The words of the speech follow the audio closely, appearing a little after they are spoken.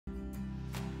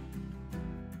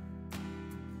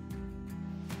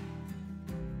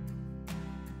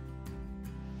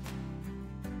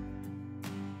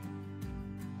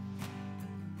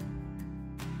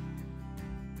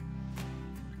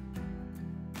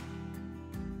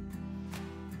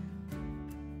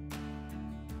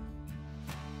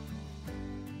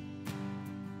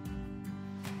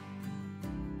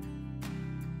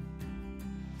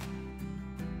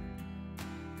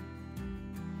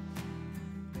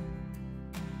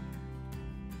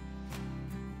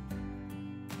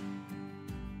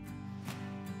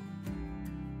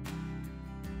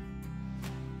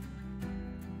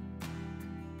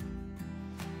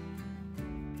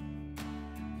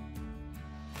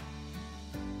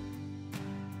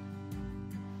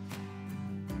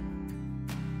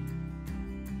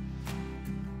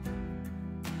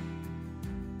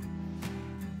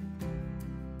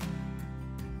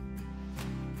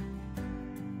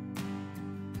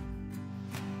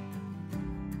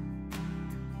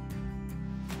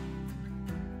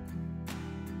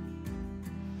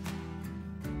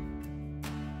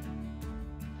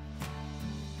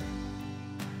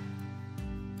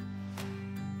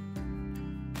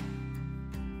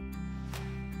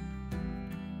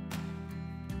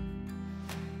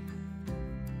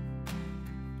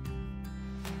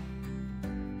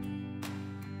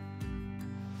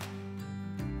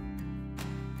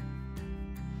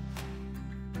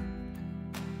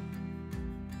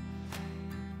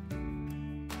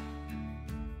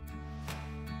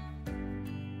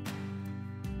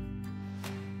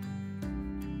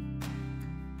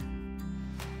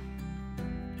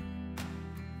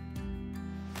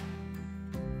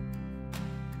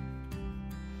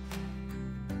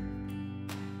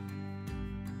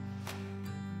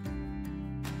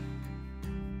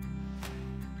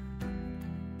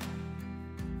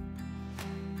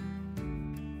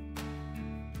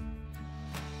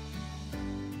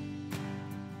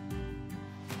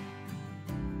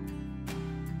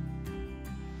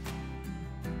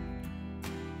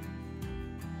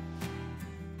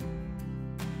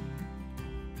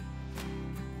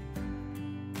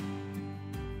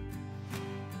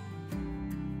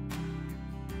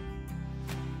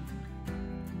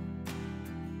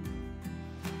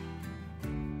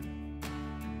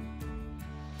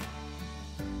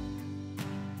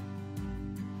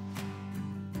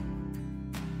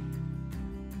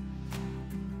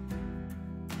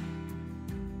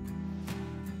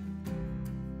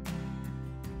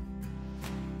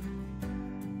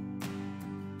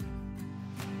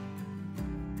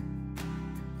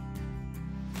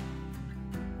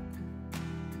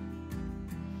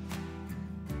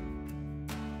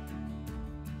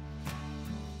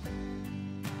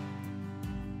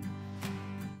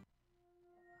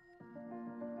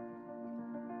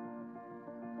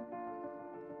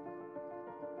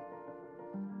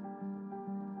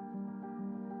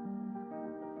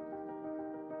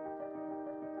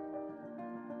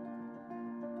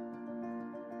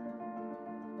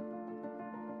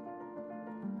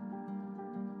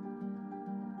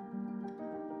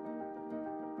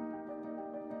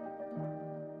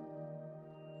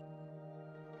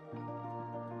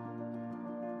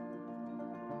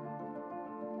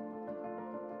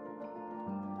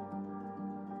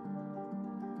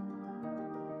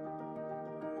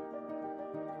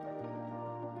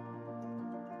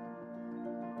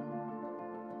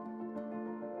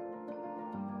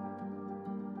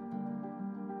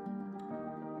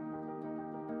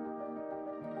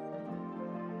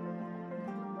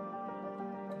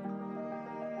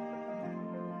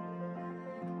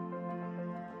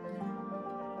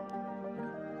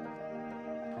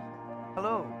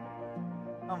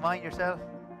Unmute yourself.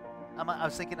 I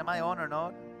was thinking, am I on or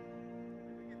not?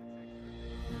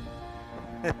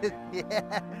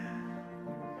 Yeah.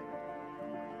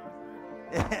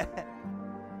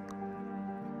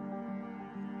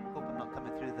 Hope I'm not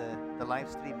coming through the live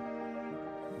stream.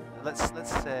 Let's we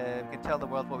can tell the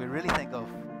world what we really think of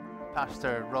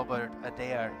Pastor Robert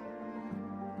Adair.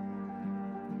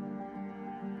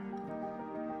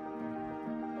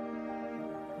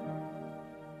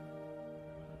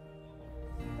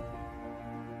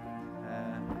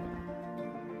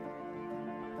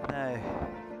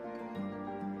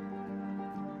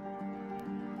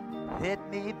 Hit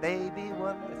me, baby,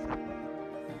 one more time.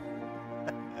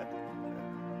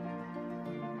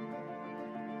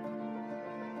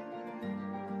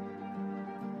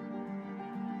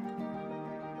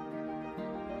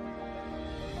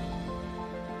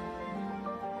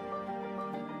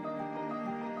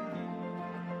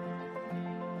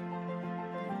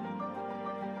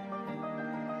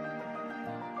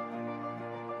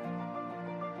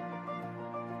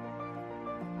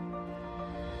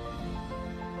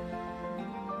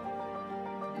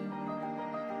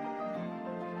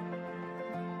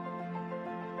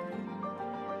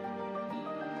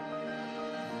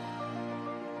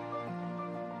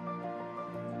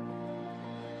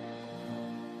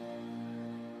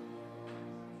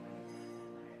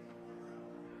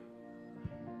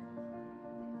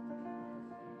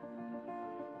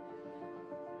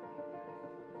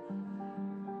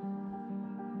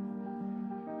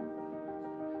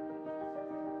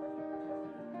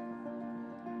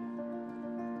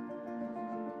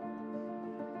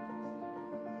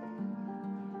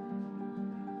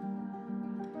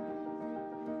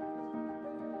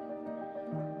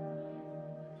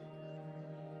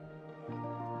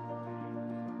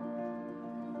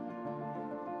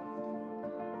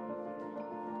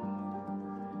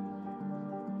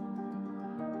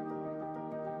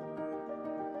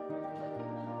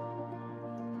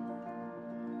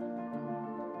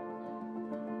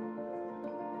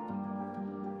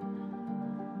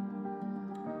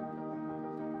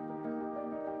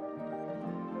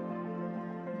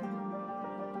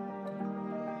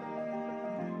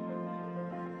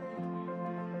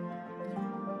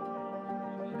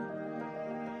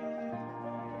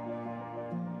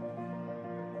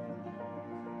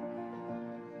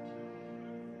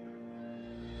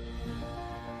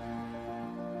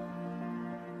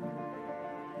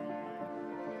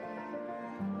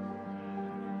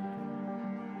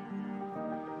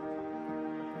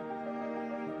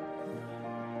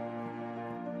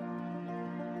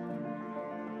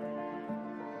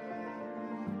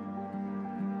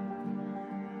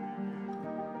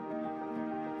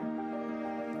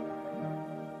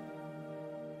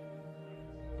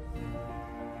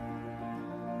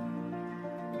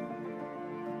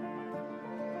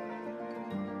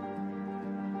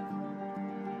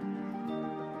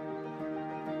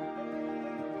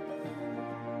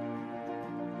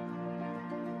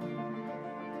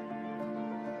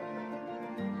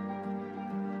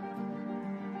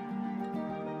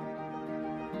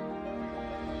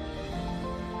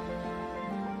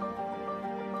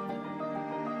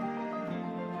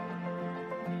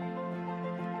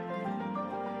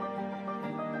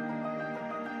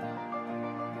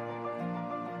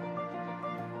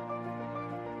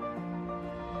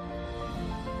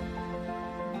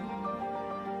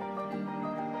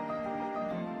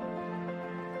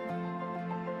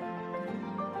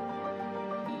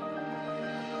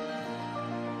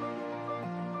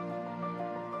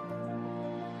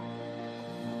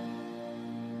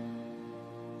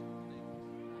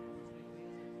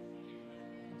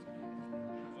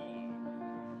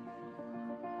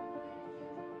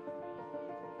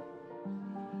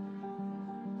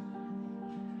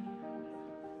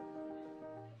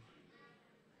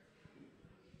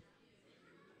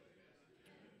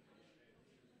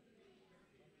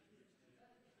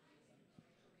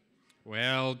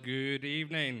 Well, good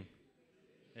evening.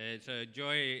 It's a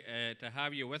joy to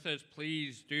have you with us.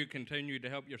 Please do continue to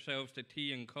help yourselves to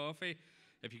tea and coffee.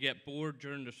 If you get bored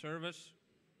during the service,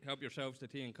 help yourselves to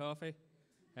tea and coffee.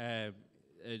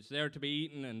 It's there to be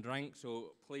eaten and drank,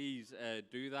 so please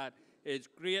do that. It's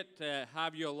great to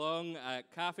have you along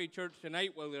at Cafe Church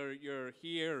tonight, whether you're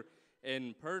here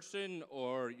in person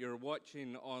or you're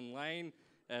watching online.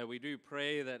 We do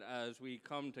pray that as we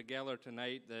come together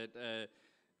tonight that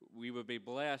we would be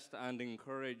blessed and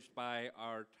encouraged by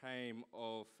our time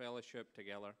of fellowship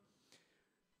together.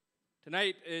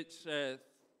 Tonight, it's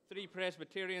 3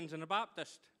 Presbyterians and a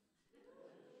Baptist.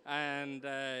 And,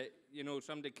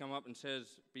 somebody come up and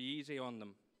says, be easy on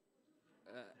them.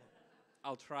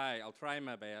 I'll try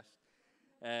my best.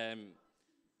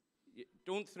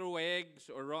 don't throw eggs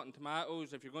or rotten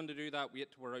tomatoes. If you're going to do that,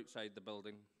 wait till we're outside the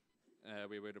building.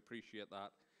 We would appreciate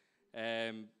that.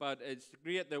 But it's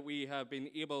great that we have been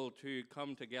able to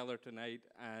come together tonight,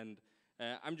 and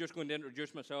I'm just going to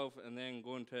introduce myself and then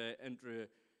going to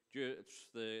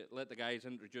let the guys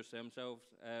introduce themselves.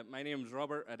 My name is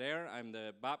Robert Adair. I'm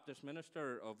the Baptist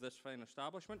minister of this fine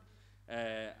establishment.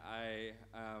 I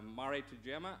am married to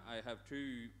Gemma. I have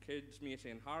 2 kids, Macy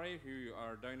and Harry, who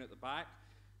are down at the back.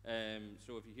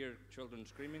 So if you hear children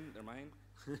screaming, they're mine.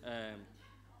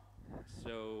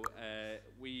 So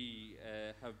we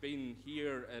have been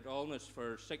here at Alness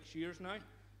for 6 years now.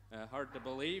 Hard to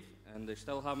believe, and they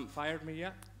still haven't fired me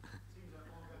yet.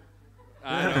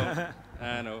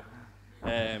 I know.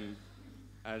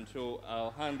 And so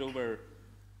I'll hand over.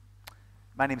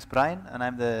 My name's Brian, and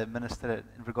I'm the minister at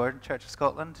Invergordon Church of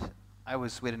Scotland. I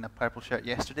was wearing a purple shirt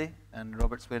yesterday, and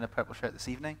Robert's wearing a purple shirt this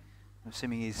evening. I'm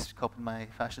assuming he's copying my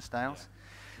fashion styles.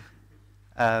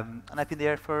 And I've been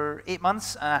there for 8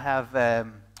 months. And I have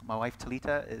my wife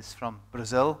Talita is from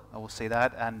Brazil, I will say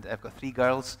that, and I've got 3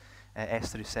 girls,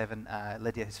 Esther who's 7,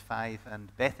 Lydia who's 5,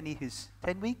 and Bethany who's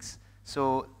 10 weeks.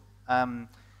 So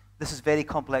this is very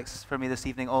complex for me this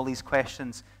evening, all these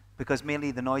questions, because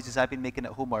mainly the noises I've been making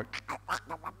at home are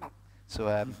so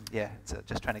yeah, it's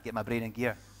just trying to get my brain in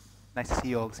gear. Nice to see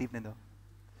you all this evening though.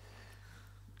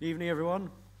 Good evening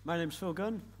everyone. My name's Phil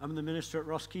Gunn. I'm the minister at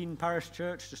Roskeen Parish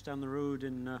Church, just down the road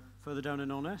further down in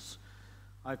Alness.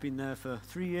 I've been there for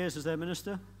 3 years as their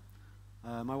minister.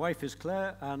 My wife is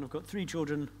Claire, and I've got 3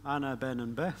 children, Anna, Ben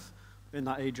and Beth, in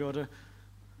that age order.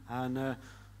 And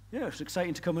yeah, it's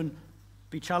exciting to come and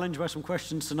be challenged by some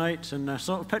questions tonight, and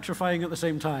sort of petrifying at the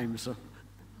same time. So.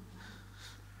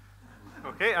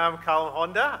 Okay, I'm Callum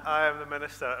Honda. I'm the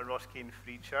minister at Roskeen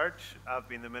Free Church. I've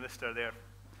been the minister there.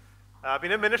 I've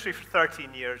been in ministry for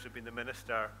 13 years. I've been the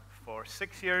minister for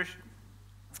 6 years.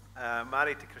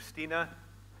 Married to Christina.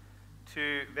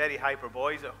 2 very hyper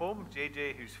boys at home,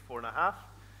 JJ, who's 4.5,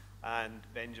 and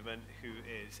Benjamin, who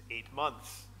is 8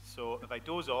 months. So if I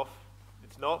doze off,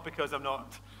 it's not because I'm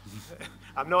not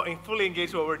fully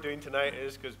engaged with what we're doing tonight. It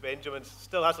is because Benjamin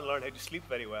still hasn't learned how to sleep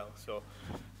very well. So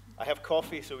I have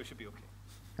coffee, so we should be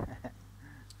okay.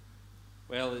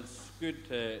 Well, it's good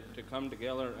to come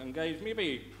together. And guys,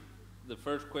 maybe the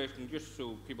first question, just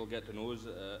so people get to know us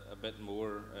a bit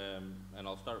more, and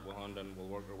I'll start with Honda and we'll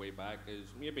work our way back, is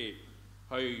maybe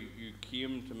how you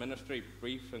came to ministry,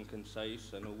 brief and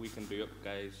concise. I know we can do it,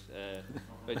 guys.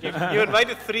 But you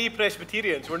invited 3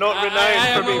 Presbyterians. We're not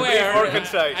renowned for being brief or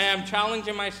concise. I am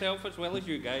challenging myself as well as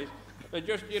you guys. But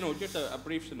just, just a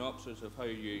brief synopsis of how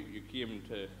you came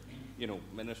to,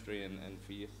 ministry and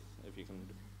faith, if you can.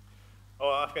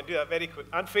 Oh, I can do that very quick.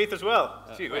 And faith as well.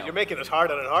 Gee, you're making this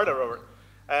harder and harder, Robert.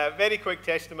 Very quick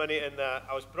testimony in that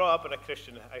I was brought up in a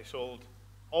Christian household,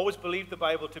 always believed the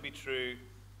Bible to be true,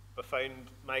 but found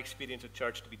my experience of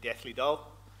church to be deathly dull.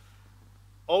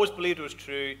 Always believed it was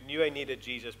true, knew I needed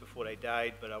Jesus before I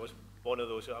died, but I was one of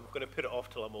those, I'm going to put it off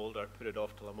till I'm older, put it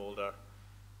off till I'm older.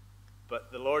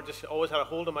 But the Lord just always had a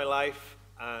hold of my life,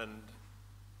 and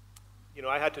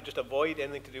I had to just avoid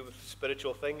anything to do with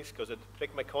spiritual things because it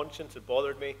pricked my conscience, it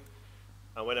bothered me.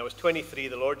 And when I was 23,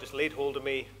 the Lord just laid hold of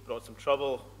me, brought some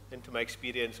trouble into my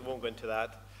experience. I won't go into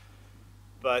that.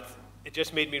 But it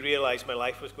just made me realize my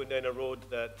life was going down a road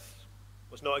that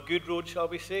was not a good road, shall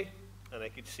we say. And I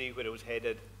could see where it was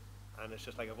headed. And it's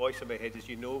just like a voice in my head says,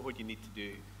 you know what you need to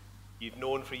do. You've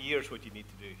known for years what you need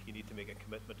to do. You need to make a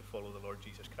commitment to follow the Lord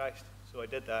Jesus Christ. So I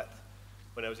did that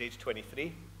when I was age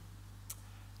 23.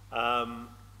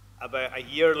 About a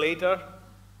year later,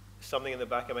 something in the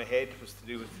back of my head was to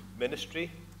do with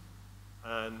ministry.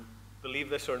 And believe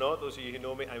this or not, those of you who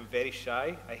know me, I'm very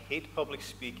shy. I hate public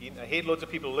speaking. I hate loads of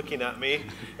people looking at me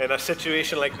in a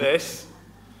situation like this.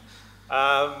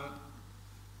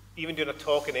 Even doing a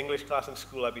talk in English class in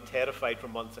school, I'd be terrified for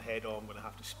months ahead, I'm going to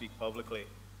have to speak publicly.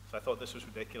 So I thought this was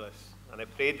ridiculous. And I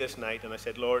prayed this night and I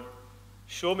said, Lord,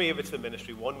 show me if it's the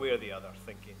ministry one way or the other,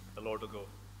 thinking the Lord will go,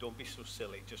 don't be so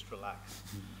silly, just relax.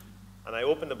 And I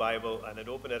opened the Bible, and I'd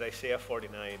open it, Isaiah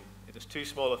 49. It is too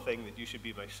small a thing that you should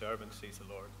be my servant, says the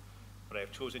Lord. But I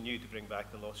have chosen you to bring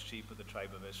back the lost sheep of the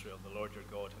tribe of Israel. The Lord your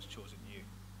God has chosen you.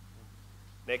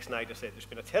 Next night I said, there's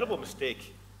been a terrible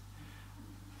mistake.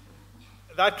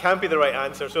 That can't be the right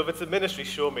answer. So if it's the ministry,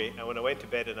 show me. And when I went to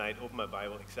bed at night, opened my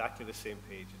Bible, exactly the same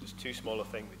page. It is too small a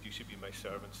thing that you should be my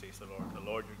servant, says the Lord. The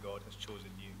Lord your God has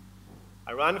chosen you.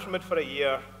 I ran from it for a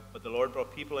year, but the Lord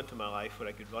brought people into my life where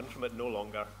I could run from it no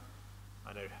longer.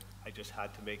 And I just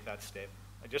had to make that step.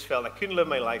 I just felt I couldn't live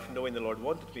my life knowing the Lord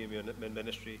wanted me in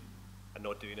ministry and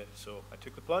not doing it. So I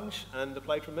took the plunge and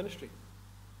applied for ministry.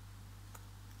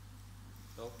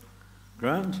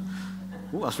 Grand.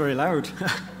 Oh, that's very loud. You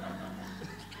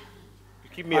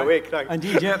keep me awake, thanks.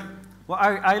 Indeed, yeah. Well,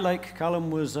 I, like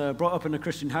Callum, was brought up in a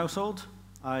Christian household.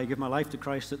 I gave my life to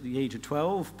Christ at the age of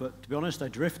 12, but to be honest, I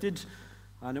drifted.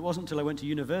 And it wasn't until I went to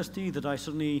university that I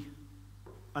suddenly,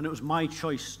 and it was my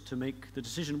choice to make the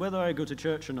decision whether I go to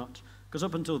church or not. Because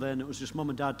up until then, it was just mum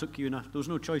and dad took you, and there was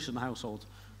no choice in the household.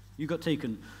 You got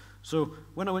taken. So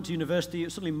when I went to university, it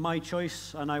was suddenly my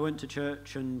choice, and I went to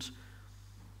church. And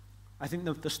I think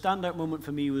the standout moment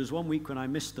for me was one week when I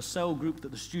missed the cell group that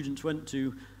the students went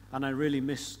to, and I really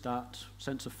missed that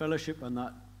sense of fellowship and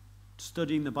that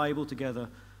studying the Bible together.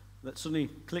 That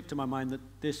suddenly clicked in my mind that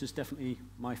this is definitely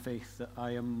my faith, that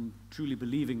I am truly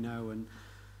believing now.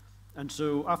 And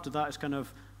so after that, it's kind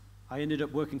of, I ended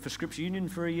up working for Scripture Union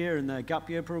for a year in their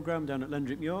gap year program down at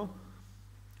Lendrick Muir.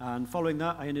 And following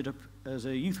that, I ended up as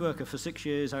a youth worker for 6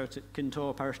 years out at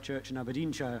Kintore Parish Church in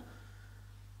Aberdeenshire,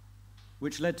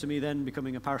 which led to me then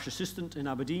becoming a parish assistant in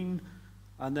Aberdeen,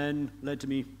 and then led to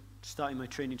me starting my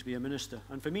training to be a minister.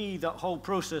 And for me, that whole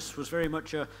process was very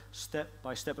much a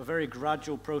step-by-step, a very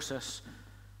gradual process.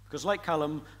 Because like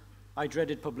Callum, I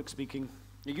dreaded public speaking.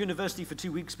 At university, for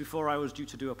 2 weeks before I was due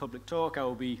to do a public talk, I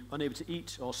would be unable to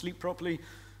eat or sleep properly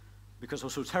because I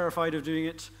was so terrified of doing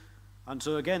it. And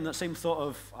so again, that same thought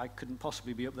of, I couldn't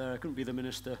possibly be up there, I couldn't be the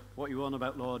minister. What are you on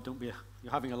about, Lord? You're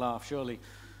having a laugh, surely.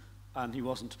 And he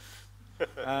wasn't.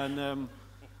 And so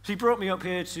he brought me up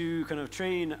here to kind of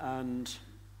train, and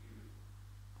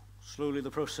slowly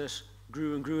the process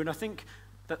grew and grew. And I think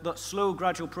that slow,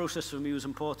 gradual process for me was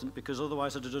important, because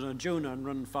otherwise I'd have done a Jonah and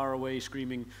run far away,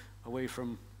 screaming away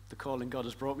from the calling God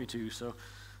has brought me to. So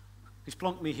he's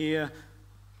plonked me here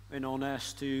in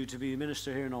Orness to be a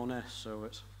minister here in Orness. So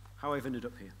it's how I've ended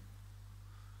up here.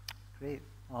 Great.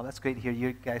 Well, that's great to hear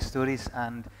your guys' stories,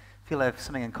 and I feel I have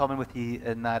something in common with you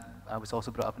in that I was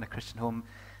also brought up in a Christian home,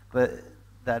 but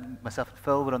that myself and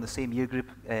Phil were on the same year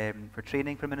group for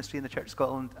training for ministry in the Church of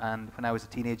Scotland. And when I was a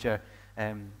teenager,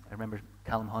 I remember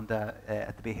Callum Honda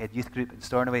at the Bayhead Youth Group in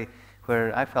Stornoway,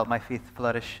 where I felt my faith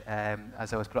flourish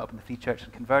as I was brought up in the Free Church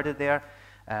and converted there.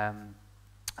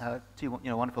 Two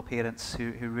wonderful parents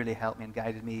who really helped me and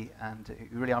guided me, and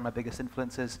who really are my biggest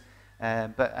influences.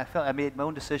 But I felt I made my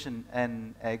own decision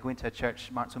in going to a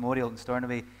church, Mark's Memorial in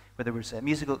Stornoway, where there was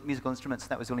musical instruments.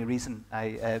 That was the only reason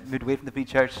I moved away from the Free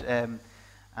Church and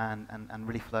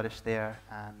really flourished there.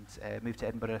 And moved to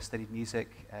Edinburgh, studied music,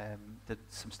 did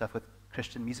some stuff with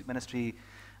Christian music ministry,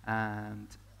 and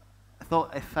I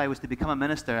thought if I was to become a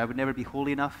minister, I would never be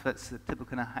holy enough. That's the typical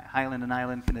kind of Highland and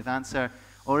Island kind of answer.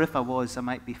 Or if I was, I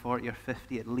might be 40 or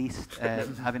 50 at least,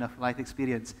 have enough life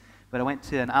experience. But I went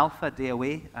to an Alpha day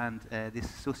away, and the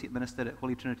associate minister at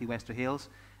Holy Trinity Wester Hales,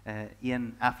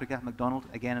 Ian Africa MacDonald,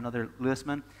 again another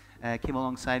Lewisman, came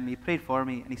alongside me, prayed for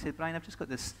me, and he said, "Brian, I've just got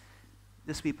this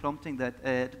wee prompting that,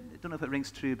 I don't know if it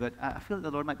rings true, but I feel that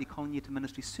the Lord might be calling you to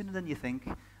ministry sooner than you think."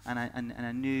 And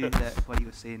I knew that what he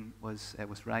was saying was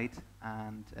right.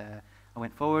 And I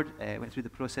went forward, went through the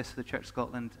process of the Church of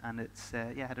Scotland, and it's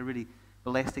had a really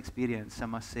blessed experience, I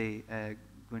must say,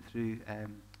 going through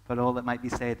for all that might be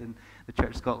said in the Church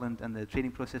of Scotland and the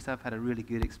training process. I've had a really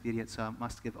good experience, so I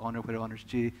must give honour where honour's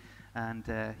due. And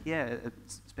I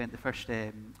spent the first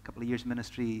couple of years in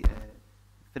ministry,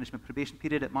 finished my probation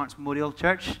period at Mark's Memorial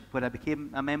Church, where I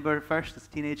became a member first as a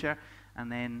teenager,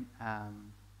 and then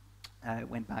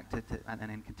went back and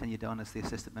then continued on as the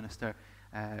assistant minister,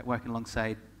 working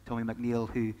alongside Tommy McNeil,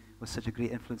 who was such a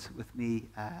great influence with me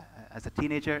as a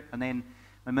teenager. And then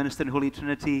my minister in Holy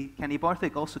Trinity, Kenny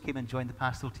Borthwick, also came and joined the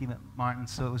pastoral team at Martin.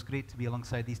 So it was great to be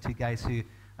alongside these two guys who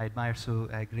I admire so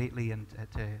greatly, and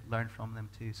to learn from them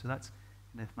too. So that's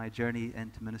kind of my journey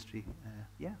into ministry,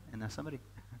 in a summary.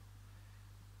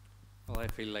 Well, I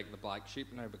feel like the black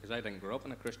sheep now because I didn't grow up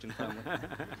in a Christian family.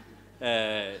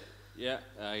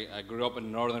 I grew up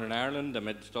in Northern Ireland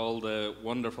amidst all the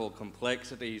wonderful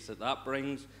complexities that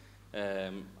brings.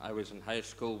 I was in high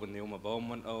school when the Oma bomb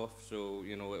went off, so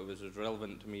it was as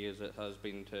relevant to me as it has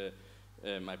been to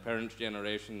my parents'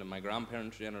 generation and my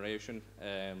grandparents' generation.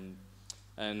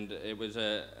 And it was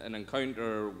an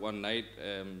encounter one night.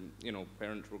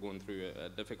 Parents were going through a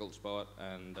difficult spot,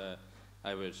 and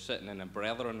I was sitting in a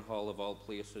Brethren Hall of all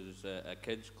places, a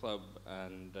kids club,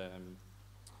 and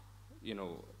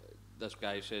this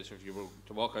guy says, if you were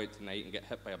to walk out tonight and get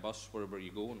hit by a bus, where were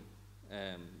you going?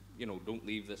 Don't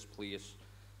leave this place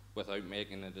without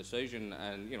making a decision.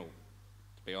 And to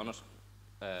be honest,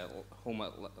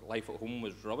 life at home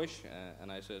was rubbish.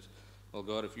 And I said, well,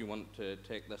 God, if you want to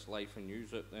take this life and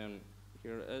use it, then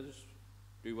here it is.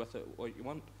 Do with it what you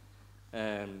want.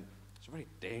 It's a very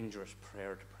dangerous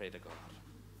prayer to pray to God.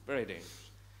 Very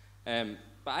dangerous.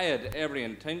 But I had every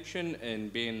intention in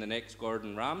being the next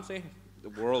Gordon Ramsay, the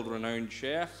world-renowned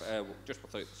chef, just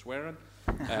without the swearing.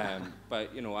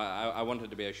 But you know, I wanted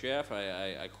to be a chef.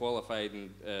 I qualified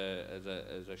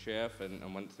as a chef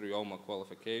and went through all my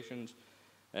qualifications.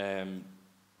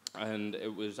 And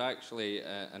it was actually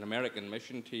an American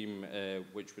mission team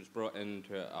which was brought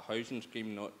into a housing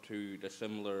scheme not too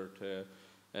dissimilar to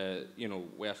you know,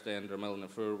 West End or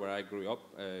Milnafour, where I grew up.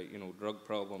 You know, drug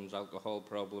problems, alcohol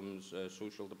problems,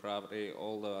 social depravity,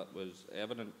 all that was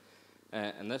evident.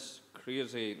 And this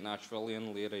crazy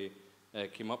Nashvilleian lady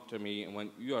came up to me and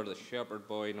went, "You are the shepherd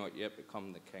boy, not yet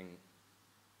become the king."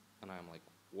 And I'm like,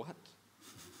 what?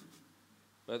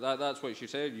 But that's what she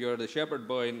said. "You're the shepherd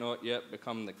boy, not yet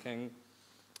become the king."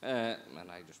 And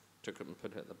I just took it and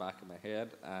put it at the back of my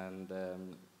head. And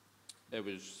it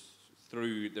was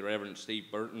through the Reverend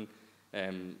Steve Burton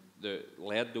that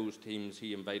led those teams.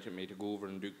 He invited me to go over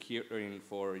and do catering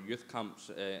for youth camps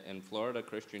in Florida,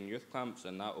 Christian youth camps,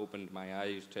 and that opened my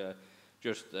eyes to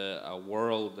just a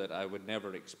world that I would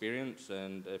never experience.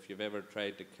 And if you've ever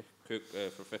tried to cook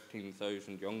for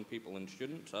 15,000 young people and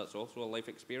students, that's also a life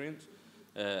experience.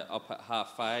 Up at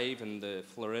 5:30 in the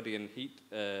Floridian heat,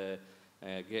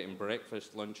 getting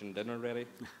breakfast, lunch and dinner ready.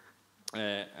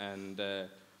 And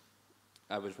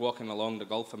I was walking along the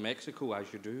Gulf of Mexico,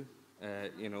 as you do,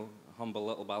 you know, a humble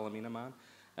little Ballymena man.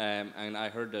 And I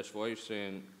heard this voice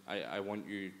saying, I want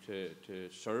you to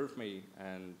serve me.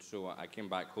 And so I came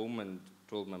back home and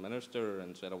told my minister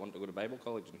and said, "I want to go to Bible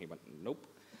college." And he went, "Nope."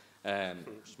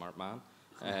 Smart man.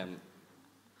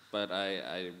 But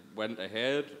I went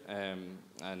ahead,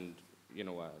 and you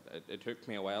know, it took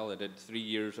me a while. I did 3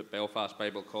 years at Belfast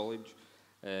Bible College.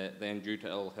 Then, due to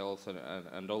ill health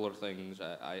and other things,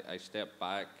 I stepped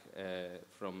back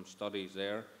from studies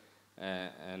there,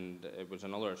 and it was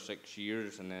another 6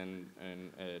 years. And then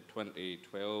in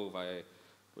 2012, I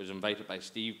was invited by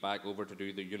Steve back over to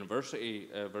do the university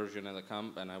version of the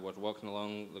camp, and I was walking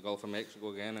along the Gulf of Mexico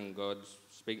again, and God's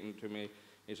speaking to me.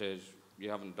 He says, "You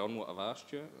haven't done what I've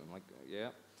asked you." I'm like,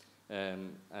 "Yeah."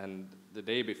 And the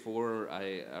day before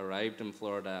I arrived in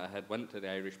Florida, I had went to the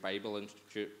Irish Bible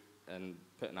Institute and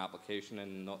put an application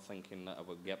in, not thinking that I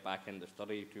would get back into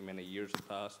study. Too many years had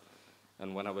passed.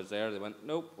 And when I was there, they went,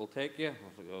 "Nope, we'll take you." I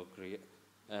was like, "Oh, great."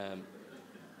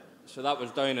 So that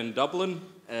was down in Dublin.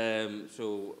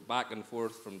 So back and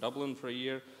forth from Dublin for a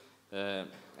year.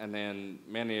 And then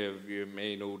many of you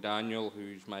may know Daniel,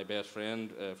 who's my best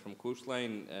friend from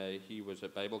Coastline. He was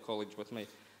at Bible College with me,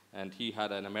 and he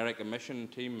had an American mission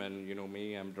team. And you know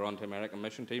me, I'm drawn to American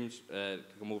mission teams to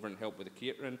come over and help with the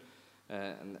catering.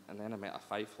 And then I met a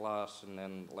Fife lass, and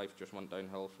then life just went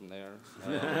downhill from there,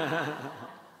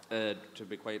 to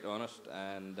be quite honest.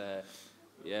 And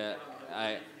yeah,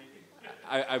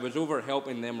 I was over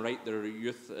helping them write their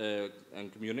youth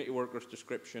and community workers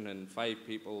description, and 5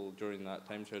 people during that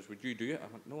time says, "Would you do it?" I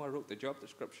went, "No, I wrote the job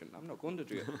description. I'm not going to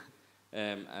do it."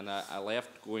 And I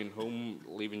left, going home,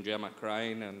 leaving Gemma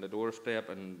crying on the doorstep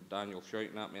and Daniel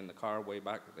shouting at me in the car way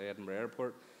back at the Edinburgh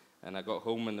airport. And I got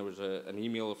home, and there was an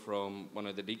email from one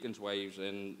of the deacon's wives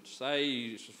in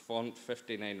size font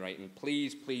 59 writing,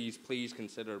 "Please, please, please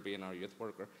consider being our youth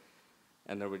worker."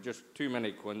 And there were just too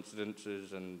many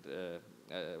coincidences, and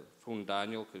phoned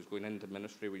Daniel, because going into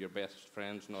ministry with your best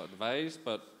friend's not advised,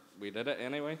 but we did it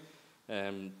anyway.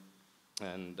 And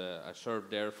I served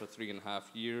there for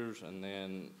 3.5 years, and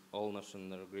then Allness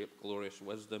in their great glorious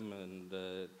wisdom and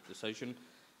decision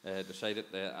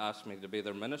decided to ask me to be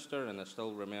their minister. And I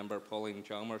still remember Pauline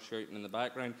Chalmers shouting in the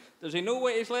background, "Does he know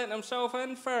what he's letting himself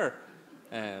in for?"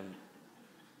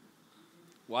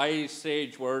 Wise,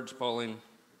 sage words, Pauline.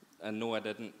 And no, I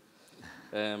didn't.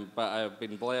 But I've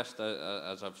been blessed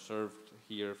as I've served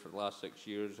here for the last 6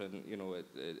 years, and you know,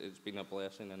 it's been a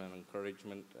blessing and an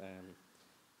encouragement.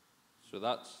 So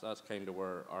that's kind of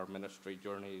where our ministry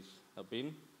journeys have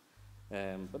been.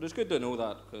 But it's good to know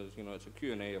that, because you know, it's a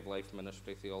Q&A of life,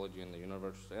 ministry, theology, and the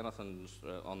universe. Anything's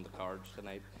on the cards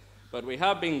tonight. But we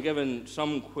have been given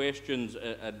some questions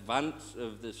in advance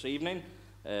of this evening.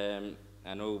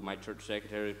 I know my church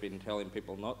secretary has been telling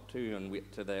people not to, and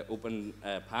wait to the open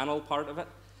panel part of it.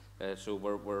 So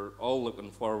we're all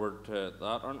looking forward to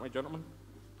that, aren't we, gentlemen?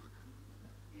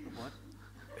 What?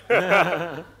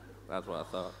 That's what I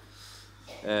thought.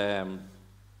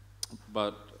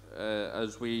 But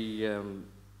as we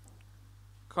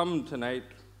come tonight,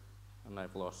 and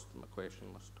I've lost my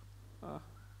question list.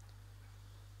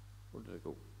 Where did it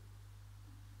go?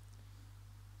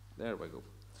 There we go.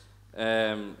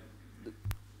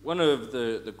 One of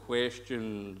the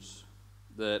questions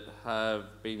that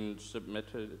have been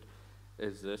submitted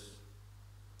is this: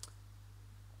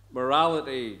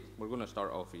 morality, we're going to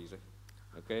start off easy,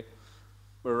 okay?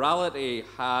 Morality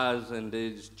has and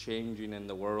is changing in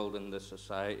the world and the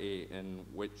society in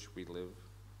which we live.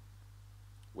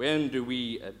 When do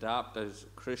we adapt as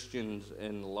Christians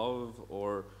in love,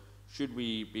 or should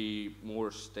we be more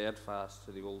steadfast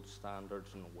to the old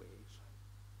standards and ways?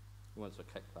 Who wants to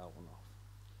kick that one off?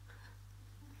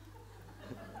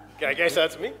 Okay, I guess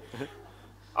that's me.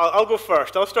 I'll go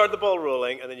first. I'll start the ball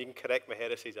rolling, and then you can correct my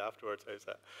heresies afterwards. How's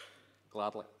that?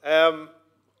 Gladly.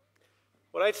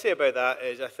 What I'd say about that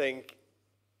is I think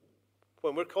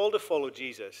when we're called to follow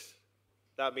Jesus,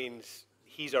 that means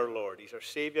he's our Lord. He's our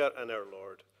Savior and our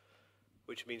Lord,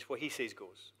 which means what he says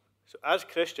goes. So as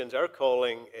Christians, our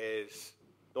calling is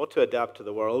not to adapt to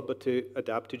the world, but to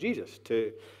adapt to Jesus,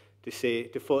 to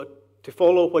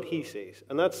follow what he says.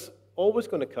 And that's always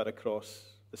going to cut across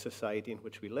the society in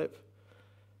which we live.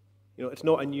 You know, it's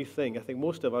not a new thing. I think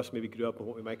most of us maybe grew up in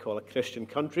what we might call a Christian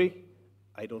country.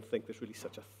 I don't think there's really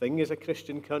such a thing as a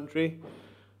Christian country.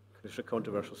 It's a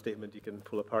controversial statement you can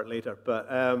pull apart later. But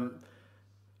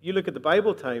you look at the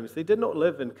Bible times, they did not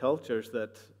live in cultures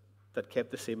that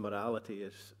kept the same morality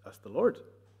as the Lord.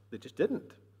 They just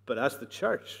didn't. But as the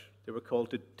church, they were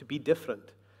called to be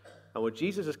different. And what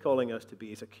Jesus is calling us to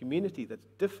be is a community that's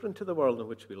different to the world in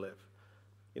which we live.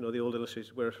 You know, the old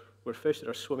illustration, we're fish that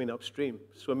are swimming upstream,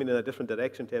 swimming in a different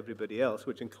direction to everybody else,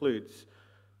 which includes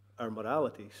our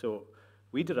morality. So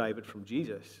we derive it from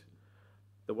Jesus.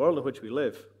 The world in which we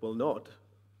live will not.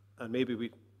 And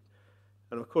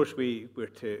of course we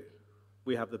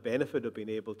have the benefit of being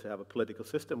able to have a political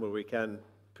system where we can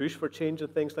push for change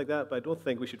and things like that, but I don't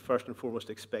think we should first and foremost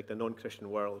expect a non-Christian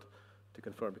world to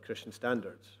conform to Christian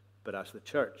standards. But as the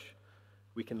church,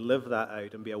 we can live that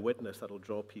out and be a witness that will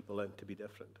draw people in to be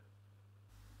different.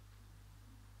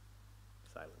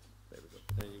 Silence. There we go.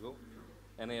 There you go.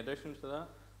 Any additions to that?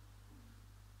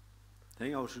 I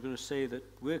think I was going to say that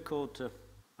we're called to,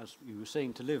 as you were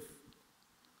saying, to live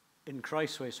in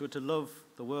Christ's way, so to love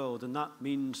the world, and that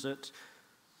means that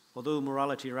although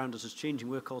morality around us is changing,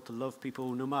 we're called to love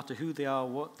people no matter who they are,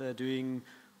 what they're doing,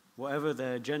 whatever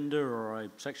their gender or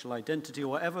sexual identity, or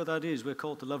whatever that is. We're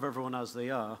called to love everyone as they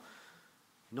are,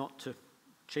 not to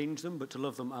change them, but to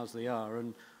love them as they are.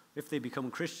 And if they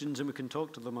become Christians, and we can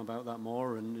talk to them about that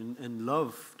more and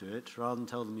love to it, rather than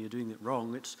tell them you're doing it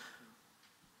wrong,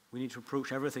 we need to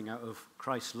approach everything out of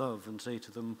Christ's love and say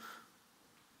to them,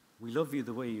 we love you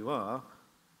the way you are,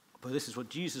 but this is what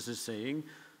Jesus is saying,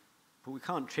 but we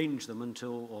can't change them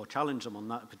or challenge them on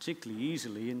that particularly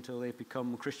easily until they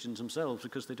become Christians themselves,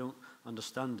 because they don't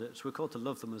understand it. So we're called to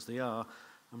love them as they are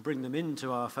and bring them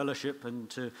into our fellowship and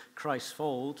to Christ's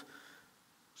fold,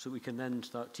 so we can then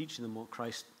start teaching them what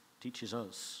Christ teaches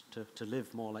us, to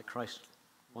live more like Christ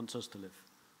wants us to live.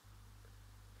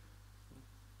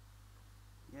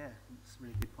 Yeah, that's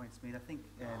really good points made. I think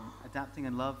adapting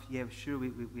in love, yeah, sure,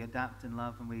 we adapt in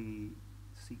love and we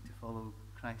seek to follow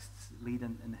Christ's lead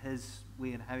in his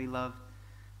way and how he loved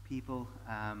people,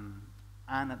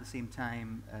 and at the same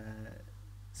time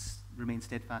remain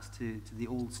steadfast to the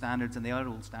old standards, and they are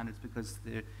old standards because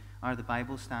they are the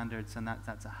Bible standards, and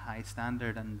that's a high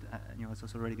standard, and as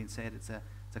also already been said, it's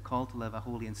a call to live a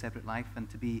holy and separate life, and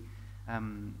to be, I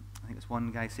think as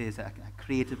one guy says, a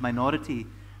creative minority,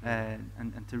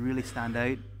 and to really stand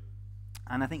out.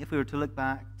 And I think if we were to look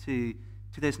back to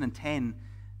 2010,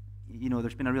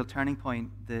 there's been a real turning point.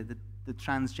 The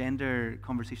transgender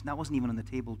conversation, that wasn't even on the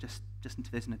table just in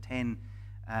 2010.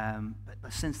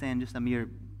 But since then, just a mere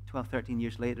 12, 13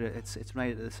 years later, it's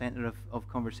right at the center of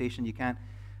conversation. You can't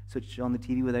switch on the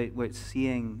TV without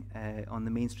seeing on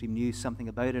the mainstream news something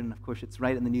about it. And of course, it's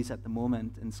right in the news at the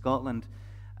moment in Scotland.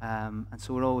 And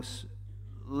so we're always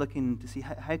looking to see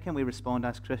how can we respond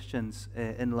as Christians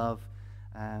in love,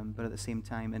 but at the same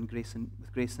time with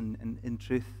grace and in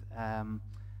truth. And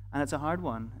it's a hard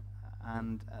one.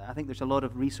 And I think there's a lot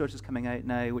of resources coming out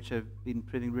now which have been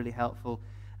proving really helpful.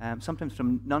 Sometimes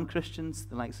from non-Christians,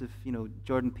 the likes of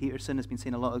Jordan Peterson has been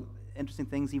saying a lot of interesting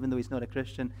things, even though he's not a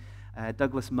Christian.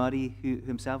 Douglas Murray, who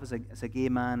himself is a gay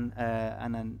man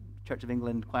and a Church of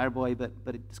England choir boy, but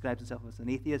he describes himself as an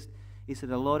atheist. He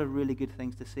said a lot of really good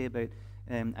things to say about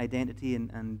identity and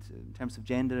in terms of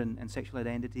gender and sexual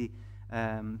identity.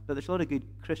 But there's a lot of good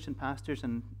Christian pastors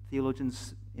and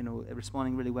theologians,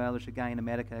 responding really well. There's a guy in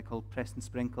America called Preston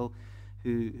Sprinkle,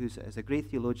 who's a great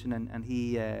theologian, and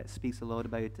he speaks a lot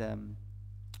about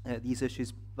these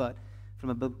issues, but from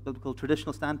a biblical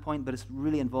traditional standpoint, but it's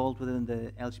really involved within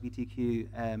the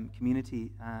LGBTQ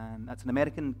community, and that's an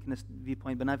American kind of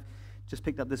viewpoint. But I've just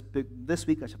picked up this book this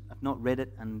week. I've not read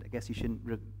it, and I guess you shouldn't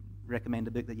recommend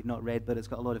a book that you've not read, but it's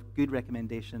got a lot of good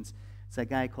recommendations. It's a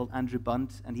guy called Andrew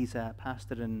Bunt, and he's a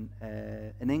pastor in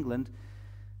England.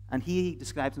 And he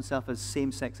describes himself as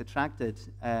same-sex attracted,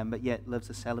 but yet lives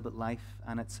a celibate life.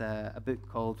 And it's a book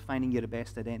called Finding Your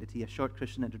Best Identity, a short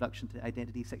Christian introduction to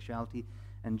identity, sexuality,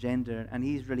 and gender. And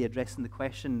he's really addressing the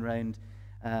question around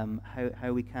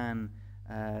how we can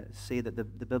say that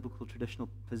the biblical traditional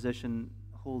position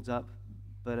holds up,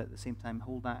 but at the same time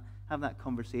have that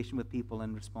conversation with people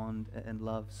and respond in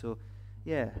love. So,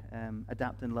 yeah,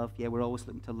 adapt in love. Yeah, we're always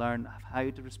looking to learn how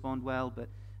to respond well, but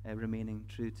remaining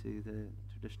true to the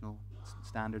traditional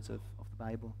standards of the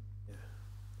Bible.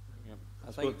 Yeah.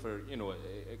 I think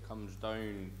it comes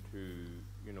down to,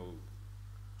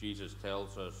 Jesus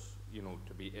tells us,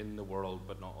 to be in the world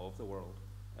but not of the world.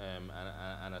 And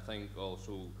I think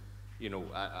also,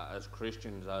 as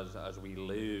Christians, as we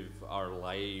live our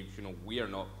lives, we are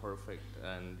not perfect,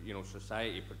 and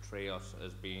society portrays us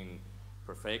as being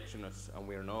perfectionists, and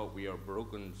we are not. We are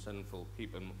broken, sinful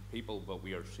people, but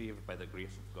we are saved by the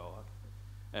grace of God.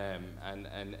 And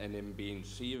in being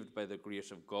saved by the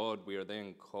grace of God, we are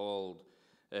then called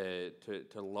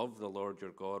to love the Lord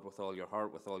your God with all your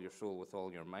heart, with all your soul, with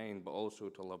all your mind, but also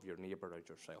to love your neighbor as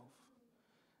yourself.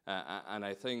 And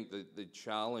I think that the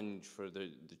challenge for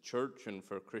the church and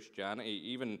for Christianity,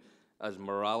 even as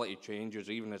morality changes,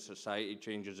 even as society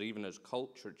changes, even as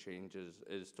culture changes,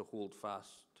 is to hold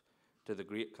fast to the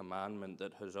great commandment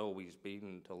that has always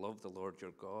been to love the Lord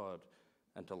your God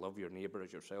and to love your neighbor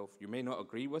as yourself. You may not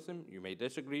agree with him, you may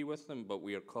disagree with him, but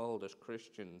we are called as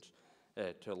Christians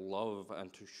to love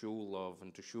and to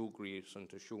show grace and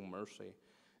to show mercy.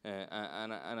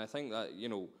 And I think that,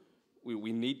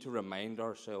 we need to remind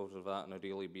ourselves of that on a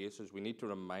daily basis. We need to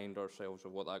remind ourselves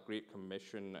of what that great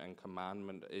commission and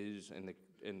commandment is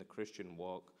in the Christian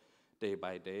walk day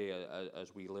by day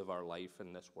as we live our life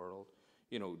in this world.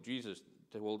 Jesus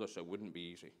told us it wouldn't be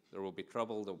easy. There will be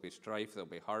trouble, there'll be strife, there'll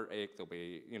be heartache, there'll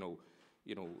be,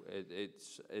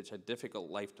 it's a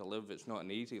difficult life to live. It's not an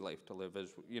easy life to live,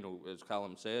 as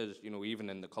Callum says, even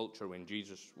in the culture when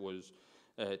Jesus was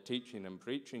teaching and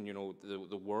preaching,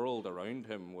 the world around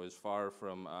him was far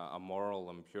from a moral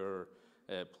and pure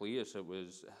place. It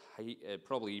was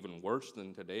probably even worse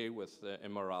than today with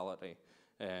immorality.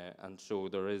 And so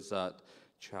there is that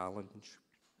challenge.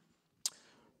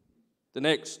 The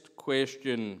next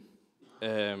question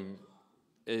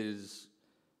is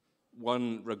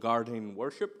one regarding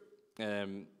worship.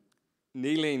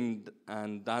 Kneeling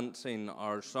and dancing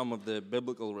are some of the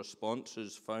biblical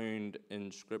responses found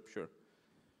in Scripture.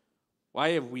 Why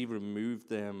have we removed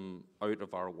them out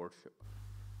of our worship?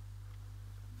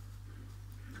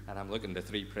 And I'm looking to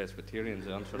 3 Presbyterians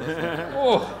to answer this.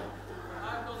 Oh!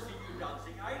 I don't see you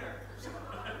dancing either.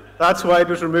 That's why it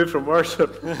was removed from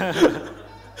worship.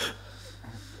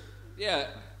 Yeah,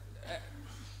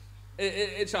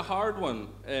 it's a hard one.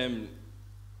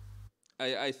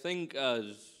 I think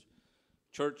as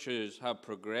churches have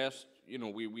progressed,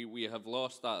 we have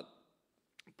lost that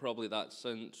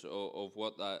sense of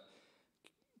what that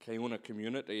kind of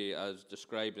community, as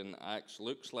described in Acts,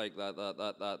 looks like.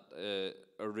 That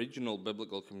original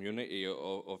biblical community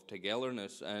of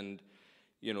togetherness. And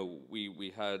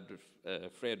we had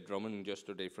Fred Drummond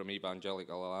yesterday from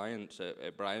Evangelical Alliance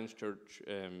at Brian's church.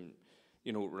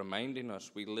 Reminding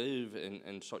us we live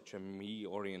in such a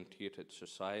me-orientated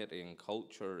society and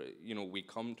culture. We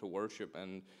come to worship,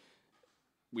 and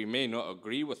we may not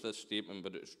agree with this statement,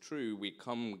 but it's true. We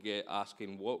come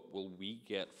asking, what will we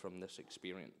get from this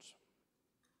experience?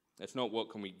 It's not what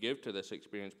can we give to this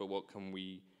experience, but what can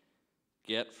we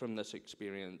get from this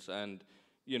experience? And,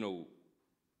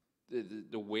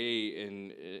 the way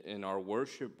in our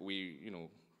worship,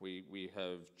 we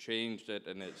have changed it,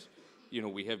 and it's,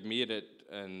 we have made it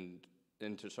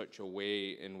into such a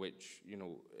way in which,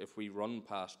 if we run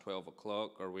past 12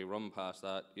 o'clock or we run past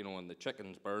that, and the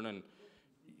chicken's burning,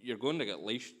 you're going to get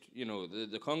leashed.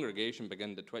 The congregation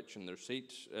begin to twitch in their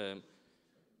seats.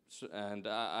 And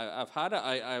I've had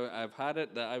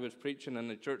it that I was preaching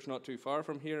in a church not too far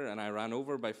from here, and I ran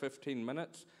over by 15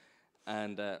 minutes,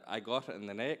 and I got it in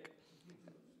the neck.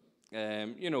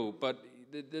 But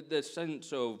the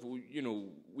sense of,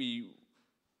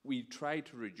 we try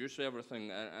to reduce everything,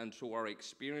 and so our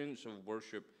experience of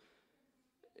worship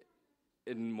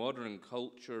in modern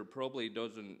culture probably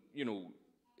doesn't,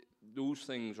 those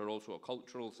things are also a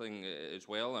cultural thing as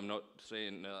well. I'm not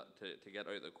saying that to get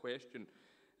out of the question,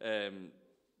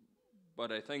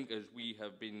 but I think as we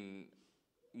have been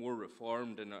more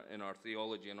reformed in our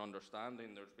theology and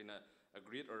understanding, there's been a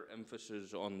greater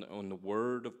emphasis on the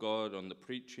Word of God, on the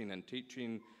preaching and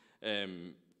teaching,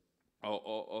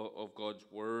 of God's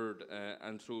word,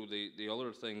 and so the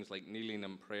other things like kneeling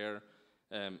in prayer.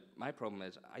 My problem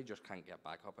is I just can't get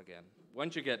back up again.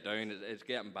 Once you get down, it's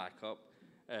getting back up.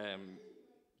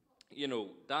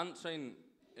 Dancing.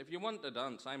 If you want to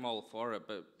dance, I'm all for it.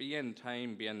 But be in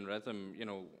time, be in rhythm.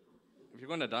 If you're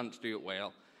going to dance, do it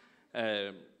well.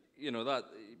 That.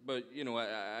 But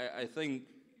I think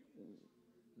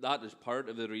that is part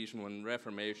of the reason when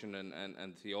Reformation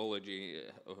and theology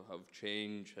of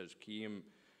change has came.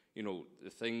 The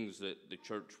things that the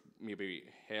church maybe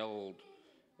held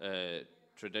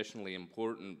traditionally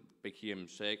important became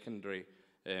secondary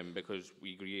because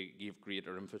we gave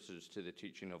greater emphasis to the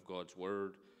teaching of God's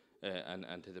word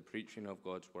and to the preaching of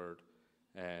God's word.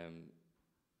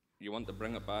 You want to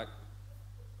bring it back?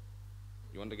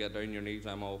 You want to get down your knees?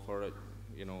 I'm all for it.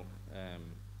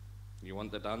 You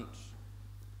want to dance?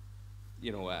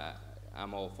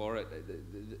 I'm all for it.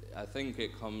 I think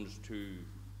it comes to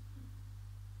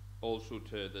also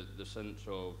to the sense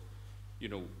of,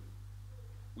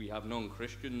 we have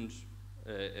non-Christians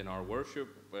in our worship,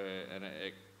 and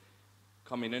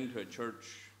coming into a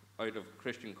church out of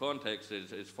Christian context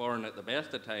is foreign at the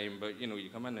best of time, but you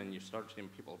come in and you start seeing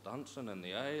people dancing in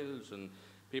the aisles and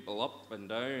people up and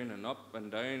down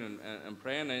and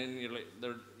praying, and you're like,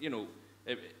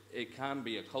 it can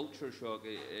be a culture shock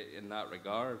in that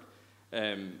regard.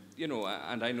 And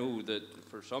I know that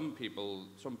for some people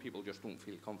just don't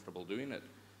feel comfortable doing it.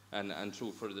 And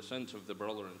so for the sense of the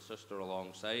brother and sister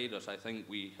alongside us, I think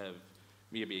we have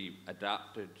maybe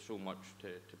adapted so much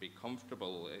to be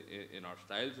comfortable in our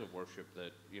styles of worship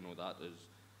that, that has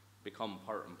become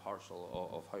part and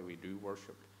parcel of how we do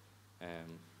worship.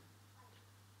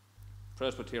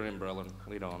 Presbyterian brethren,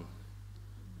 lead on.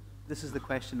 This is the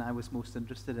question I was most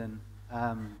interested in.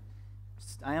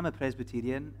 I am a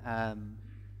Presbyterian,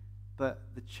 but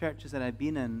the churches that I've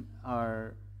been in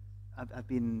I've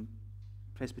been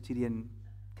Presbyterian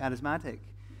charismatic.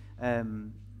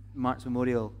 Mark's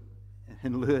Memorial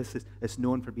in Lewis is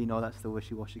known for being, that's the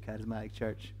wishy-washy charismatic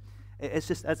church.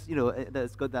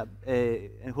 It's got that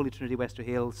in Holy Trinity Wester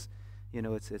Hales,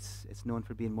 it's known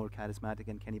for being more charismatic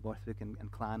in Kenny Borthwick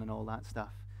and Clan and all that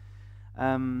stuff.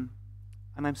 And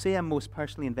I'm saying I'm most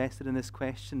personally invested in this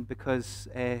question because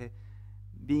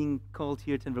being called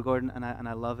here to Invergordon, and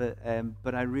I love it,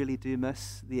 but I really do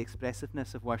miss the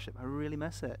expressiveness of worship. I really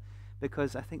miss it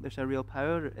because I think there's a real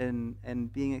power in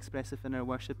being expressive in our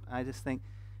worship. I just think,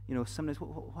 sometimes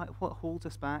what holds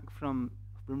us back from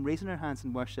raising our hands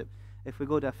in worship if we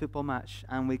go to a football match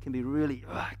and we can be really,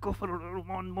 go for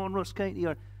a Monroe's County,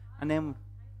 and then,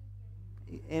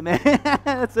 amen,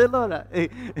 that's it, Laura.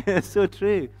 It's so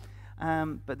true.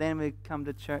 But then we come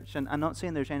to church, and I'm not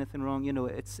saying there's anything wrong.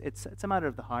 It's a matter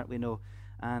of the heart, we know.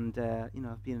 And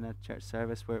I've been in a church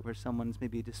service where someone's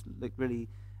maybe just like really,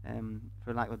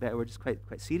 for lack of a better word, just quite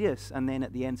serious, and then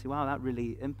at the end say, "Wow, that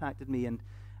really impacted me." And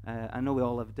I know we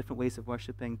all have different ways of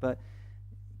worshiping, but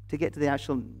to get to the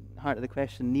actual heart of the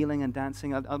question, kneeling and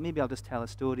dancing, I'll just tell a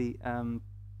story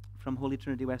from Holy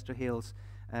Trinity Wester Hales,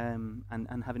 and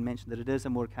having mentioned that it is a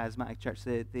more charismatic church,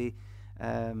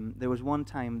 there was one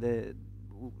time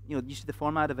usually the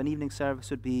format of an evening service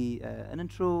would be an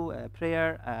intro, a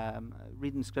prayer,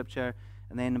 reading scripture,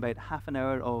 and then about half an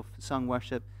hour of sung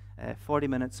worship, 40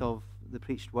 minutes of the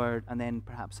preached word, and then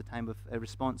perhaps a time of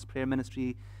response prayer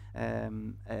ministry.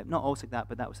 Not always like that,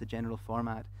 but that was the general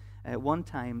format. One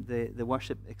time the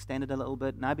worship extended a little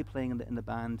bit, and I'd be playing in the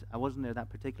band. I wasn't there that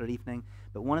particular evening,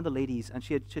 but one of the ladies, and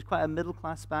she had quite a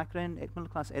middle-class background,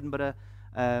 middle-class Edinburgh,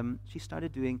 she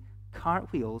started doing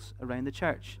cartwheels around the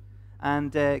church.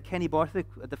 And Kenny Borthwick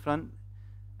at the front,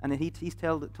 and he's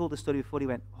told the story before. He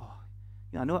went,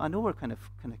 I know we're kind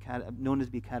of known as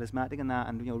be charismatic and that,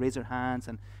 and raise our hands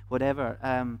and whatever,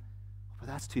 but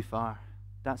that's too far.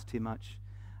 That's too much.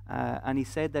 And he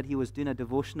said that he was doing a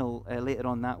devotional later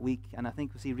on that week, and I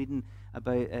think was he reading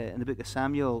about in the book of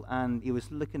Samuel, and he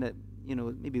was looking at,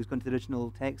 maybe he was going to the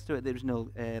original text or the original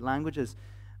languages,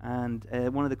 and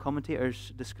one of the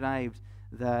commentators described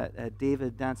that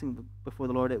David dancing before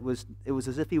the Lord, it was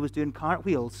as if he was doing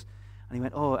cartwheels, and he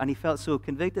went, and he felt so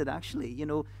convicted. Actually,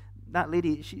 that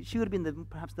lady, she would have been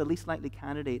perhaps the least likely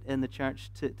candidate in the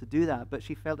church to do that, but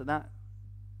she felt at that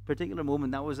particular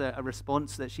moment that was a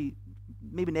response that she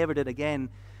maybe never did again.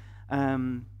 But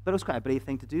it was quite a brave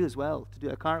thing to do as well, to do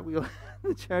a cartwheel in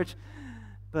the church.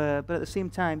 But at the same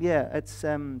time, it's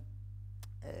for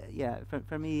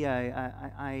me,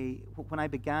 when I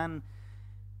began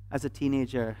as a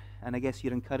teenager, and I guess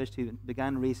you're encouraged to,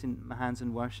 began raising my hands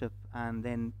in worship, and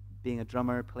then being a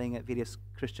drummer, playing at various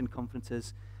Christian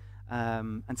conferences,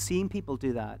 and seeing people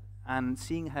do that, and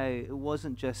seeing how it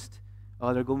wasn't just,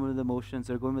 oh, they're going with the emotions,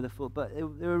 they're going with the flow. But they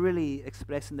were really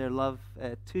expressing their love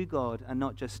to God and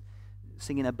not just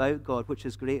singing about God, which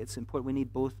is great. It's important. We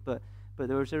need both. But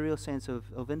there was a real sense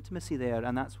of intimacy there,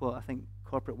 and that's what I think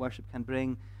corporate worship can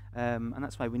bring. And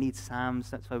that's why we need psalms.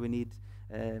 That's why we need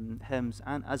hymns,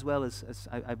 and as well as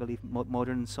I believe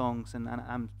modern songs. And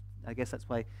I guess that's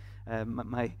why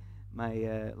my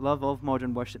love of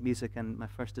modern worship music and my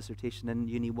first dissertation in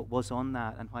uni was on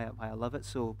that, and why I love it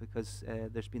so, because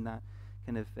there's been that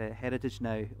kind of heritage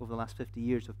now over the last 50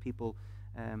 years of people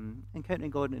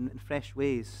encountering God in fresh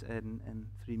ways, and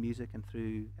through music and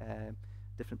through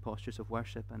different postures of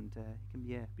worship, and it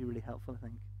can be really helpful, I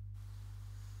think.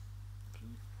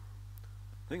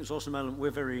 I think it's also an element.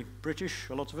 We're very British,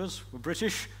 a lot of us. We're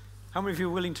British. How many of you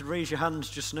are willing to raise your hands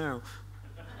just now?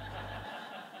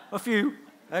 A few.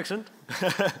 Excellent.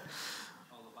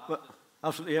 Well,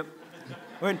 absolutely, yep.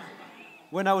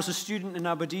 When I was a student in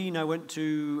Aberdeen, I went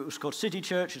to, it was called City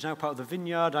Church. It's now part of the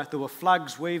Vineyard. There were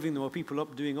flags waving. There were people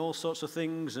up doing all sorts of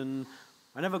things, and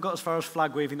I never got as far as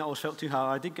flag waving. That always felt too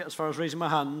hard. I did get as far as raising my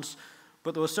hands,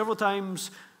 but there were several times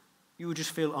you would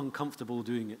just feel uncomfortable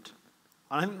doing it.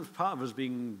 And I think part of us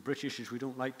being British is we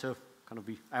don't like to kind of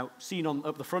be seen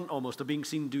up the front almost, or being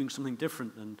seen doing something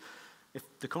different. And if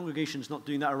the congregation's not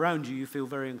doing that around you, you feel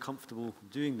very uncomfortable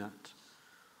doing that.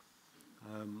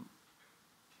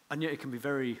 And yet it can be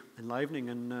very enlivening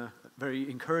and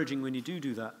very encouraging when you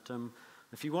do that.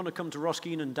 If you want to come to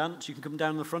Roskeen and dance, you can come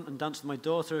down the front and dance with my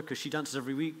daughter, because she dances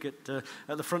every week at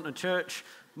the front of church,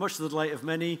 much to the delight of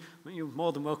many. You're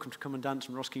more than welcome to come and dance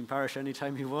from Roskeen Parish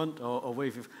anytime you want, or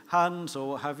wave your hands, or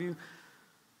what have you.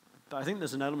 But I think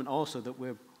there's an element also that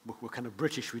we're kind of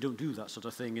British. We don't do that sort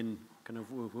of thing, and kind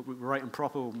of we're right and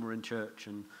proper when we're in church,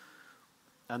 and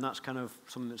that's kind of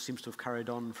something that seems to have carried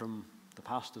on from the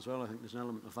past as well. I think there's an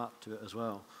element of that to it as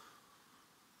well.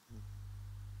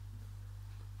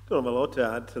 Don't have a lot to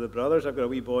add to the brothers. I've got a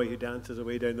wee boy who dances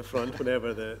away down the front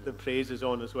whenever the praise is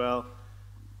on as well.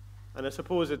 And I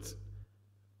suppose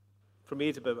for me,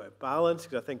 it's a bit about balance,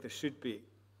 because I think there should be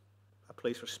a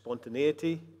place for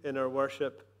spontaneity in our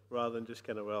worship, rather than just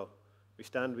kind of, well, we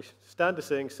stand to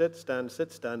sing, sit,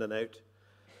 stand, and out.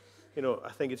 You know,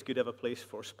 I think it's good to have a place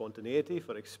for spontaneity,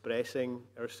 for expressing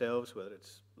ourselves, whether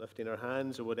it's lifting our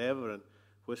hands or whatever, and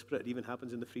whisper. It even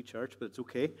happens in the free church, but it's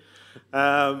okay.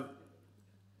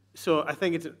 So I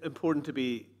think it's important to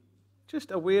be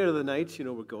just aware of the nights, you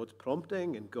know, where God's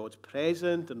prompting and God's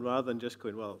present, and rather than just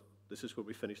going, well, this is where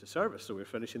we finish the service, so we're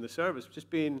finishing the service. Just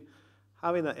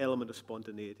having that element of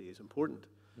spontaneity is important.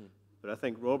 But I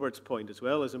think Robert's point as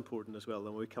well is important as well.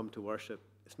 When we come to worship,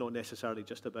 it's not necessarily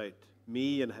just about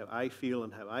me and how I feel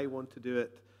and how I want to do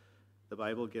it. The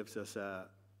Bible gives us a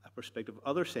perspective of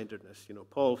other-centeredness. You know,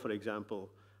 Paul, for example,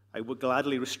 I would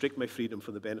gladly restrict my freedom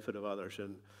for the benefit of others,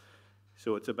 and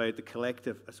so it's about the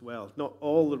collective as well. Not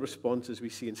all the responses we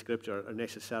see in Scripture are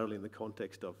necessarily in the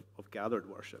context of gathered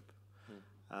worship.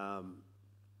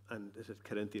 And as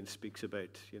Corinthians speaks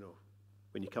about, you know,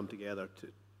 when you come together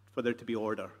for there to be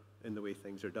order in the way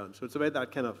things are done. So it's about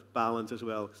that kind of balance as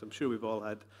well, because I'm sure we've all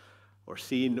had or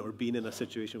seen or been in a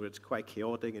situation where it's quite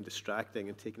chaotic and distracting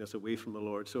and taking us away from the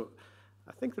Lord. So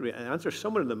I think the answer is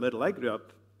somewhere in the middle. I grew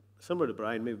up similar to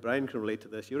Brian. Maybe Brian can relate to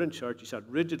this. You were in church, you sat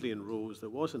rigidly in rows. There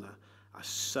wasn't a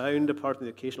sound apart from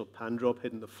the occasional pan drop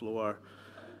hitting the floor.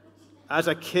 As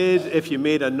a kid, if you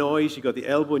made a noise, you got the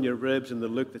elbow in your ribs and the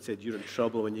look that said you're in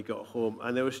trouble when you got home.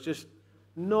 And there was just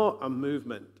not a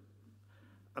movement.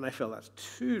 And I felt that's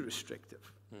too restrictive.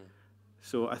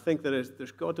 So I think there's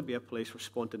got to be a place for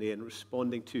spontaneity and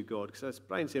responding to God. Because as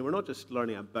Brian's saying, we're not just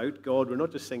learning about God, we're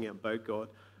not just singing about God.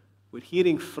 We're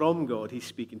hearing from God, He's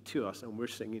speaking to us, and we're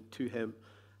singing to Him.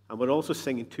 And we're also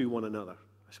singing to one another.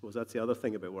 I suppose that's the other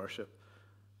thing about worship.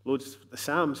 The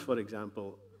Psalms, for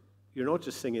example, you're not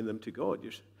just singing them to God.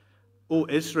 You're, "O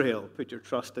Israel, put your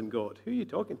trust in God." Who are you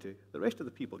talking to? The rest of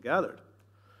the people gathered.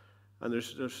 And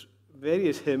there's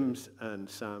various hymns and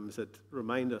psalms that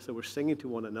remind us that we're singing to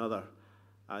one another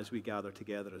as we gather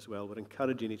together as well. We're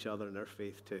encouraging each other in our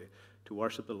faith to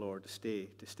worship the Lord, to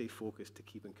stay focused, to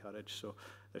keep encouraged. So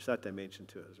there's that dimension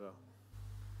to it as well.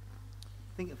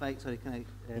 I think can I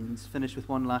finish with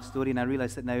one last story? And I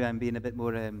realise that now I'm being a bit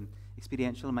more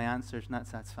experiential in my answers, and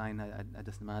that's fine. It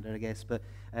doesn't matter, I guess. But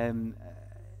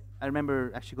I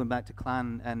remember actually going back to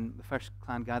Clan, and the first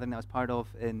Clan gathering that I was part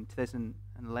of in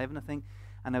 2011, I think.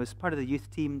 And I was part of the youth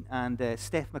team, and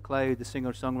Steph McLeod, the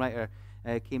singer-songwriter,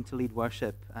 came to lead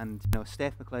worship. And you know,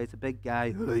 Steph McLeod's a big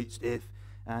guy. Hey, Steph.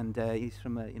 And he's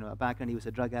from a background. He was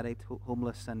a drug addict,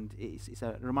 homeless, and he's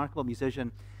a remarkable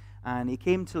musician. And he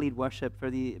came to lead worship for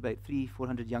about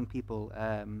 300-400 young people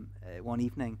one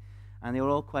evening. and they were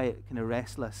all quite kind of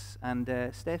restless. And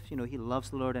Steph, he loves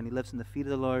the Lord, and he lives in the feet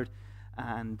of the Lord.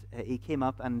 And he came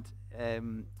up, and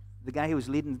the guy who was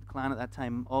leading the clan at that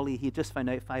time, Ollie, he had just found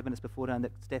out 5 minutes beforehand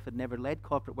that Steph had never led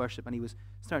corporate worship, and he was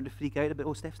starting to freak out a bit.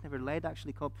 Oh, Steph's never led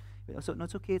actually corporate. So, no,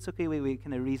 it's okay. We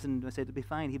kind of reasoned. I said it'll be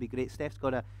fine. He'll be great. Steph's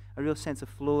got a real sense of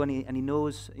flow, and he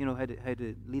knows how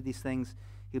to lead these things.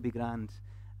 He'll be grand.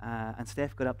 And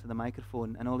Steph got up to the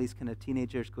microphone, and all these kind of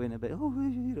teenagers going a bit,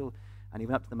 and he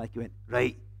went up to the mic. He went,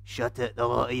 "Right, shut it, the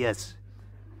lot of yous."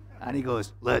 And he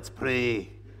goes, "Let's pray."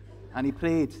 And he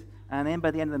prayed. And then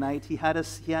by the end of the night, he had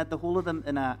the whole of them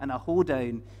in a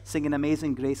hoedown singing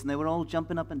Amazing Grace, and they were all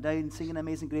jumping up and down singing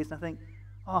Amazing Grace. And I think,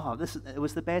 it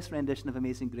was the best rendition of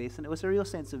Amazing Grace, and it was a real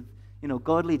sense of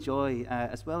godly joy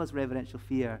as well as reverential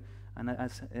fear. And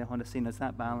as Honda's saying, it's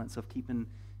that balance of keeping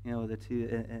the two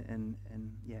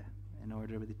in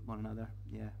order with one another.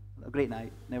 Yeah, a great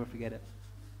night. Never forget it.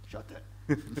 Shut it.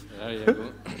 There you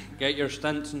go. Get your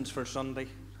Stinsons for Sunday.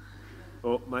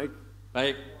 Oh, Mike.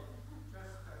 Mike.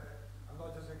 I'm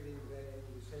not disagreeing with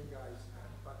anything you say, guys,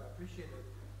 but I appreciate it.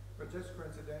 But just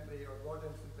coincidentally, or not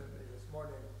incidentally, this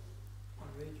morning on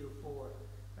Radio 4,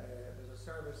 there's a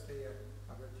service there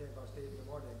about 8:10 in the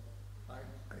morning.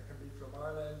 It can be from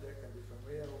Ireland, it can be from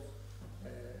Wales.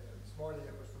 This morning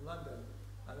it was from London,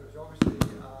 and it was obviously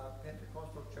a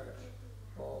Pentecostal church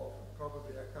of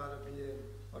probably a Caribbean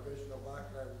original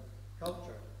background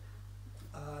culture.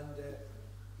 And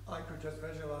I could just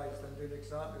visualize them doing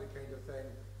exactly the kind of thing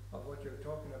of what you're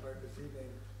talking about this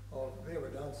evening, of they were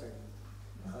dancing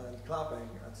and clapping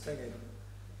and singing.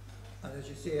 And as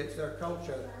you say, it's their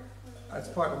culture. It's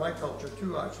part of my culture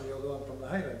too, actually, although I'm from the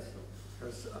Highlands,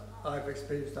 because I've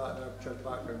experienced that in our church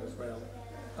background as well.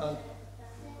 And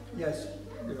yes,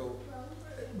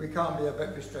 we can be a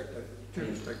bit restricted, too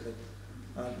restricted.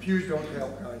 And pews don't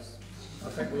help, guys. I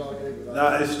think we'll all agree with that.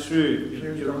 That is true.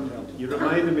 You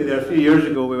reminded me there, a few years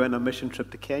ago we went on a mission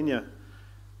trip to Kenya.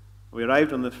 We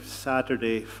arrived on the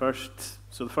Saturday first,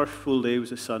 so the first full day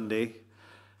was a Sunday.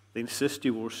 They insist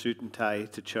you wore suit and tie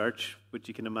to church, which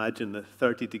you can imagine the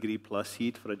 30-degree plus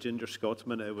heat for a ginger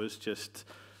Scotsman. It was just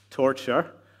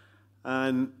torture.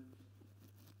 And,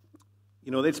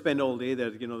 they'd spend all day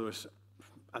there. There was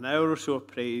an hour or so of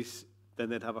praise, then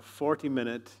they'd have a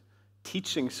 40-minute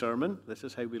teaching sermon. This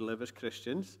is how we live as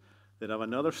Christians. They'd have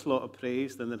another slot of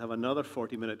praise, then they'd have another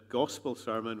 40-minute gospel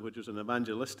sermon, which was an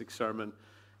evangelistic sermon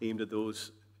aimed at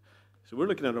those. So we're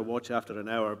looking at our watch after an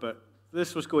hour, but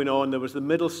this was going on. There was the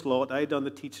middle slot. I'd done the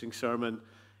teaching sermon.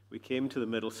 We came to the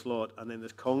middle slot, and then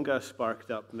this conga sparked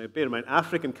up. Now, bear in mind,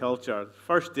 African culture,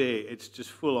 first day, it's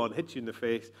just full on, hits you in the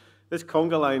face. This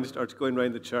conga line starts going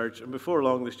around the church, and before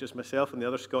long, there's just myself and the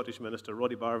other Scottish minister,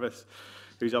 Roddy Barvis,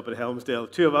 who's up at Helmsdale.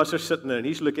 Two of us are sitting there, and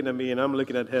he's looking at me, and I'm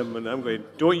looking at him, and I'm going,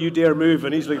 "Don't you dare move,"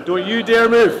 and he's like, "Don't you dare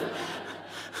move."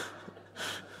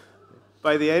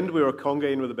 By the end, we were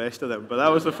congaing with the best of them, but that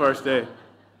was the first day.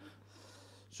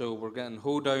 So we're getting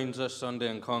hoedowns this Sunday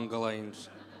and conga lines.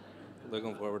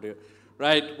 Looking forward to it.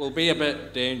 Right, we'll be a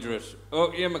bit dangerous.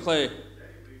 Oh, Ian McClay.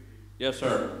 Yes,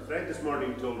 sir. Fred this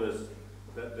morning told us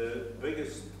that the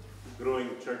biggest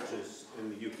growing churches in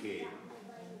the UK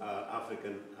are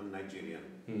African and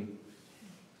Nigerian.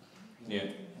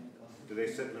 Yeah. Do they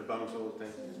sit in their bums all the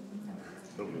time?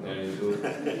 Probably not. There you go.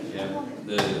 Yeah.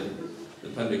 The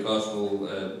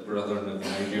Pentecostal brethren of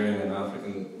Nigerian and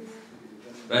African.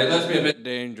 Right, let's be a bit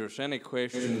dangerous. Any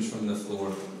questions from the floor?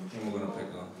 And we're going to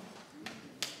pick on.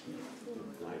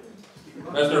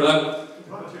 Mr. Lim.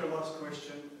 To your last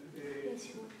question,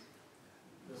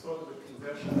 the thought of the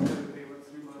conversion they went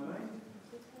through my mind.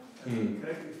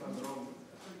 Correct me if I'm wrong.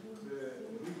 The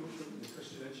leadership of the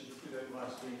Christian Institute put out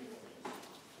last week,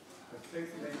 I think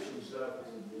mentions that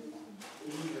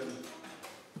even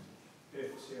if,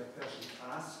 say, a person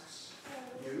asks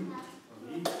you or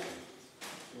me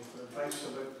for advice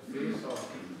about the faith or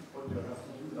what do I have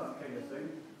to do, that kind of thing,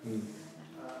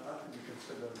 that can be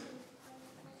considered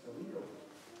illegal.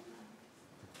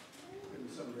 Maybe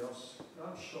somebody else,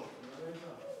 that's shocking, I read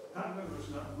that. I can't remember if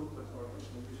it was in that booklet or if it was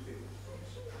in the newspaper.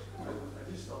 I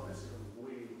just thought this is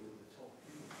way over the top.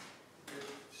 If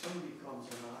somebody comes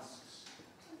and asks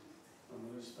a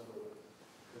minister or a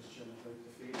Christian about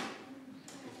the faith,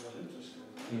 if they're interested,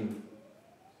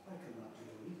 how can that be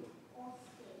illegal?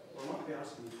 We're not be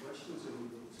asking questions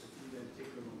illegal, so if we then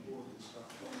take them on board and start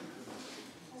talking to them,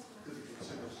 could it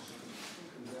consider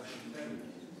conversion then?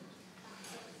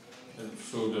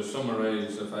 So to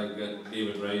summarise, if I get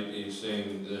David right, he's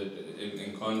saying that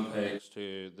in context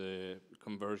to the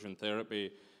conversion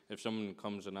therapy, if someone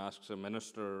comes and asks a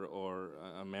minister or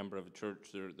a member of a church,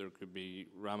 there could be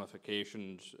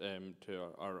ramifications to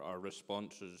our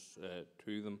responses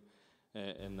to them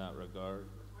in that regard.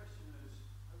 The question is,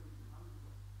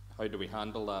 How do we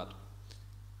handle that?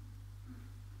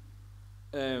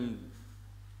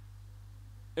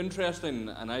 Interesting,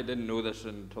 and I didn't know this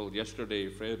until yesterday.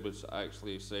 Fred was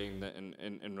actually saying that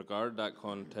in regard to that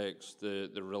context, the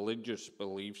religious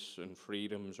beliefs and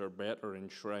freedoms are better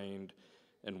enshrined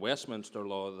in Westminster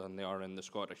law than they are in the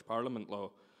Scottish Parliament law,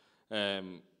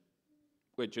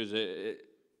 which is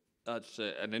that's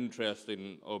an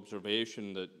interesting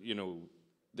observation that, you know,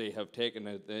 they have taken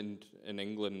it in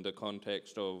England the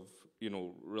context of, you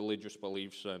know, religious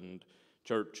beliefs and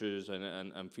churches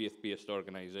and faith-based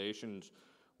organisations,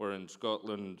 where in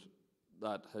Scotland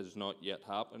that has not yet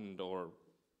happened or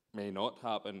may not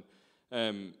happen.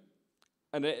 And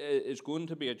it's going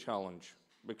to be a challenge,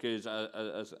 because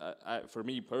for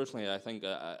me personally, I think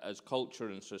as culture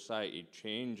and society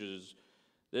changes,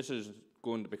 this is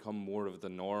going to become more of the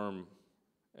norm.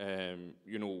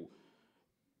 You know,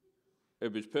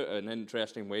 it was put in an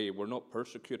interesting way: we're not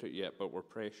persecuted yet, but we're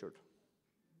pressured.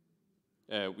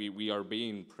 We are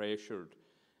being pressured.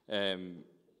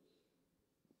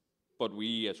 But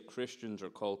we as Christians are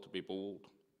called to be bold.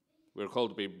 We're called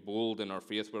to be bold in our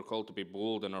faith. We're called to be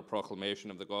bold in our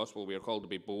proclamation of the gospel. We are called to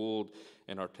be bold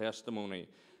in our testimony.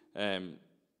 And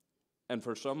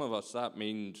for some of us, that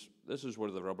means this is where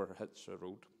the rubber hits the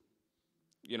road.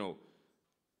 You know,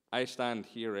 I stand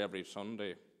here every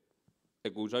Sunday.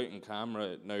 It goes out in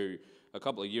camera. Now, a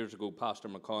couple of years ago, Pastor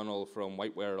McConnell from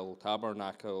Whitewell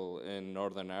Tabernacle in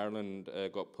Northern Ireland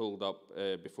got pulled up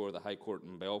before the High Court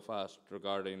in Belfast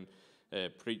regarding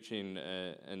preaching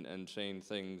and saying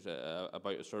things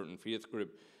about a certain faith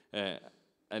group.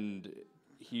 And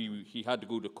he had to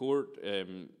go to court.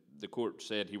 The court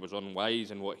said he was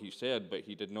unwise in what he said, but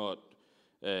he did not,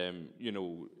 you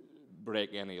know,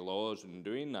 break any laws in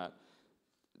doing that.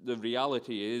 The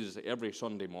reality is, every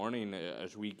Sunday morning,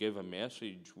 as we give a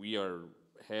message, we are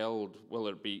held, will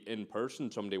it be in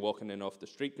person? Somebody walking in off the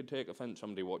street could take offence,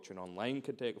 somebody watching online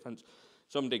could take offence.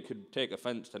 Somebody could take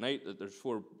offence tonight that there's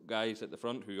 4 guys at the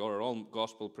front who are all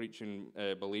gospel-preaching,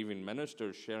 believing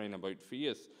ministers sharing about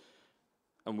faith,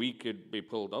 and we could be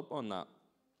pulled up on that.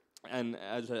 And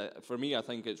for me, I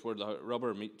think it's where the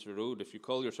rubber meets the road. If you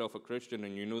call yourself a Christian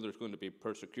and you know there's going to be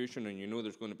persecution and you know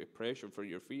there's going to be pressure for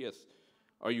your faith,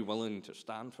 are you willing to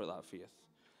stand for that faith?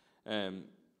 And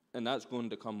that's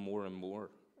going to come more and more.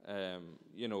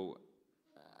 You know,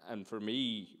 and for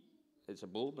me, it's a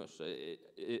boldness.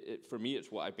 For me,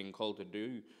 it's what I've been called to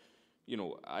do. You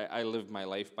know, I live my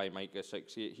life by Micah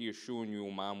 6:8. He has shown you,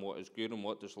 O man, what is good, and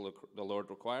what does the Lord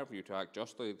require for you: to act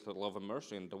justly, to love and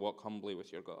mercy, and to walk humbly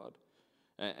with your God.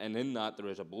 And in that, there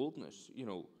is a boldness. You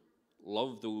know,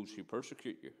 love those who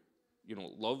persecute you. You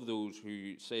know, love those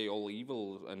who say all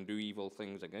evil and do evil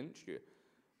things against you.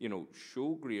 You know,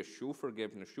 show grace, show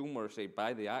forgiveness, show mercy.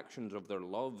 By the actions of their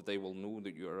love, they will know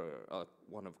that you're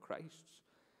one of Christ's.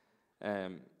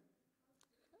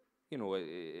 You know,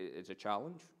 it's a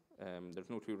challenge.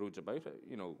 There's no two roads about it.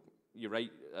 You know, you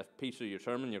write a piece of your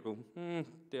sermon, you go,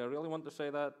 do I really want to say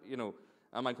that? You know,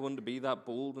 am I going to be that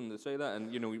bold and to say that?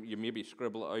 And, you know, you maybe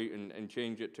scribble it out and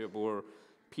change it to a more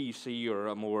PC or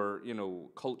a more, you know,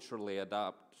 culturally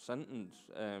adapt sentence.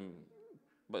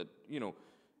 But, you know,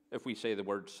 if we say the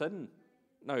word sin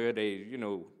nowadays, you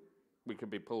know, we could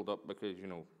be pulled up because, you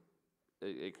know,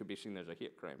 it could be seen as a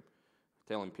hate crime,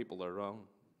 telling people they're wrong.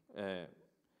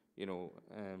 You know,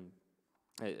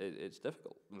 it's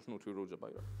difficult. There's no two roads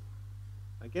about it.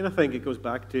 Again, I think it goes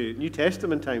back to New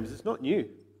Testament times. It's not new.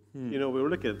 You know, we were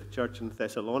looking at the church in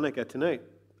Thessalonica tonight.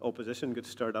 Opposition got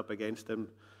stirred up against them.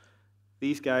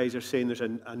 These guys are saying there's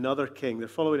another king. They're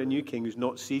following a new king who's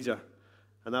not Caesar.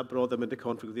 And that brought them into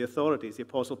conflict with the authorities. The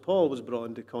Apostle Paul was brought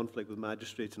into conflict with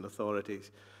magistrates and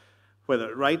authorities.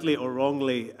 Whether rightly or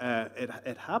wrongly,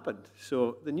 it happened.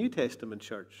 So the New Testament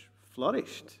church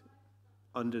flourished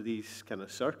under these kind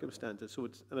of circumstances. So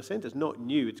it's, in a sense, it's not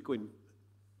new. It's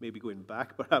maybe going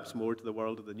back perhaps more to the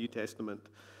world of the New Testament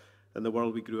than the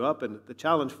world we grew up in. The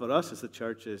challenge for us as the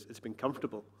church is it's been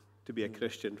comfortable to be a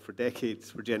Christian for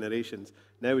decades, for generations.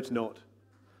 Now it's not.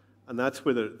 And that's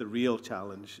where the real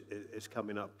challenge is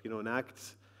coming up. You know, in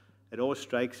Acts, it always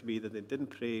strikes me that they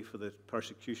didn't pray for the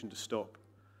persecution to stop.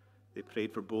 They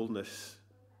prayed for boldness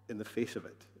in the face of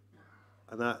it.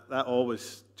 And that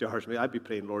always jars me. I'd be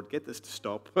praying, Lord, get this to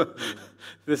stop.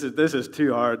 This is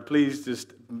too hard. Please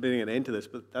just bring an end to this.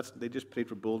 But they just prayed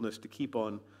for boldness to keep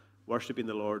on worshiping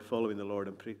the Lord, following the Lord,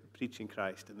 and preaching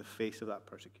Christ in the face of that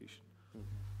persecution.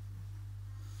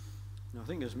 I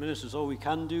think as ministers, all we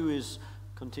can do is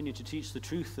continue to teach the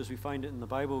truth as we find it in the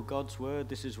Bible, God's word.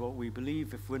 This is what we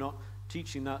believe. If we're not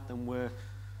teaching that, then we're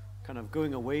kind of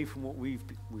going away from what we've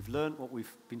learned, what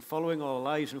we've been following all our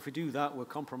lives. And if we do that, we're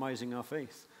compromising our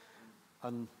faith.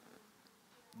 And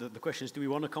the question is, do we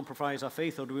want to compromise our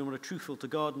faith, or do we want to be truthful to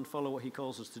God and follow what he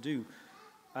calls us to do?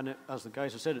 And as the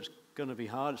guys have said, it's going to be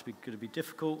hard, it's going to be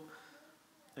difficult,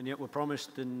 and yet we're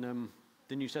promised in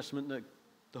the New Testament that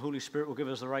the Holy Spirit will give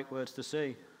us the right words to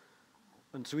say.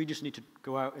 And so we just need to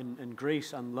go out in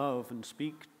grace and love and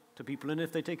speak to people. And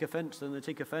if they take offense, then they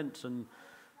take offense, and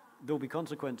there'll be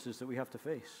consequences that we have to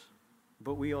face.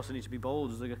 But we also need to be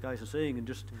bold, as the guys are saying, and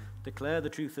just declare the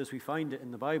truth as we find it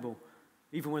in the Bible.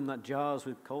 Even when that jars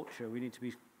with culture, we need to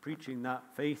be preaching that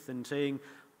faith and saying,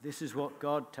 this is what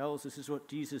God tells, this is what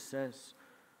Jesus says.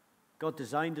 God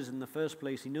designed us in the first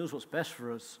place. He knows what's best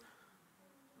for us.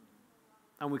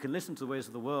 And we can listen to the ways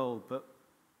of the world, but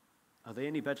are they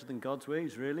any better than God's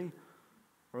ways, really?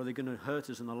 Or are they going to hurt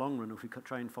us in the long run if we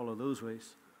try and follow those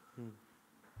ways?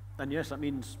 And yes, that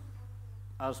means,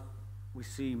 as we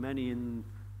see many in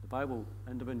the Bible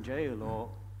end up in jail or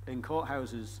in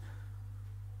courthouses.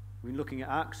 We've been looking at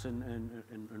Acts and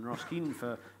Roskeen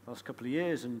for the last couple of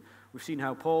years, and we've seen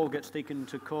how Paul gets taken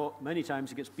to court many times.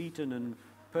 He gets beaten and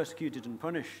persecuted and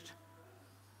punished.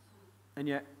 And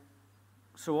yet,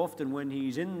 so often when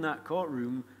he's in that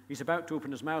courtroom, he's about to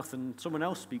open his mouth and someone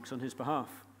else speaks on his behalf.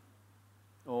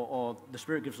 Or the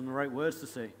Spirit gives him the right words to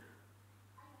say.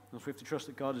 And so we have to trust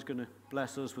that God is going to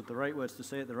bless us with the right words to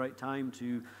say at the right time,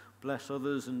 to bless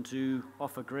others and to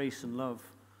offer grace and love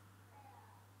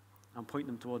and point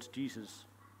them towards Jesus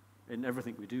in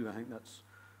everything we do. I think that's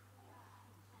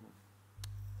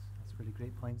really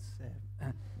great points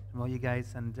from all you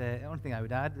guys. And the only thing I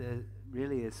would add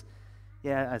really is,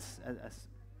 as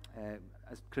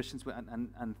Christians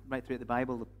and right throughout the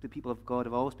Bible, the people of God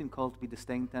have always been called to be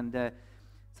distinct. And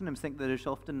sometimes think that there's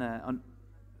often an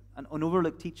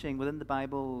overlooked teaching within the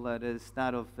Bible that is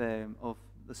that of the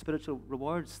spiritual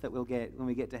rewards that we'll get when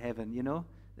we get to heaven, you know.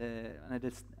 And I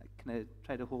just kind of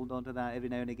try to hold on to that every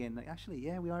now and again. Like, actually,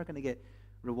 we are going to get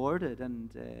rewarded,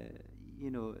 and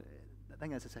you know, I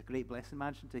think that's just a great blessing.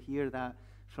 Imagine to hear that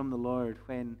from the Lord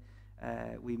when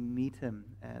we meet Him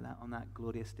on that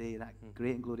glorious day, that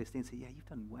great and glorious day, and say, "Yeah, you've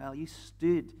done well. You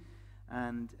stood,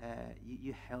 and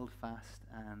you held fast."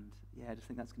 And I just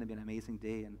think that's going to be an amazing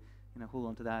day, and hold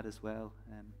on to that as well.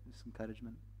 Just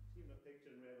encouragement.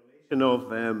 Of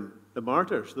the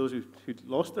martyrs, those who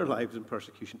lost their lives in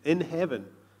persecution, in heaven,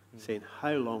 saying,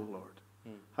 "How long, Lord?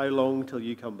 How long till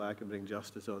you come back and bring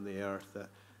justice on the earth?" That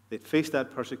they'd faced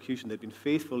that persecution, they'd been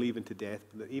faithful even to death,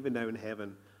 but that even now in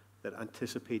heaven, that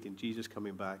anticipating Jesus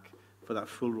coming back for that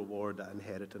full reward, that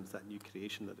inheritance, that new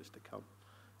creation that is to come.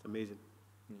 It's amazing.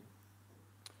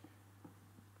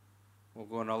 We'll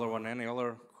go another one. Any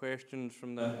other questions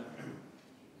from the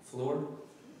floor?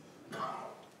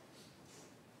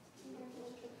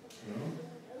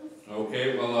 No?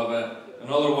 Okay, well, I've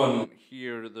another one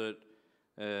here that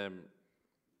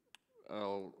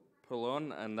I'll pull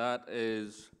on, and that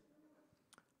is,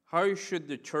 how should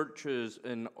the churches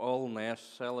in Allness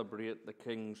celebrate the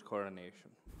King's coronation?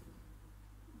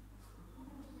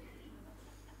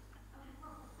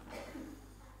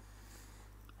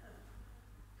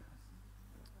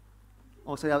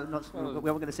 Oh, sorry, we weren't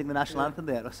going to sing the national anthem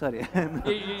there. Oh, sorry.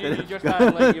 you just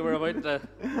acted like you were about to...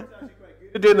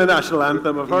 You're doing the national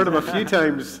anthem. I've heard him a few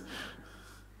times.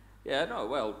 Yeah, no,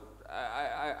 well,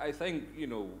 I think,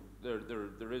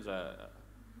 there is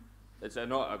it's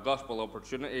not a gospel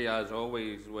opportunity, as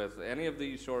always, with any of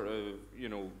these sort of,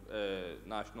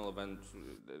 national events,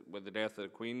 with the death of the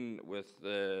Queen, with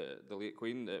the late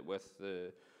Queen, with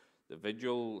the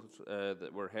vigils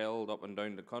that were held up and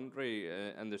down the country,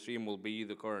 and the same will be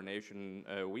the coronation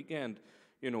weekend.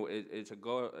 It's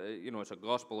a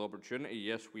gospel opportunity.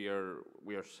 Yes, we are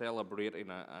celebrating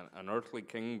an earthly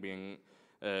king being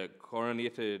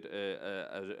coronated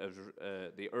as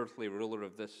the earthly ruler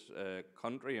of this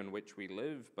country in which we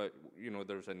live. But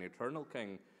there's an eternal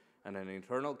king and an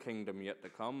eternal kingdom yet to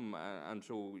come, and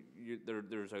so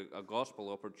there's a gospel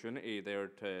opportunity there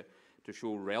to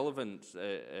show relevance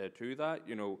to that.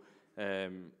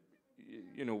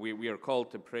 We are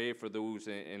called to pray for those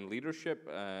in leadership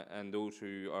and those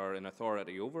who are in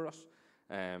authority over us,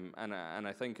 and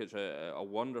I think it's a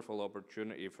wonderful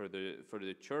opportunity for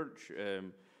the church,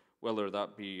 whether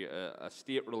that be a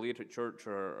state-related church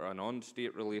or an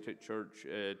unstate-related church,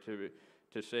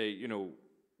 to say,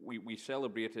 we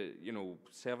celebrated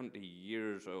 70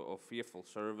 years of faithful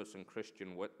service and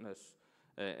Christian witness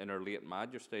in Our late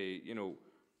Majesty.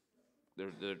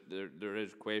 There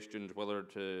is questions whether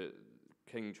to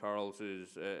King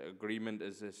Charles's agreement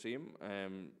is the same.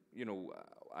 You know,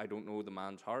 I don't know the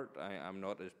man's heart. I'm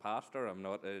not his pastor. I'm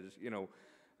not his, you know,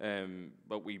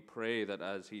 but we pray that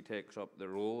as he takes up the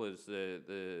role as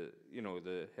the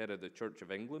head of the Church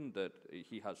of England, that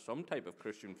he has some type of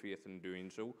Christian faith in doing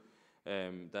so.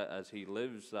 That as he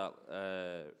lives that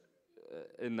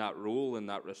in that role, in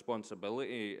that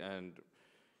responsibility, and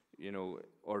you know,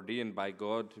 ordained by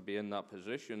God to be in that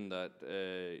position, that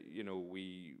you know,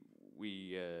 we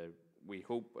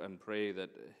hope and pray that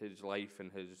his life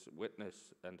and his witness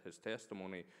and his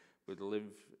testimony would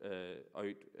live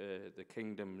out the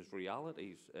kingdom's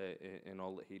realities in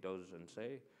all that he does and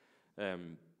say.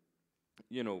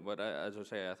 You know, but as I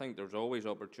say, I think there's always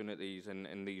opportunities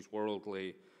in these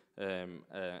worldly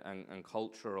and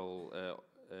cultural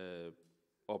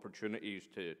opportunities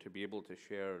to be able to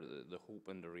share the hope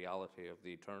and the reality of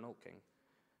the eternal King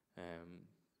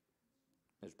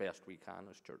as best we can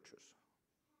as churches.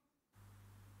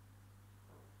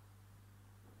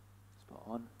 Spot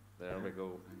on. There we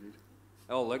go.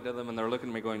 Oh, looked at them and they're looking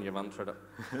at me going, you've answered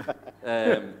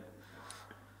it.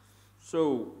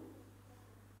 So,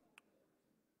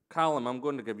 Callum, I'm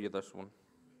going to give you this one.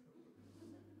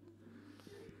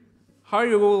 How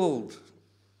old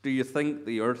do you think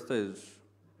the earth is?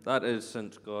 That is,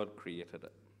 since God created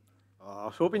it. Oh, I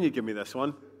was hoping you'd give me this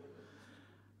one.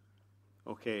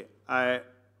 Okay, I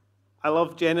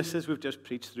love Genesis. We've just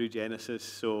preached through Genesis,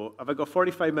 so have I got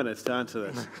 45 minutes to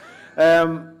answer this?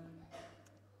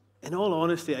 In all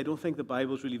honesty, I don't think the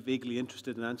Bible's really vaguely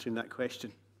interested in answering that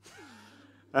question.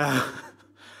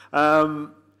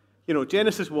 You know,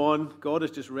 Genesis 1, God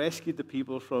has just rescued the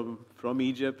people from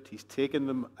Egypt. He's taken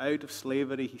them out of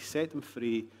slavery. He set them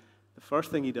free. The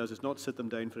first thing he does is not sit them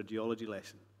down for a geology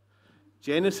lesson.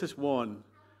 Genesis 1,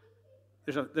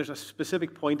 there's a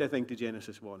specific point, I think, to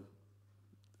Genesis 1.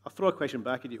 I'll throw a question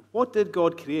back at you. What did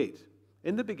God create?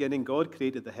 In the beginning, God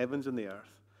created the heavens and the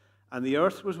earth. And the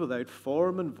earth was without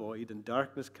form and void, and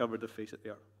darkness covered the face of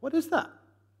the earth. What is that?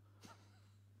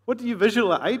 What do you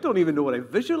visualize? I don't even know what I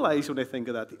visualize when I think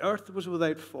of that. The earth was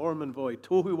without form and void.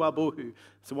 Tohu wabohu.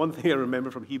 It's the one thing I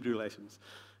remember from Hebrew lessons.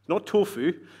 It's not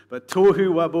tofu, but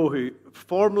tohu wabohu.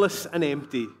 Formless and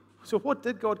empty. So what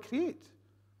did God create?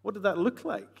 What did that look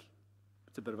like?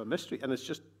 It's a bit of a mystery, and it's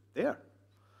just there.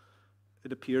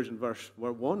 It appears in verse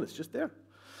 1. It's just there.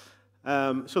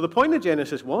 So the point of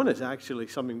Genesis 1 is actually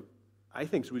something I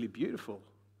think is really beautiful.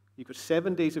 You've got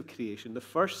 7 days of creation. The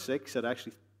first 6 are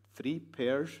actually 3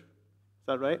 pairs. Is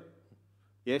that right?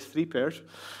 Yes, 3 pairs.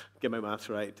 Get my maths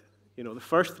right. You know, the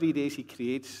first 3 days he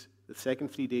creates. The second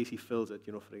 3 days he fills it.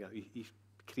 You know, for example, he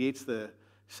creates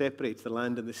separates the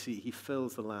land and the sea. He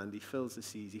fills the land. He fills the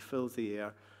seas. He fills the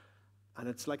air. And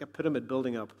it's like a pyramid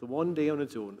building up. The one day on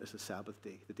its own is the Sabbath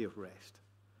day, the day of rest.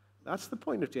 That's the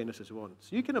point of Genesis 1.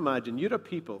 So you can imagine you're a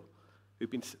people who've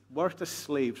been worked as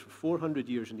slaves for 400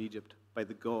 years in Egypt by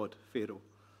the god, Pharaoh.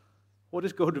 What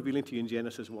is God revealing to you in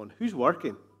Genesis 1? Who's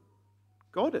working?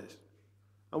 God is.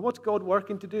 And what's God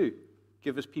working to do?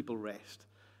 Give his people rest.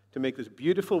 To make this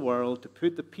beautiful world, to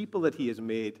put the people that he has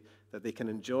made, that they can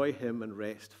enjoy him and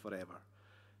rest forever.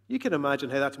 You can imagine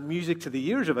how that's music to the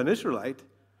ears of an Israelite.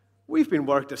 We've been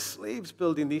worked as slaves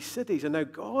building these cities, and now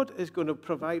God is going to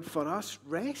provide for us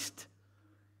rest.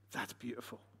 That's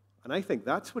beautiful. And I think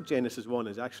that's what Genesis 1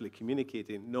 is actually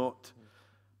communicating, not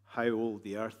how old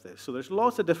the earth is. So there's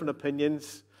lots of different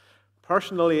opinions.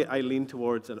 Personally, I lean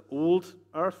towards an old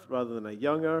earth rather than a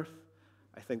young earth.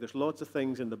 I think there's lots of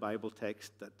things in the Bible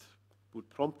text that would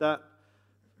prompt that.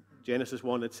 Genesis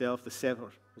 1 itself,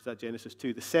 was that Genesis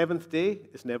 2? The 7th day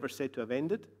is never said to have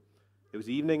ended. It was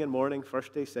evening and morning,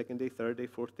 first day, second day, third day,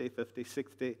 fourth day, fifth day,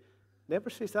 sixth day.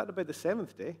 Never says that about the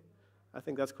 7th day. I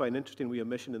think that's quite an interesting wee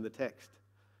omission in the text.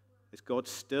 Is God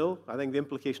still? I think the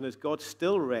implication is God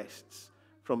still rests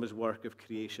from his work of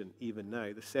creation even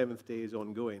now. The 7th day is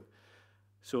ongoing.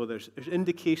 So there's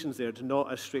indications there. It's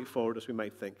not as straightforward as we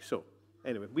might think. So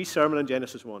anyway, we sermon on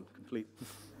Genesis 1, complete.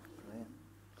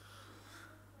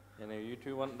 Any of you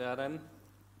two want to add in?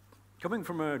 Coming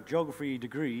from a geography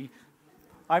degree,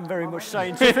 I'm very much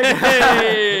scientific.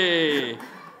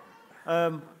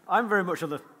 I'm very much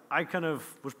I kind of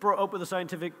was brought up with a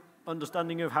scientific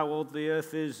understanding of how old the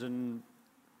Earth is, and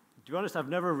to be honest, I've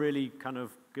never really kind of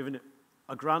given it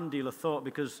a grand deal of thought,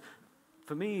 because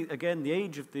for me, again, the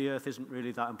age of the Earth isn't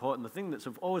really that important. The thing that's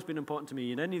always been important to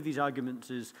me in any of these arguments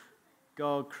is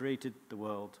God created the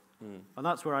world. And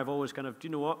that's where I've always kind of, do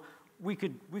you know what? We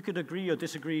could agree or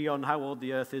disagree on how old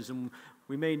the Earth is, and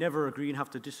we may never agree and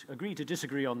have to agree to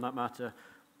disagree on that matter.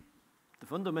 The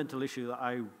fundamental issue that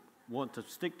I want to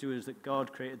stick to is that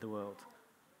God created the world.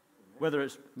 whether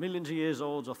it's millions of years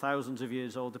old or thousands of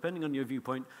years old, depending on your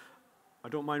viewpoint. I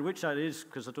don't mind which that is,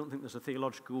 because I don't think there's a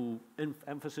theological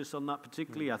emphasis on that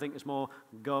particularly. I think it's more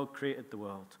God created the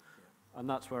world. And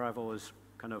that's where I've always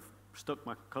kind of stuck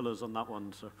my colours on that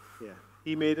one. So Yeah.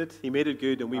 He made it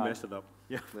good, and we messed it up.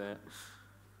 yeah.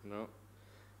 No.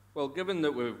 Well, given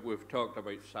that we've talked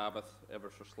about Sabbath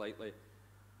ever so slightly,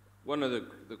 one of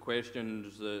the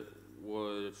questions that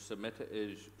was submitted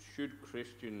is, should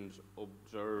Christians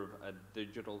observe a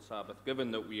digital Sabbath, given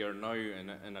that we are now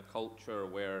in a culture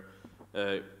where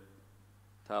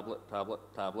tablet,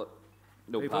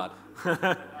 no Paper.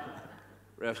 pad.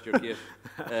 Rest your case.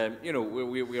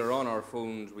 We are on our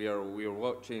phones. We are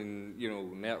watching,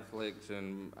 Netflix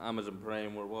and Amazon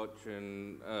Prime. We're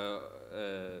watching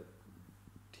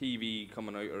TV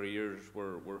coming out our ears.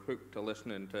 We're hooked to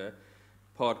listening to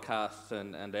podcasts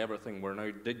and everything. We're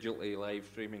now digitally live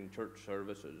streaming church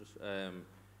services.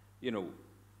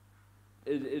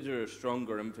 Is there a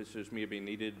stronger emphasis maybe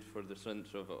needed for the sense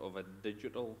of a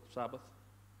digital Sabbath?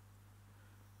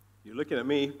 You're looking at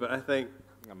me, but I think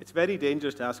it's very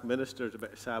dangerous to ask ministers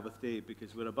about a Sabbath day,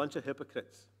 because we're a bunch of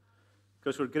hypocrites.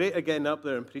 Because we're great at getting up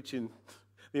there and preaching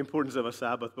the importance of a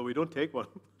Sabbath, but we don't take one.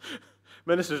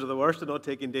 Ministers are the worst at not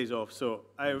taking days off. So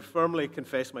I firmly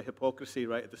confess my hypocrisy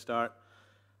right at the start.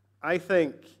 I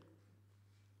think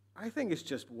it's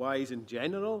just wise in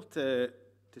general to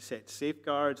set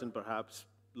safeguards and perhaps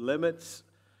limits.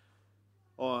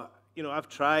 Or, I've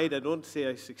tried. I don't say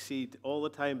I succeed all the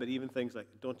time, but even things like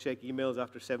don't check emails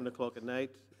after 7 o'clock at night.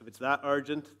 If it's that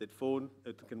urgent, that phone,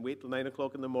 it can wait till 9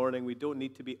 o'clock in the morning. We don't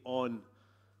need to be on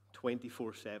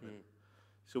 24/7.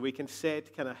 So we can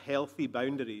set kind of healthy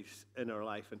boundaries in our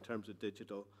life in terms of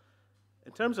digital.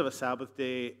 In terms of a Sabbath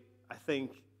day, I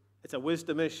think it's a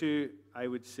wisdom issue. I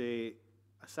would say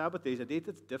a Sabbath day is a day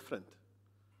that's different.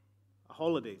 A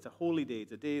holiday, it's a holy day.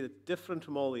 It's a day that's different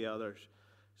from all the others.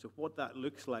 So what that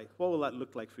looks like, what will that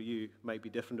look like for you might be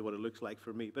different to what it looks like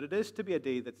for me. But it is to be a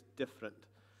day that's different.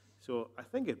 So I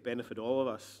think it'd benefit all of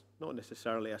us, not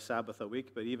necessarily a Sabbath a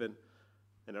week, but even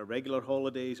in our regular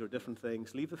holidays or different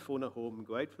things. Leave the phone at home and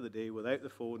go out for the day without the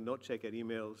phone, not check our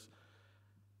emails.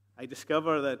 I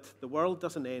discover that the world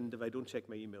doesn't end if I don't check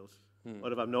my emails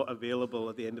or if I'm not available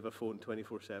at the end of a phone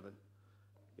 24/7.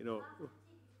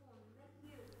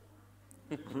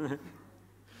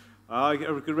 I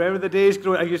remember the days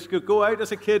growing. I used to go out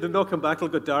as a kid and not come back till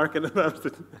it got dark, and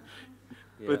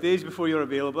but days before you're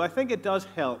available. I think it does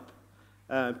help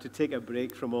to take a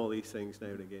break from all these things now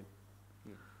and again.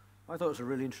 I thought it was a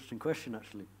really interesting question,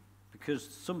 actually, because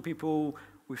some people,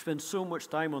 we spend so much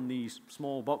time on these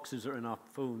small boxes that are in our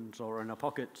phones or in our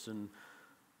pockets, and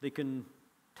they can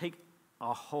take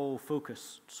our whole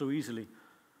focus so easily.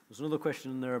 There's another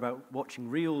question in there about watching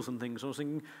reels and things. I was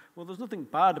thinking, well, there's nothing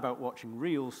bad about watching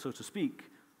reels, so to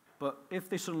speak, but if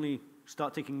they suddenly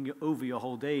start taking over your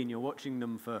whole day and you're watching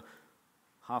them for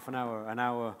half an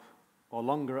hour, or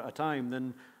longer at a time,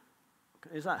 then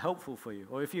is that helpful for you?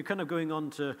 Or if you're kind of going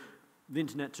on to the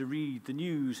internet to read the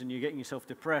news and you're getting yourself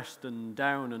depressed and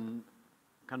down and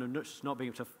kind of just not being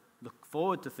able to look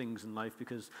forward to things in life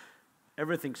because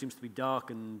everything seems to be dark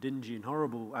and dingy and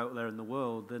horrible out there in the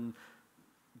world, then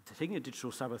taking a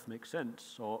digital Sabbath makes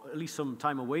sense, or at least some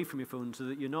time away from your phone so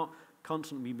that you're not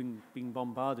constantly being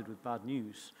bombarded with bad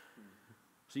news.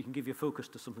 So you can give your focus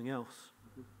to something else.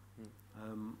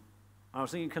 I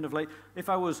was thinking kind of like, if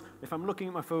I'm looking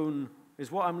at my phone,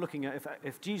 is what I'm looking at,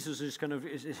 if Jesus is kind of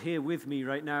is here with me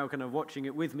right now, kind of watching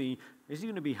it with me, is he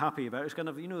going to be happy about it? It's kind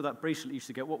of, that bracelet you used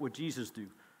to get, what would Jesus do?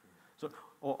 So,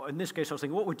 or in this case, I was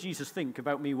thinking, what would Jesus think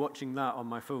about me watching that on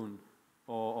my phone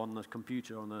or on the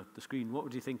computer, on the screen? What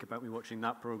would he think about me watching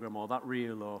that program or that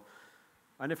reel?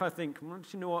 And if I think, well,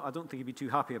 you know what, I don't think he'd be too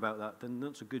happy about that, then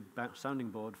that's a good sounding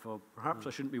board for perhaps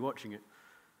I shouldn't be watching it.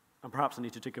 And perhaps I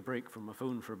need to take a break from my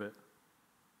phone for a bit.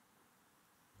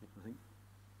 I think.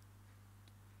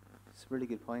 It's really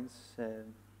good points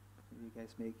you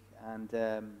guys make. And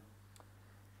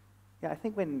I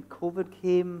think when COVID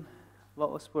came, a lot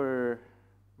of us were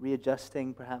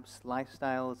readjusting perhaps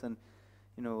lifestyles and,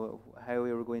 how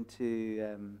we were going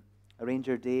to arrange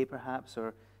our day perhaps,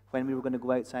 or when we were going to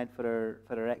go outside for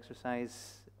our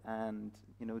exercise and,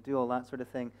 do all that sort of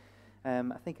thing.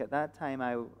 I think at that time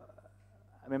I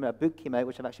remember a book came out,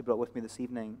 which I've actually brought with me this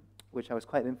evening, which I was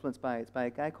quite influenced by. It's by a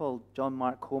guy called John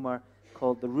Mark Comer,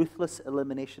 called The Ruthless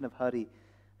Elimination of Hurry,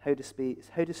 How to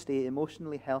Stay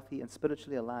Emotionally Healthy and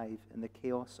Spiritually Alive in the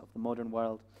Chaos of the Modern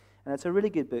World. And it's a really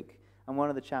good book, and one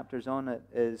of the chapters on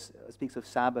it speaks of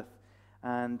Sabbath,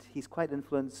 and he's quite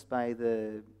influenced by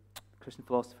the Christian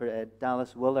philosopher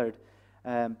Dallas Willard,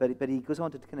 But he goes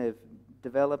on to kind of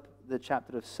develop the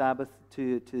chapter of Sabbath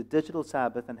to digital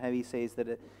Sabbath, and how he says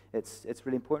that it's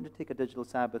really important to take a digital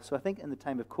Sabbath. So I think in the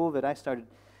time of COVID, I started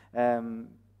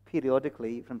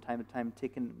periodically, from time to time,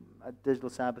 taking a digital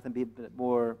Sabbath and be a bit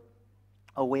more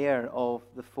aware of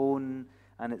the phone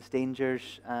and its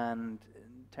dangers, and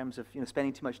in terms of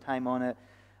spending too much time on it,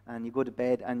 and you go to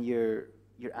bed and your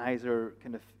eyes are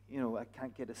kind of I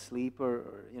can't get to sleep,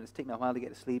 or it's taking a while to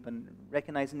get to sleep, and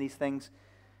recognizing these things.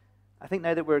 I think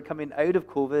now that we're coming out of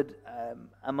COVID,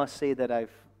 I must say that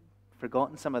I've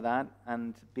forgotten some of that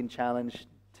and been challenged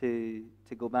to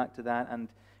go back to that, and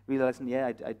realizing,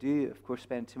 I do, of course,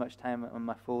 spend too much time on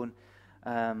my phone.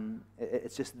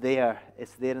 It's just there.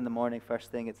 It's there in the morning,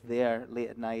 first thing. It's there late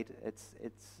at night.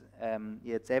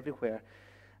 It's everywhere.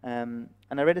 And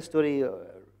I read a story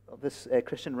of this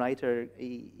Christian writer.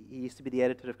 He used to be the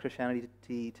editor of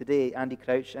Christianity Today, Andy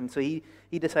Crouch, and so he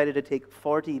decided to take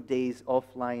 40 days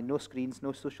offline, no screens,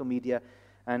 no social media,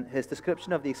 and his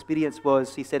description of the experience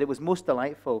was, he said, it was most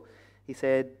delightful. He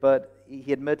said, but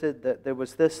he admitted that there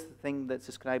was this thing that's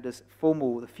described as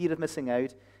FOMO, the fear of missing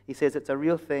out. He says it's a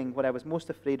real thing. What I was most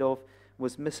afraid of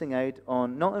was missing out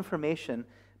on not information,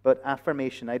 but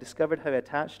affirmation. I discovered how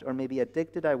attached or maybe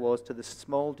addicted I was to the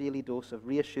small daily dose of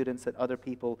reassurance that other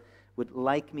people would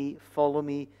like me, follow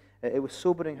me. It was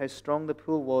sobering how strong the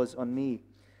pull was on me.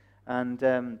 And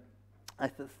I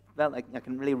felt like I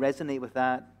can really resonate with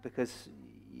that, because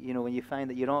when you find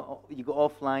that you go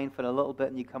offline for a little bit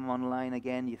and you come online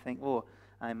again, you think, oh,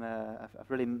 I've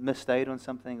really missed out on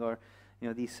something, or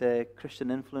these Christian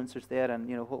influencers there,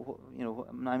 and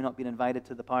I'm not being invited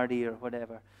to the party or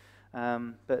whatever.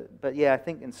 But yeah, I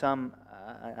think in some,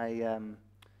 I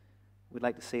would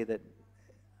like to say that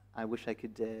I wish I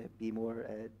could be more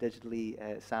digitally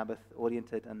Sabbath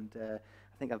oriented, and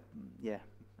I think I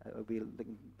would be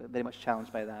very much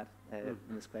challenged by that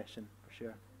in this question, for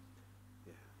sure.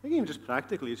 I think even just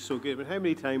practically it's so good. I mean, how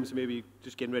many times maybe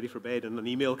just getting ready for bed and an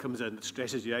email comes in that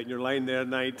stresses you out, and you're lying there at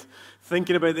night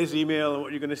thinking about this email and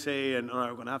what you're going to say, and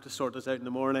we're going to have to sort this out in the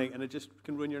morning, and it just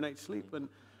can ruin your night's sleep. And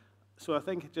so I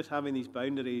think just having these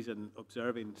boundaries and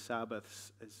observing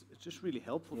Sabbaths is just really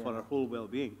helpful for our whole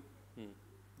well-being. Yeah.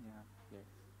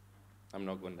 I'm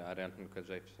not going to add anything because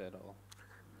I've said it all.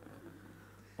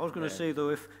 I was going to say, though,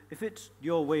 if it's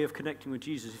your way of connecting with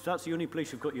Jesus, if that's the only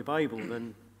place you've got your Bible,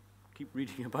 then keep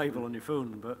reading your Bible on your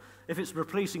phone. But if it's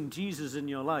replacing Jesus in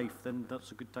your life, then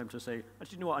that's a good time to say,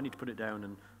 actually, you know what, I need to put it down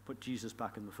and put Jesus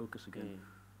back in the focus again.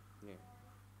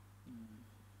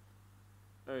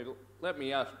 All right, let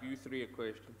me ask you three a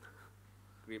question.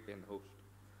 Great being the host.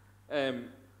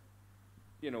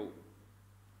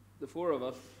 The four of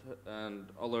us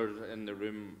and others in the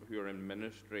room who are in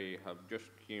ministry have just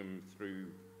came through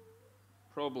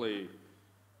probably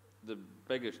the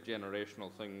biggest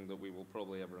generational thing that we will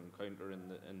probably ever encounter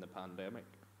in the pandemic.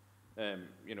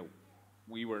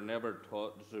 We were never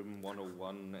taught Zoom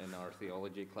 101 in our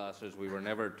theology classes. We were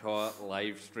never taught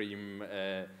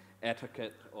Livestream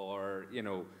etiquette, or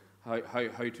how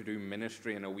to do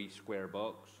ministry in a wee square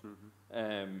box.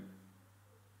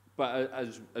 But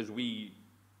as we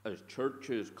as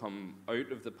churches come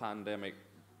out of the pandemic,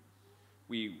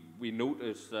 we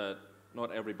notice that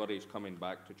not everybody's coming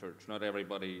back to church. Not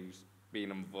everybody's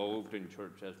being involved in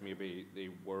church as maybe they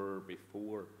were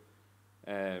before.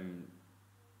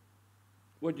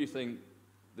 What do you think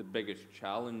the biggest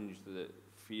challenge that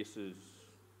faces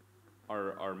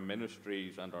our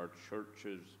ministries and our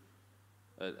churches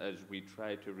as we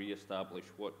try to reestablish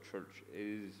what church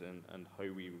is and how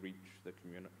we reach the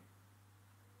community?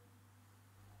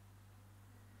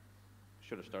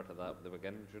 Should have started that at the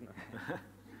beginning, shouldn't I?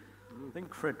 I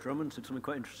think Fred Drummond said something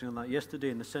quite interesting on that yesterday,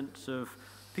 in the sense of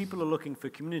people are looking for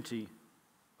community,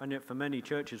 and yet for many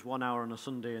churches, 1 hour on a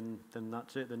Sunday and then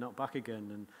that's it, they're not back again.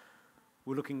 And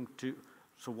we're looking to,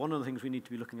 so one of the things we need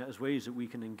to be looking at is ways that we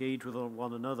can engage with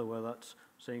one another, where that's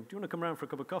saying, do you want to come around for a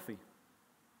cup of coffee?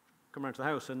 Come around to the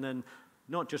house, and then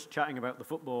not just chatting about the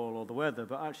football or the weather,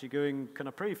 but actually going, can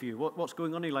I pray for you? What's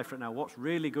going on in your life right now? What's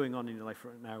really going on in your life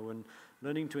right now? And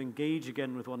learning to engage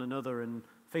again with one another and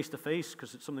face-to-face,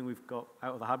 because it's something we've got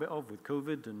out of the habit of with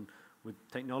COVID and with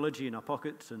technology in our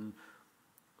pockets, and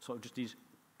sort of just these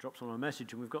drops on a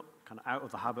message, and we've got kind of out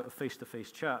of the habit of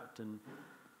face-to-face chat. And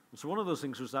so one of those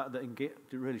things was that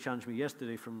really challenged me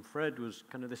yesterday from Fred, was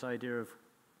kind of this idea of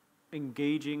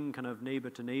engaging kind of neighbor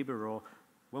to neighbor, or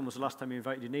when was the last time you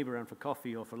invited your neighbor around for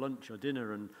coffee or for lunch or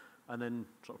dinner, and then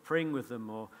sort of praying with them.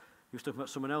 Or he was talking about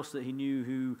someone else that he knew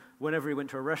who, whenever he went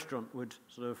to a restaurant, would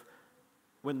sort of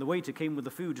when the waiter came with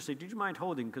the food, to say, "Did you mind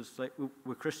holding? Because like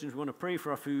we're Christians, we want to pray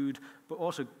for our food, but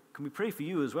also can we pray for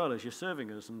you as well as you're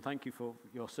serving us? And thank you for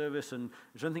your service. And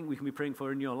is there anything we can be praying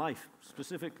for in your life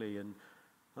specifically?" And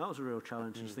that was a real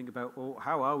challenge to think about. Well,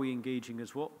 how are we engaging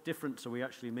us? What difference are we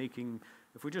actually making?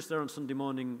 If we're just there on Sunday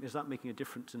morning, is that making a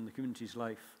difference in the community's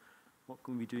life? What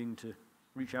can we be doing to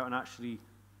reach out and actually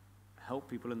help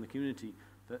people in the community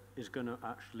that is going to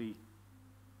actually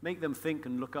make them think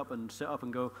and look up and sit up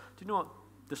and go, "Do you know what?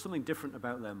 There's something different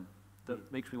about them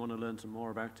that makes me want to learn some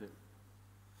more about it."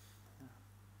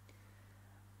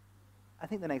 I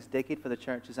think the next decade for the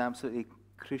church is absolutely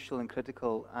crucial and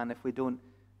critical, and if we don't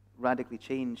radically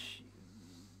change,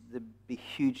 there'll be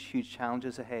huge, huge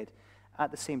challenges ahead.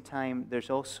 At the same time, there's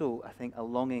also, I think, a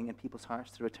longing in people's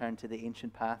hearts to return to the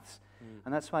ancient paths.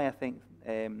 And that's why I think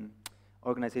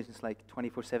organizations like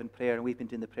 24/7 Prayer, and we've been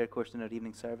doing the prayer course in our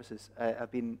evening services,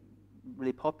 have been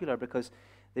really popular because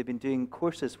they've been doing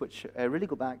courses which really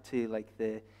go back to like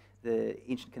the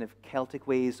ancient kind of Celtic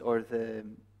ways, or the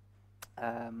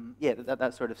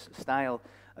that sort of style,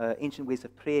 ancient ways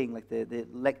of praying, like the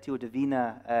Lectio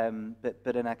Divina,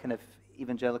 but in a kind of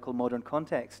evangelical modern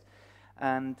context.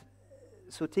 And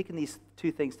so taking these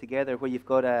two things together, where you've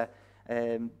got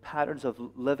patterns of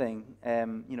living, I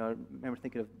remember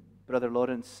thinking of Brother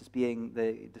Lawrence as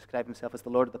describing himself as the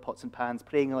Lord of the pots and pans,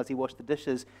 praying as he washed the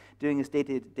dishes, doing his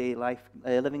day-to-day life,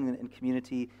 living in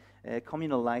community,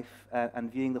 communal life, and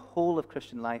viewing the whole of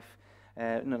Christian life,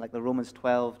 like the Romans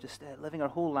 12, just living our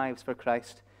whole lives for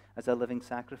Christ as a living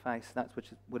sacrifice. That's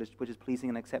which is pleasing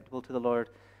and acceptable to the Lord,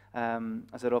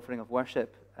 as our offering of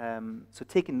worship. So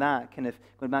taking that, kind of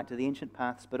going back to the ancient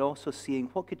paths, but also seeing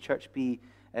what could church be,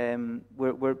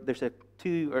 where there's a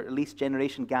 2 or at least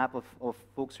generation gap of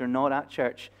folks who are not at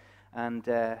church, and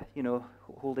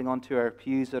holding on to our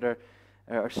pews or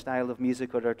our style of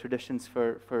music or our traditions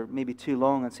for maybe too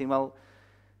long, and saying, well,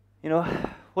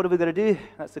 what are we going to do?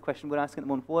 That's the question we're asking at the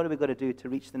moment. What are we going to do to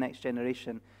reach the next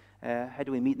generation? How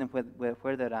do we meet them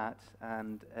where they're at,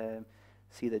 and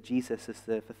see that Jesus is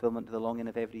the fulfillment of the longing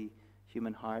of every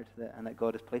human heart, and that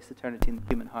God has placed eternity in the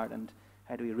human heart, and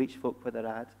how do we reach folk where they're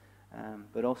at,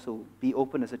 but also be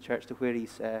open as a church to where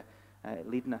He's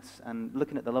leading us. And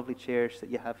looking at the lovely chairs that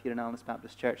you have here in Allen's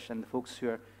Baptist Church, and the folks who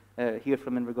are here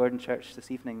from Invergordon Church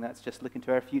this evening, that's just looking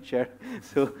to our future.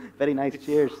 So very nice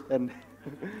chairs, and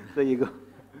there you go.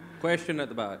 Question at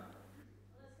the back.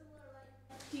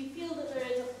 Do you feel that there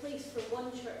is a place for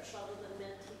one church rather than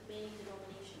many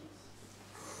denominations?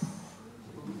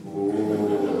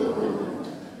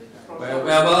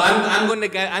 Well, I'm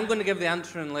going to give the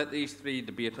answer and let these three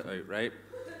debate it out, right?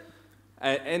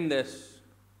 In this,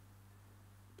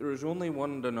 there is only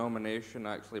one denomination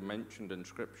actually mentioned in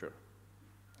Scripture,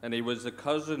 and he was the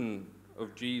cousin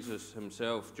of Jesus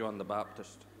himself, John the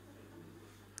Baptist.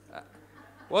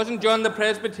 Wasn't John the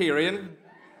Presbyterian?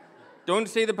 Don't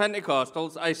see the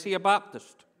Pentecostals, I see a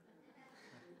Baptist.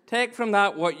 Take from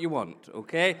that what you want,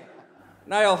 okay?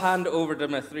 Now I'll hand over to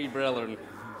my three brethren.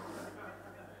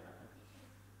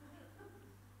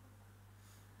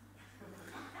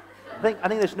 I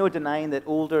think there's no denying that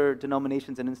older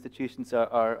denominations and institutions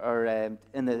are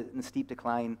in the steep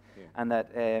decline, and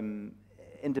that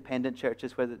independent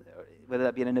churches, whether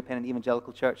that be an independent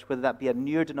evangelical church, whether that be a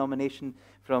newer denomination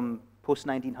from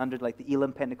post-1900 like the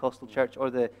Elim Pentecostal Church,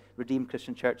 or the Redeemed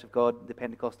Christian Church of God, the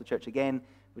Pentecostal Church again,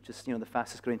 which is the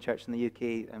fastest growing church in the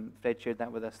UK. Fred shared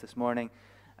that with us this morning.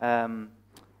 Certainly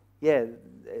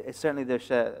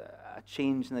there's a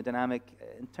change in the dynamic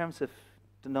in terms of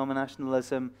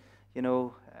denominationalism.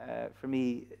 For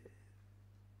me, it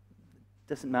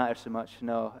doesn't matter so much.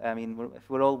 No, I mean, if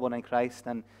we're all one in Christ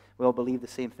and we all believe the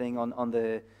same thing on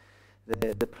the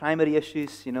primary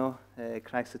issues,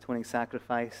 Christ's atoning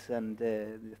sacrifice and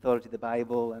the authority of the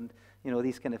Bible, and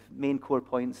these kind of main core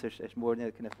points. There's more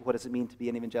kind of what does it mean to be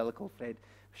an evangelical. Fred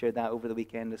shared that over the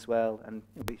weekend as well, and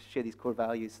we share these core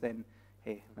values. Then,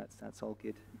 hey, that's all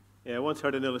good. Yeah, I once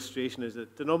heard an illustration is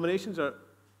that denominations are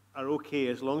okay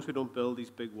as long as we don't build these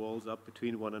big walls up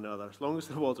between one another. As long as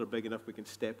the walls are big enough, we can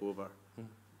step over.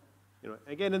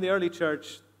 Again, in the early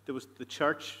church, there was the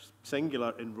church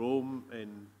singular in Rome,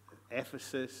 in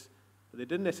Ephesus, but they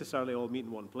didn't necessarily all meet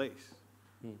in one place.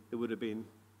 There would have been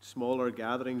smaller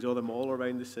gatherings of them all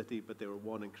around the city, but they were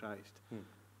one in Christ.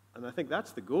 And I think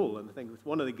that's the goal. And I think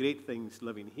one of the great things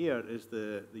living here is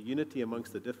the unity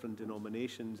amongst the different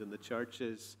denominations and the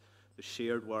churches, the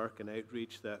shared work and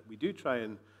outreach, that we do try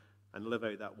and live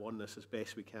out that oneness as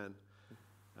best we can.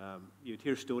 You'd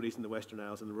hear stories in the Western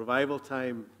Isles in the revival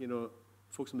time,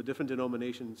 folks from the different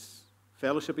denominations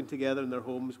fellowshipping together in their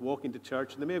homes, walking to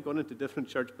church, and they may have gone into different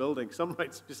church buildings, some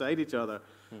right beside each other,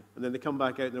 and then they come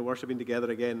back out and they're worshiping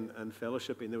together again and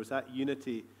fellowshipping. There was that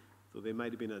unity, though they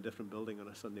might have been in a different building on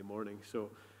a Sunday morning. So,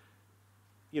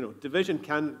 division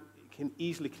can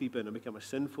easily creep in and become a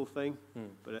sinful thing,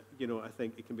 but, I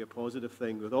think it can be a positive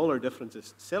thing. With all our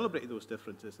differences, celebrate those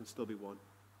differences and still be one.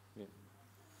 Yeah.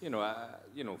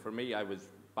 For me, I was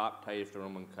baptized a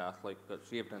Roman Catholic, got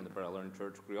saved in the Brethren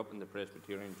Church, grew up in the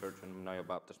Presbyterian Church, and I'm now a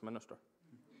Baptist minister.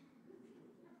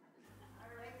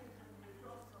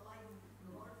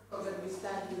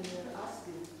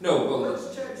 No, well,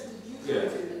 which church did you yeah. go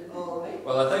to? Oh, right.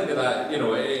 Well, I think that,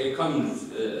 it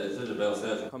comes, as Isabel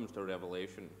says, it comes to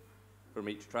revelation. From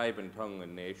each tribe and tongue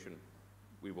and nation,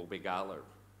 we will be gathered,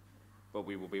 but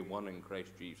we will be one in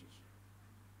Christ Jesus.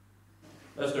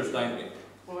 Mr. Steinke.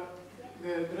 Well,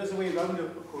 there is a way around it,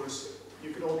 of course.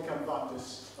 You could all become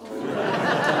Baptists.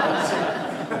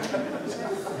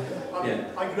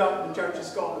 Yeah. I grew up in the Church of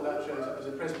Scotland, actually, as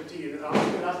a Presbyterian, and I was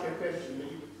going to ask you a question,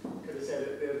 but you could have said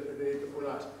it there before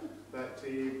that. But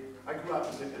I grew up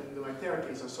in my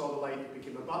 30s, I saw the light and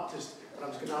became a Baptist, and I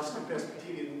was going to ask the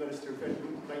Presbyterian minister if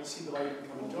you might see the light and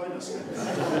come and join us.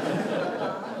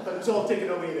 But it was all taken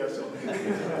away there, so. I'm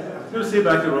going to say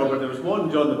back to Robert, there was one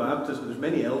John the Baptist, but there's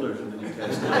many elders in the New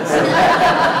Testament.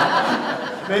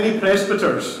 Many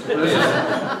presbyters.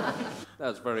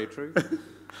 That's very true.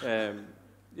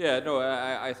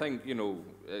 I think,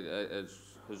 as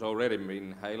has already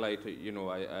been highlighted,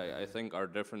 I think our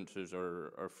differences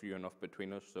are few enough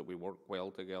between us that we work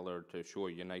well together to show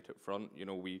a united front.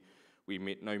 We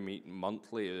now meet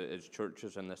monthly as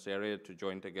churches in this area to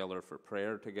join together for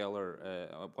prayer together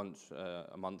once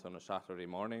a month on a Saturday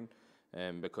morning,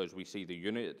 because we see the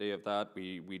unity of that.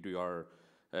 We do our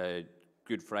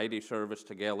Good Friday service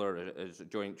together as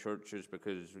joint churches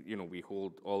because, we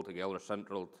hold all together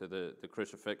central to the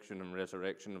crucifixion and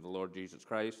resurrection of the Lord Jesus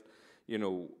Christ.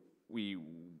 We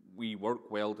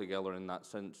work well together in that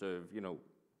sense of,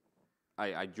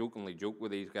 I jokingly joke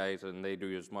with these guys and they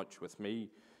do as much with me.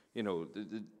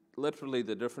 Literally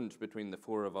the difference between the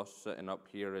four of us sitting up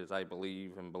here is I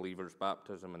believe in believers'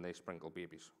 baptism and they sprinkle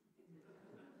babies.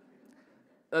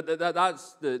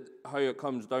 That's how it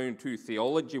comes down to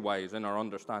theology-wise in our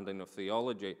understanding of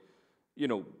theology,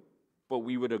 but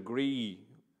we would agree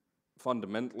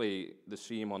fundamentally the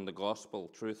same on the gospel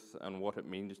truth and what it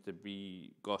means to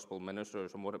be gospel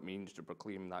ministers and what it means to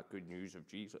proclaim that good news of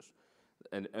Jesus.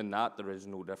 And in that there is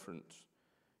no difference.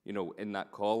 In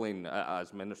that calling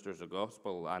as ministers of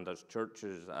gospel and as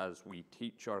churches, as we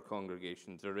teach our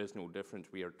congregations, there is no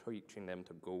difference. We are teaching them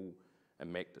to go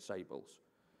and make disciples.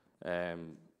 I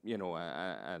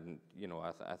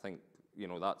think,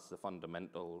 that's the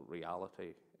fundamental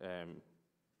reality.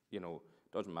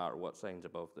 Doesn't matter what sign's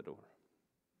above the door.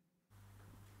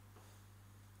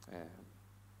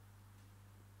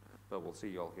 But we'll see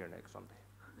you all here next Sunday.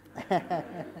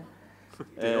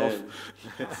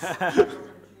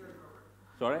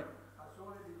 Sorry?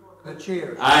 The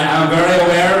chairs. I'm very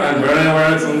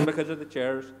aware it's only because of the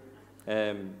chairs.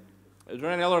 Is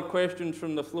there any other questions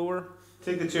from the floor?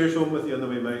 Take the chairs home with you on the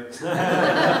way, mate. I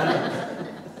have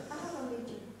a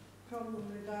major problem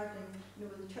regarding,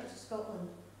 the Church of Scotland,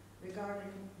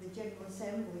 regarding the General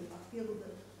Assembly. I feel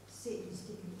that Satan's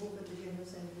taken over the General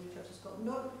Assembly of the Church of Scotland.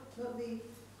 Not the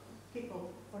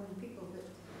people, but,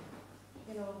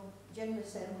 General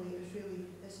Assembly is really,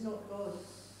 it's not God.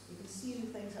 You can see the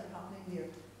things that are happening there,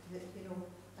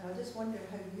 and I just wonder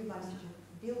how you manage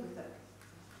to deal with it.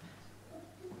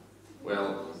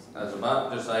 Well, as a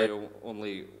Baptist, I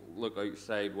only look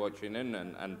outside watching in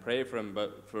and pray for him,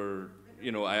 but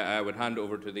I would hand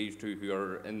over to these two who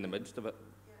are in the midst of it.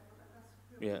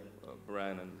 Yeah,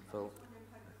 Brian and Phil.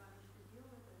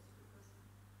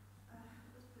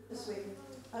 This way,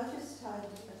 I just had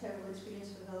a terrible experience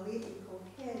with a lady called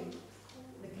Kerry.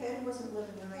 Kerry wasn't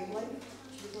living the right life.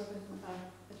 She was living,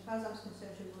 as far as I was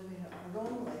concerned, she was living a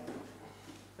wrong life.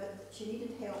 But she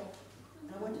needed help, and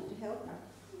I wanted to help her.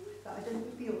 But I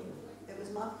didn't feel it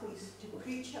was my place to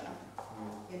preach at her,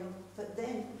 But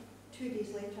then, 2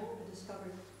 days later, I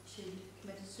discovered she'd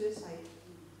committed suicide.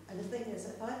 And the thing is,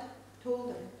 if I'd told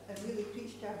her and really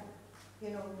preached her,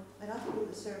 and I feel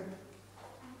it's our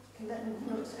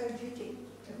commitment, it's our duty.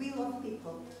 If we love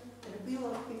people, and if we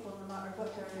love people no matter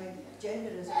what their gender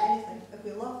is or anything, if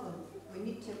we love them, we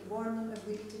need to warn them and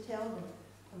we need to tell them.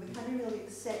 And we can't really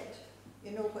accept,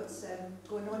 what's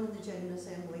going on in the General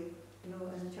Assembly, in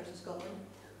the Church of Scotland.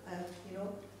 I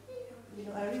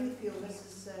really feel this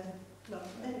is,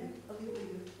 anyway, I'll leave it with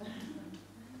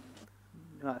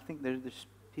you. I think there's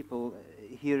people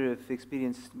here have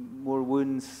experienced more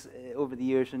wounds over the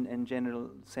years in General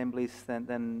Assemblies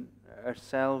than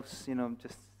ourselves. I'm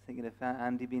just thinking of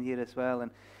Andy being here as well,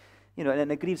 and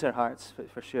and it grieves our hearts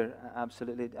for sure,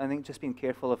 absolutely. I think just being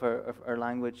careful of our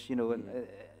language, and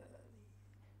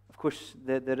of course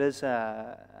there is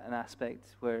an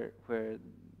aspect where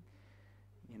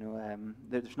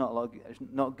there's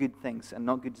not good things and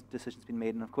not good decisions being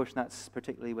made, and of course that's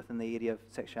particularly within the area of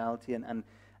sexuality. And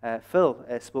Phil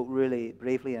spoke really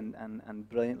bravely and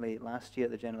brilliantly last year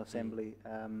at the General Assembly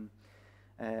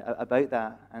about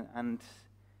that, and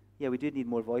yeah, we do need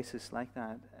more voices like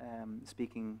that,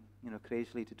 speaking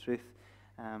courageously to truth.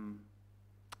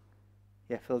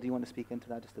 Yeah, Phil, do you want to speak into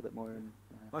that just a bit more?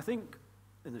 I think,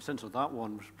 in the sense of that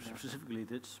one specifically,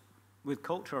 that's with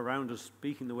culture around us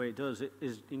speaking the way it does, it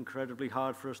is incredibly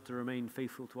hard for us to remain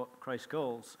faithful to what Christ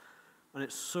calls. And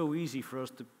it's so easy for us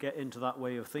to get into that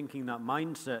way of thinking, that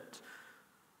mindset.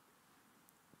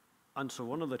 And so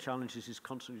one of the challenges is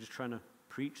constantly just trying to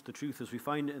preach the truth as we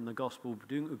find it in the gospel,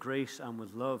 doing it with grace and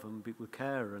with love and with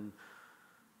care.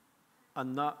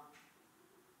 And that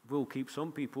will keep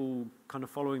some people kind of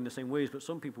following the same ways, but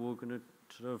some people are going to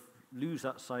sort of lose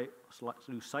sight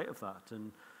of that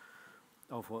and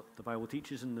of what the Bible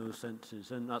teaches in those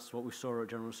senses. And that's what we saw at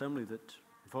General Assembly, that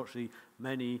unfortunately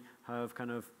many have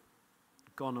kind of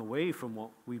gone away from what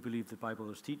we believe the Bible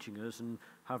is teaching us and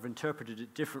have interpreted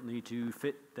it differently to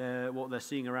fit what they're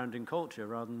seeing around in culture,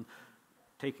 rather than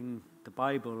taking the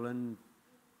Bible and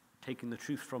taking the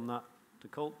truth from that to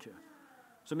culture.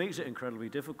 So it makes it incredibly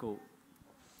difficult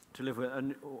to live with.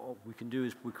 And what we can do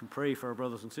is we can pray for our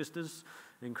brothers and sisters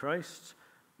in Christ.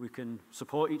 We can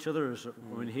support each other. As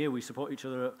we're in here, we support each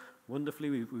other wonderfully.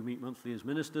 We meet monthly as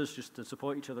ministers just to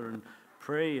support each other and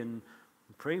pray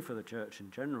for the church in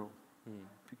general.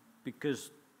 Because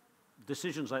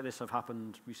decisions like this have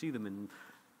happened. We see them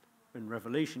in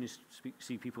Revelation. You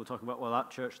see people talking about, well, that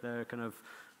church there kind of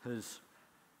has,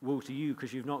 woe to you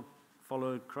because you've not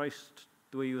followed Christ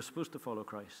the way you were supposed to follow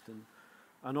Christ.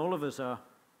 And all of us are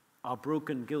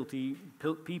broken, guilty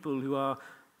people who are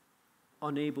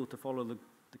unable to follow the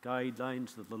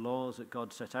guidelines, the laws that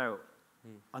God set out.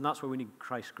 And that's where we need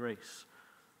Christ's grace.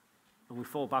 And we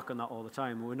fall back on that all the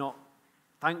time.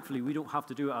 Thankfully, we don't have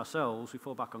to do it ourselves. We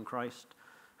fall back on Christ,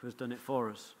 who has done it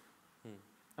for us.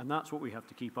 And that's what we have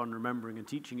to keep on remembering and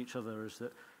teaching each other, is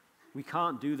that we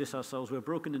can't do this ourselves. We're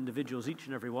broken individuals, each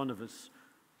and every one of us.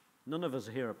 None of us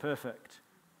here are perfect.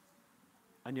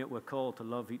 And yet we're called to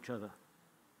love each other.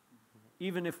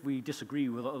 Even if we disagree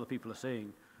with what other people are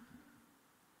saying.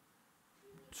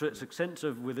 So it's a sense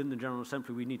of, within the General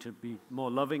Assembly, we need to be more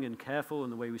loving and careful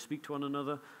in the way we speak to one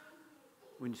another.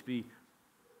 We need to be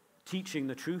teaching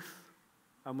the truth.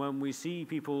 And when we see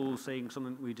people saying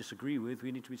something we disagree with,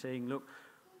 we need to be saying, look,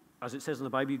 as it says in the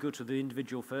Bible, you go to the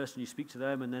individual first and you speak to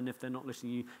them, and then if they're not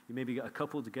listening, you maybe get a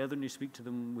couple together and you speak to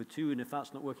them with two, and if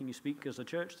that's not working, you speak as a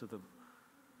church to them.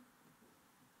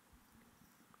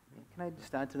 Can I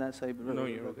just add to that? Sorry, No,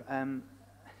 you're okay.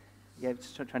 Yeah,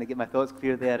 just trying to get my thoughts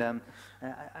clear there.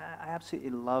 I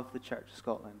absolutely love the Church of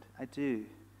Scotland. I do.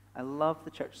 I love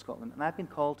the Church of Scotland, and I've been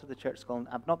called to the Church of Scotland.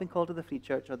 I've not been called to the Free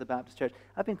Church or the Baptist Church.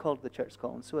 I've been called to the Church of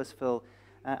Scotland, so has Phil,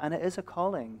 and it is a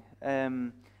calling.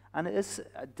 And it is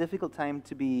a difficult time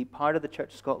to be part of the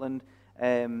Church of Scotland,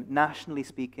 nationally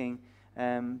speaking.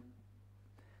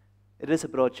 It is a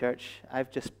broad church.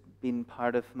 I've just been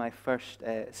part of my first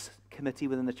committee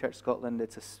within the Church of Scotland.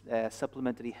 It's a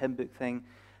supplementary hymn book thing,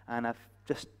 and I've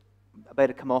just about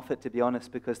to come off it, to be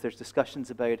honest, because there's discussions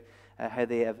about how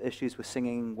they have issues with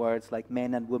singing words like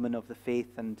men and women of the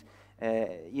faith and,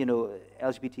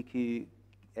 LGBTQ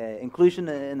inclusion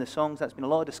in the songs. That's been a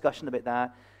lot of discussion about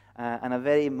that. And I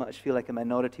very much feel like a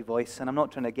minority voice, and I'm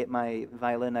not trying to get my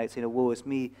violin out saying, woe is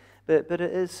me, but it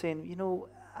is saying,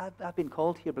 I've been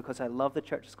called here because I love the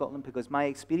Church of Scotland, because my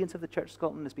experience of the Church of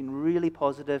Scotland has been really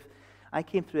positive. I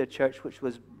came through a church which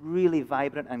was really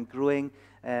vibrant and growing.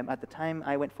 At the time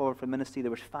I went forward for ministry,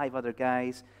 there was 5 other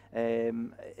guys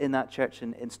in that church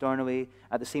in Stornoway.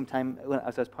 At the same time,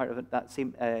 as I was part of that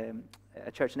same a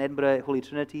church in Edinburgh, Holy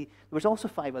Trinity, there was also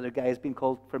 5 other guys being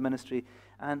called for ministry.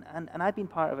 And I've been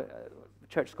part of a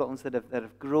Church of Scotland that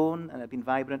have grown and have been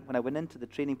vibrant. When I went into the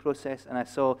training process and I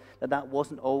saw that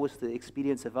wasn't always the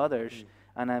experience of others,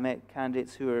 and I met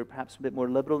candidates who are perhaps a bit more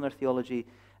liberal in their theology,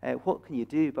 what can you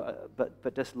do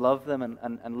but just love them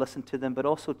and listen to them, but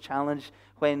also challenge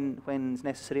when's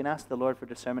necessary and ask the Lord for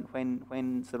discernment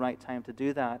when's the right time to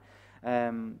do that.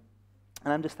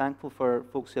 And I'm just thankful for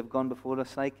folks who have gone before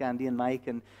us, like Andy and Mike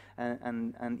and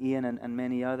Ian and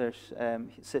many others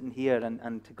sitting here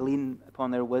and to glean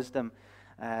upon their wisdom.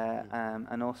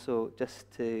 and also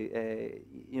just to,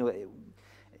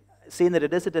 saying that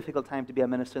it is a difficult time to be a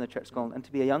minister in the Church of Scotland and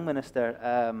to be a young minister,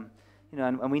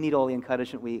 and we need all the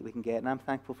encouragement we can get. And I'm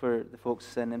thankful for the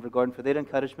folks in Invergordon for their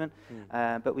encouragement,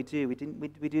 but we do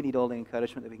need all the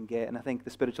encouragement that we can get. And I think the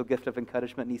spiritual gift of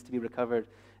encouragement needs to be recovered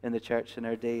in the church in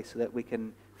our day so that we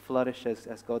can flourish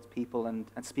as God's people and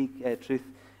speak truth,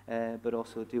 but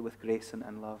also do it with grace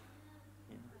and love.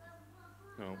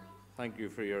 No, thank you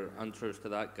for your answers to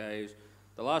that, guys.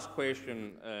 The last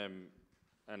question,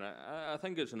 and I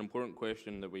think it's an important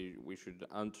question that we should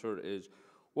answer, is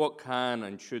what can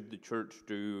and should the church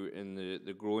do in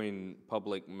the growing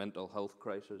public mental health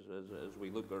crisis as we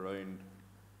look around?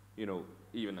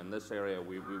 Even in this area,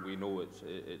 we know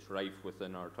it's rife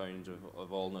within our towns of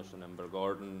Alness and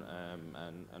Invergordon,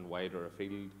 and wider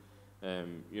afield.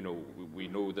 We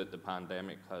know that the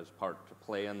pandemic has part to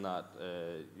play in that,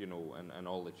 and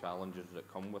all the challenges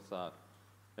that come with that.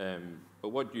 But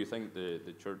what do you think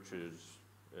the church's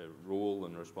role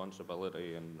and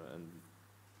responsibility and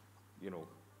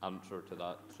answer to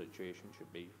that situation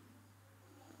should be?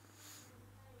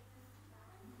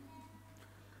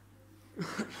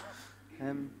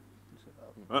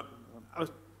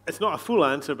 It's not a full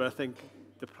answer, but I think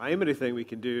the primary thing we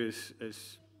can do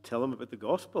is tell them about the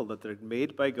gospel, that they're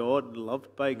made by God and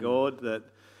loved by God, that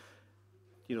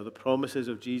the promises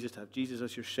of Jesus, to have Jesus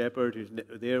as your shepherd who's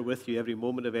there with you every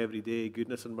moment of every day,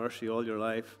 goodness and mercy all your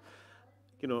life.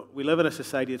 We live in a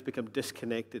society that's become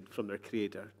disconnected from their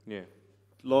Creator,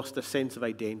 lost a sense of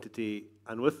identity,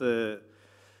 and with the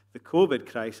COVID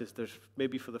crisis, there's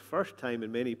maybe for the first time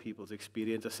in many people's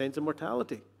experience a sense of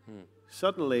mortality.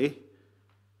 Suddenly,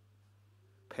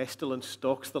 pestilence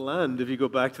stalks the land. If you go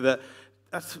back to that,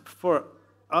 that's for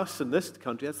us in this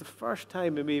country, that's the first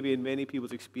time maybe in many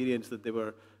people's experience that they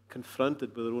were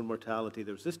confronted with their own mortality.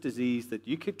 There was this disease that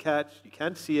you could catch, you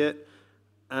can't see it,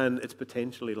 and it's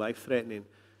potentially life-threatening.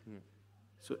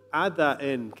 So add that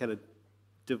in, kind of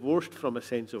divorced from a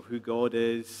sense of who God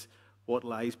is, what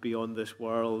lies beyond this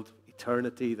world,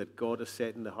 eternity that God has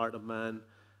set in the heart of man.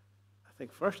 I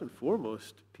think first and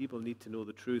foremost, people need to know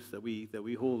the truth that we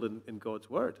hold in God's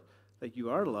word, that you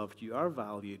are loved, you are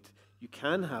valued, you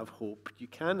can have hope, you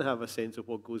can have a sense of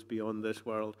what goes beyond this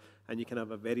world, and you can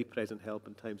have a very present help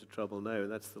in times of trouble now,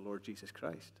 and that's the Lord Jesus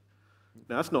Christ.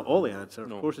 Now, that's not all the answer, of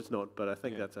course it's not, but I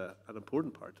think that's an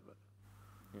important part of it.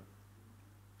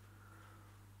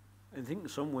 I think in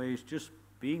some ways just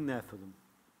being there for them,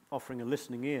 offering a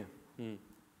listening ear,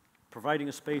 providing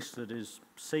a space that is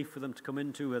safe for them to come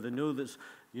into, where they know that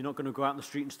you're not going to go out in the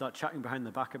street and start chatting behind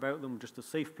their back about them, just a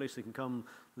safe place they can come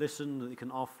listen, that they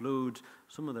can offload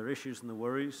some of their issues and their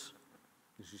worries.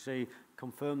 As you say,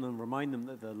 confirm them, remind them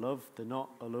that they're loved, they're not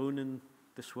alone in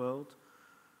this world.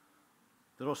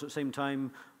 But also at the same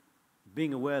time,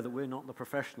 being aware that we're not the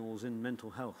professionals in mental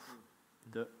health,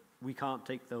 that we can't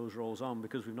take those roles on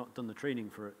because we've not done the training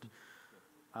for it.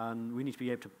 And we need to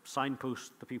be able to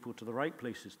signpost the people to the right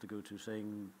places to go to,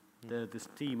 saying, this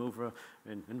team over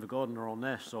in Invergordon or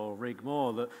Alness or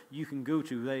Rigmore that you can go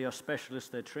to, they are specialists,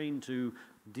 they're trained to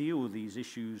deal with these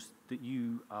issues that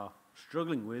you are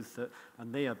struggling with,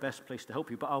 and they are best placed to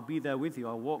help you. But I'll be there with you,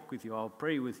 I'll walk with you, I'll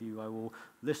pray with you, I will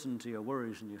listen to your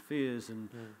worries and your fears, and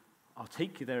I'll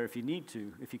take you there if you need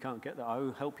to. If you can't get there,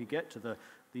 I'll help you get to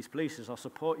these places. I'll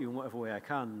support you in whatever way I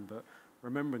can, but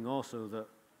remembering also that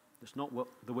it's not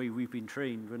the way we've been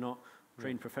trained. We're not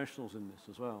trained professionals in this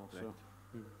as well. Right. So.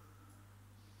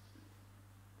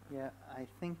 Yeah, I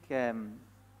think, of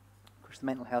course, the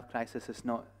mental health crisis is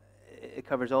it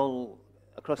covers all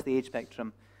across the age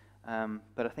spectrum,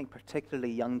 but I think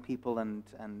particularly young people and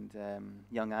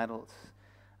young adults.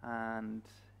 And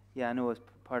yeah, I know as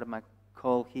part of my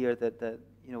call here that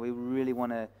we really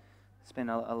want to spend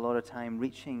a lot of time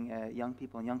reaching young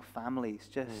people and young families,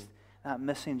 just that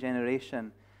missing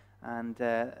generation, and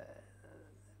a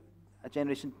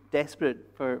generation desperate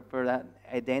for that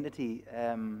identity.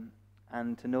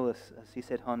 And to know, as you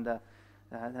said, Honda,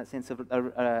 that sense of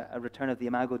a return of the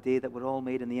Imago Dei, that we're all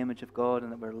made in the image of God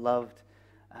and that we're loved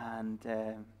and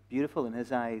beautiful in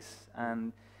His eyes.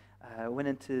 And I went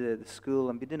into the school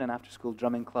and been doing an after-school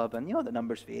drumming club, and the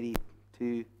numbers vary,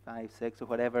 2, 5, 6, or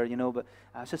whatever, but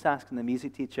I was just asking the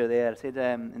music teacher there. I said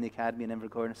in the academy in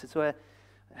Invergordon, I said, so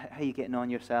how are you getting on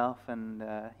yourself? And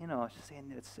I was just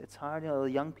saying it's hard. The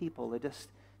young people, there's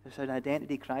an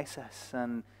identity crisis,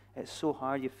 and it's so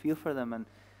hard. You feel for them,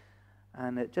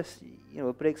 and it just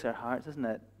it breaks our hearts, isn't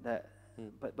it?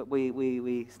 But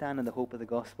we stand in the hope of the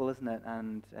gospel, isn't it?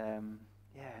 And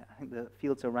I think the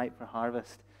fields are ripe for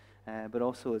harvest, but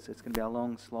also it's going to be a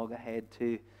long slog ahead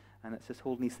too. And it's just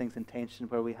holding these things in tension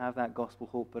where we have that gospel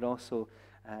hope, but also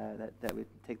that we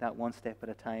take that one step at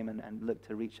a time and look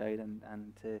to reach out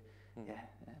and to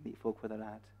meet folk where they're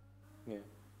at.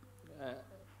 Yeah.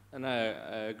 And I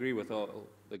agree with all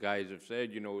the guys have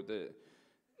said. You know,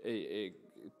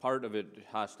 part of it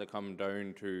has to come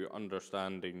down to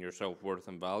understanding your self-worth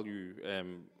and value.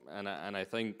 And I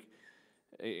think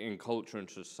in culture and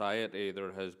society,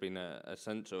 there has been a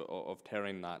sense of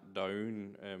tearing that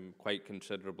down quite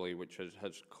considerably, which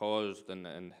has caused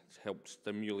and helped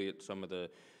stimulate some of the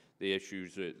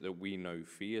issues that we now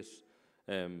face.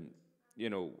 You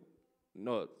know,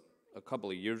 not a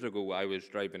couple of years ago, I was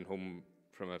driving home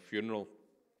from a funeral,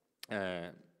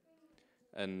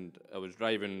 and I was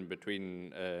driving between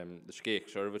the Skaife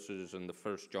services and the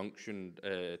first junction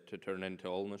to turn into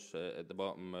Alness at the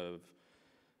bottom of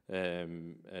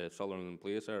Sutherland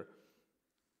Place there.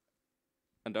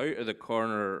 And out of the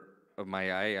corner of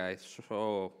my eye, I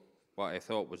saw what I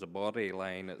thought was a body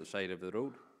lying at the side of the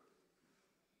road.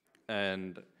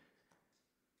 And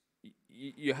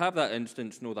you have that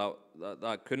instance, no,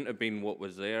 that couldn't have been what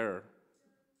was there.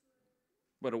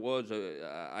 But it was.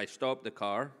 I stopped the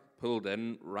car, pulled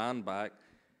in, ran back,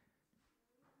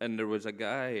 and there was a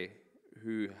guy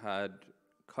who had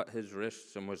cut his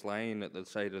wrists and was lying at the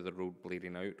side of the road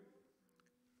bleeding out.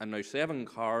 And now 7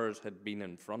 cars had been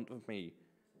in front of me,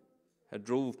 had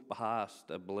drove past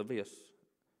oblivious.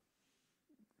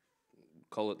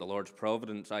 Call it the Lord's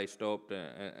providence. I stopped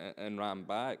and ran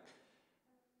back.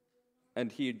 And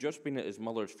he had just been at his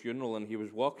mother's funeral, and he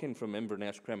was walking from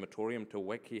Inverness Crematorium to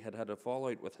Wick. He had had a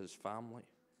fallout with his family,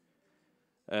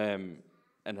 and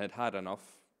had had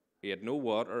enough. He had no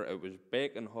water. It was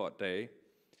baking hot day.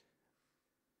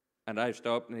 And I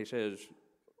stopped, and he says,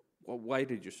 "Well, why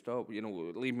did you stop? You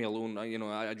know, leave me alone.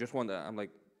 I just want to." I'm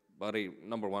like, "Buddy,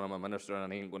 number one, I'm a minister,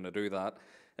 and I ain't going to do that.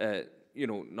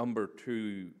 Number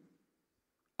two,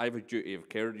 I have a duty of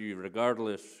care to you,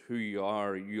 regardless who you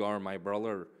are my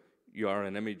brother. You are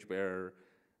an image bearer.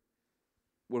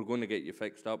 We're going to get you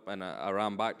fixed up." And I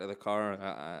ran back to the car,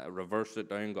 I reversed it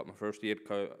down, got my first aid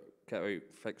kit out,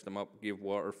 fixed him up, gave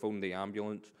water, phoned the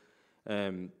ambulance.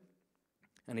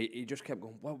 And he just kept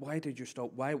going, "Why did you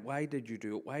stop? Why did you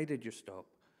do it? Why did you stop?"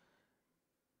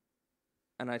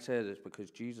 And I said, "It's because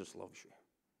Jesus loves you.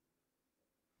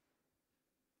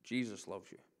 Jesus loves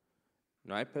you."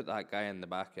 Now, I put that guy in the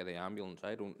back of the ambulance.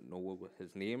 I don't know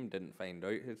his name, didn't find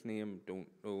out his name,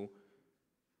 don't know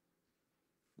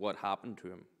what happened to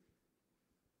him.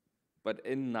 But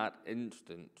in that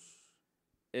instance,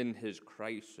 in his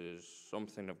crisis,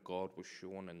 something of God was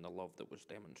shown in the love that was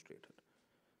demonstrated.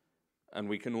 And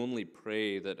we can only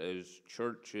pray that as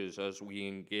churches, as we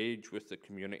engage with the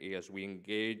community, as we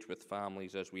engage with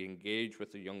families, as we engage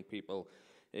with the young people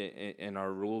in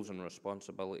our roles and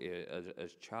responsibility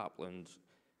as chaplains,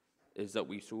 is that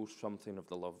we show something of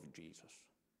the love of Jesus.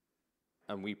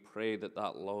 And we pray that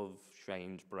that love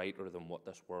shines brighter than what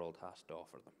this world has to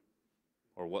offer them,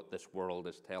 or what this world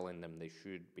is telling them they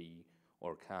should be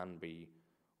or can be,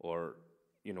 or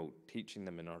teaching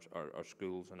them in our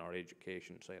schools and our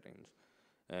education settings.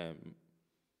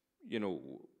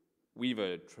 We've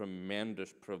a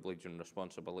tremendous privilege and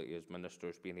responsibility as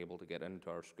ministers being able to get into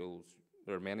our schools.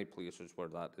 There are many places where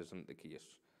that isn't the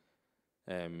case.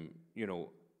 And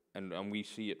we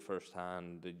see it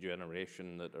firsthand, the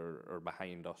generation that are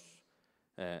behind us,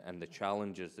 and the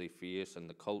challenges they face, and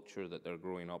the culture that they're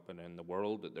growing up in, and the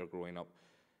world that they're growing up.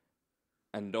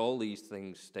 And all these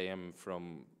things stem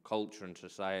from culture and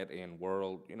society and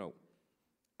world.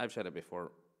 I've said it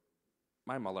before,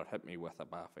 my mother hit me with a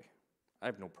baffy. I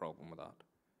have no problem with that.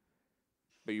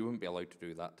 But you wouldn't be allowed to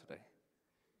do that today.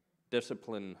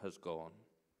 Discipline has gone.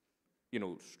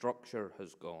 Structure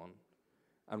has gone.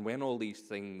 And when all these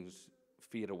things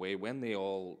fade away, when they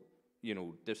all,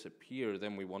 disappear,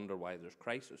 then we wonder why there's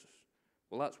crises.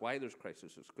 Well, that's why there's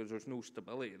crises, because there's no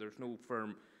stability, there's no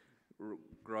firm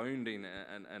grounding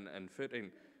and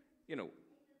footing.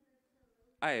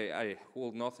 I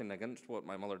hold nothing against what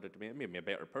my mother did to me. It made me a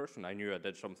better person. I knew I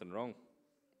did something wrong,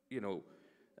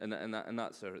 and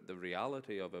that's the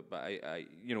reality of it. But I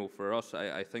for us,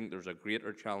 I think there's a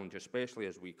greater challenge, especially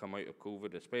as we come out of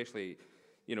COVID, especially,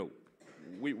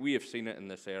 we have seen it in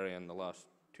this area in the last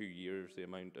 2 years, the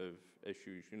amount of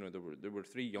issues. There were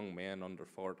 3 young men under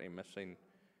 40 missing,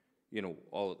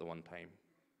 all at the one time.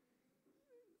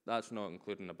 That's not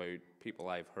including about people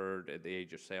I've heard at the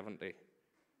age of 70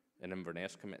 in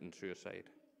Inverness committing suicide.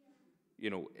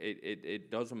 It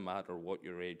doesn't matter what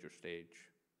your age or stage.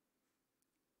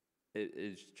 It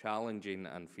is challenging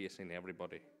and facing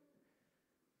everybody.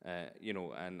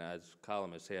 And as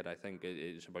Callum has said, I think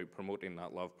it's about promoting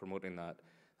that love, promoting that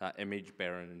that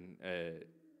image-bearing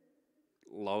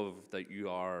love that you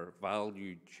are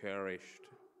valued, cherished,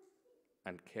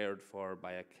 and cared for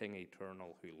by a King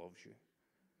eternal who loves you.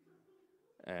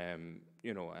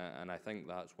 You know, and I think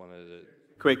that's one of the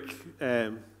quick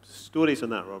stories on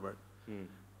that, Robert.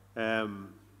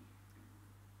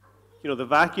 You know, the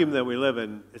vacuum that we live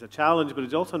in is a challenge, but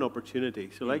it's also an opportunity.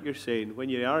 So like you're saying, when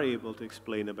you are able to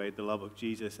explain about the love of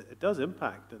Jesus, it does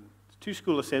impact. And 2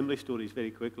 school assembly stories very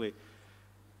quickly.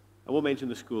 I won't mention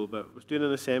the school, but I was doing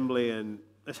an assembly and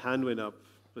this hand went up,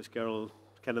 this girl,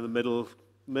 kind of the middle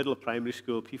of primary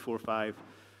school, P4-5.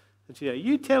 And she said, "Are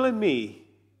you telling me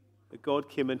that God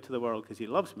came into the world because he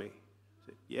loves me?" I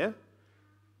said, "Yeah."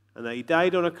 "And that he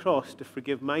died on a cross to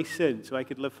forgive my sin so I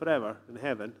could live forever in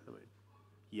heaven?" I went,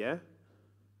 "Yeah."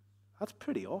 "That's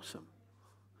pretty awesome."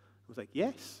 I was like,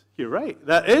 "Yes, you're right.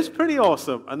 That is pretty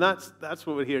awesome." And that's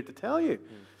what we're here to tell you.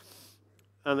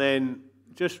 And then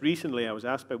just recently I was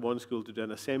asked by one school to do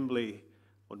an assembly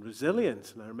on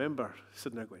resilience. And I remember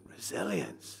sitting there going,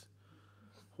 resilience?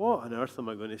 What on earth am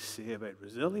I going to say about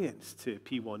resilience to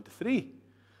P1 to 3?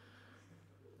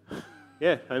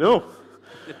 Yeah, I know.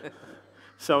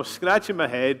 So I was scratching my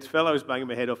head, felt I was banging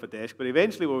my head off a desk, but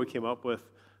eventually what we came up with,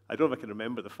 I don't know if I can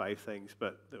remember the 5 things,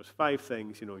 but there was 5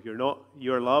 things. You know,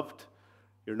 you're loved,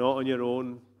 you're not on your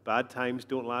own, bad times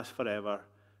don't last forever.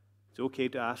 It's okay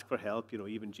to ask for help. You know,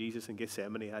 even Jesus in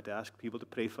Gethsemane had to ask people to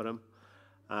pray for him.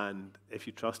 And if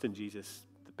you trust in Jesus,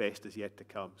 the best is yet to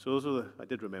come. So I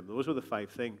did remember, those were the 5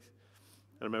 things.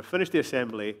 And I remember I finished the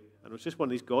assembly, and it was just one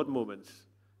of these God moments.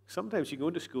 Sometimes you go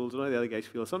into schools, I don't know how the other guys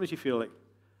feel, sometimes you feel like,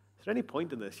 is there any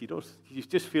point in this? You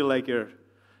just feel like you're,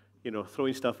 you know,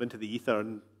 throwing stuff into the ether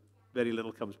and very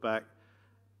little comes back.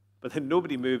 But then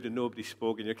nobody moved and nobody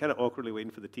spoke, and you're kind of awkwardly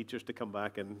waiting for the teachers to come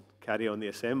back and carry on the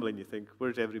assembly, and you think,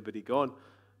 where's everybody gone?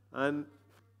 And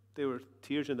there were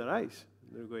tears in their eyes.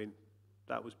 And they were going,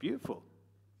 that was beautiful.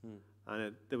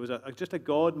 And there was just a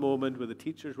God moment where the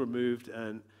teachers were moved,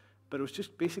 but it was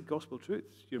just basic gospel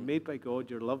truths. You're made by God,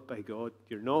 you're loved by God,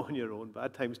 you're not on your own,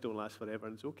 bad times don't last forever,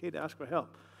 and it's okay to ask for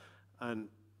help. And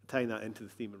tying that into the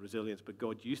theme of resilience, but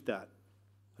God used that.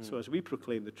 So as we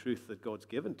proclaim the truth that God's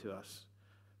given to us,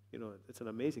 you know, it's an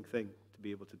amazing thing to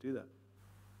be able to do that.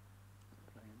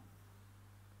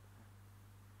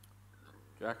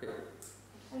 Jackie.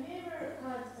 Have you ever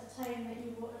had a time that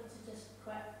you wanted to just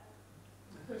quit?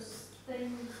 Because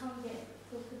things can't get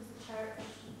broken to the church,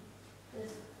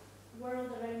 the world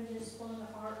around you is falling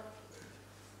apart.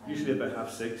 Usually about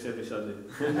 5:30 every Sunday.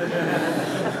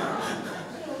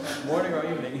 Morning or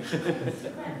evening?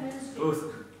 Both.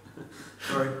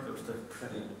 Sorry,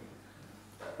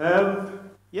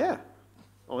 yeah.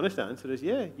 Honest answer is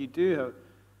yeah. You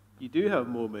do have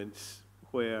moments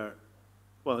where,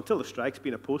 well, until the strikes,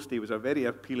 being a postie was a very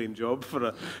appealing job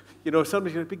for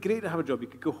somebody. It'd be great to have a job. You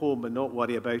could go home and not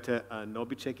worry about it and not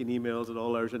be checking emails at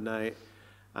all hours of night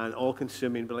and all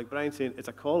consuming. But like Brian's saying, it's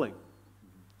a calling.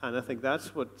 And I think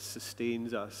that's what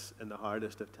sustains us in the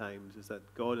hardest of times, is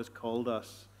that God has called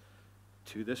us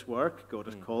to this work. God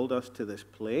has called us to this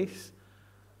place.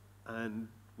 And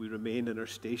we remain in our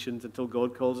stations until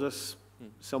God calls us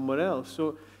somewhere else.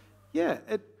 So, yeah,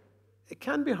 it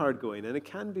can be hard going and it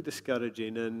can be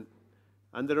discouraging. And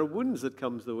there are wounds that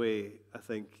comes the way, I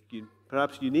think,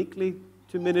 perhaps uniquely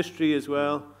to ministry as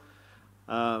well.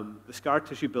 The scar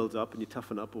tissue builds up and you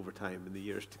toughen up over time in the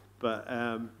years. But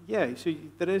so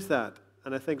there is that.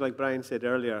 And I think, like Brian said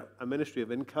earlier, a ministry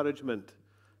of encouragement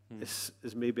is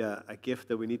maybe a gift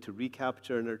that we need to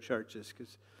recapture in our churches.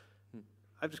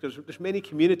 Because there's many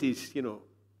communities,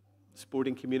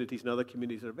 sporting communities and other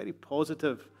communities that are very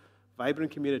positive,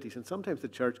 vibrant communities. And sometimes the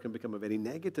church can become a very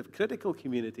negative, critical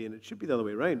community. And it should be the other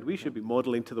way around. We should be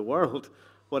modeling to the world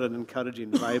what an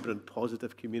encouraging, vibrant,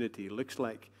 positive community looks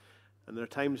like. And there are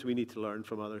times we need to learn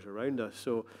from others around us.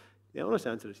 So the honest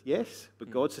answer is yes,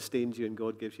 but God sustains you and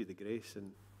God gives you the grace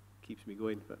and keeps me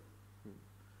going. But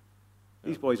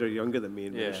these boys are younger than me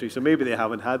in ministry, so maybe they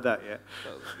haven't had that yet.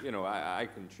 Well, I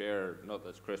can share, not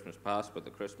this Christmas past, but the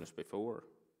Christmas before.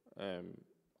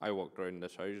 I walked around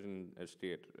this housing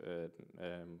estate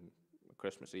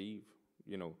Christmas Eve,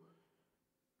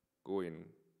 going,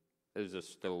 is this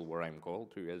still where I'm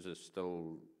called to? Is this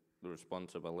still the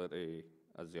responsibility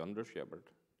as the under-shepherd?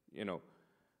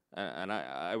 And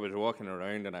I was walking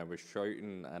around and I was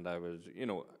shouting and I was,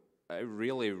 I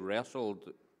really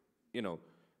wrestled,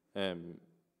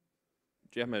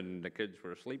 Jim and the kids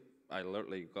were asleep. I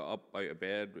literally got up out of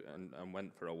bed and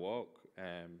went for a walk.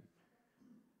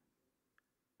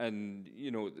 And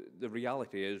the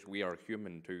reality is we are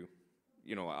human too.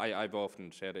 I've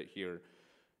often said it here,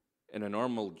 in a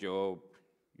normal job,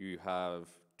 you have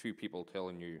two people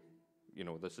telling you, you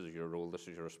know, this is your role, this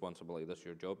is your responsibility, this is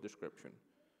your job description.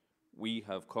 We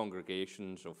have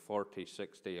congregations of 40,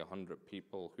 60, 100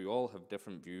 people who all have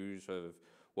different views of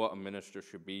what a minister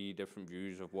should be, different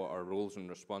views of what our roles and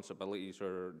responsibilities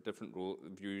are, different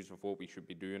views of what we should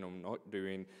be doing and not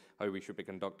doing, how we should be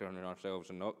conducting ourselves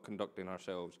and not conducting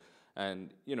ourselves.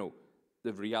 And, you know,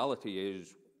 the reality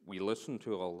is we listen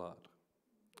to all that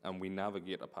and we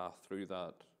navigate a path through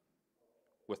that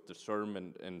with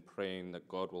discernment and praying that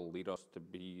God will lead us to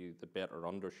be the better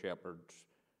under-shepherds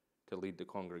to lead the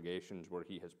congregations where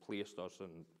he has placed us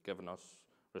and given us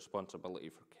responsibility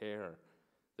for care,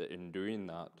 that in doing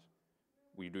that,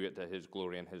 we do it to his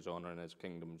glory and his honor and his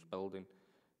kingdom's building.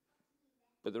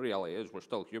 But the reality is we're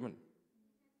still human.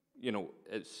 You know,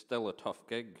 it's still a tough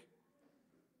gig.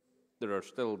 There are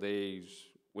still days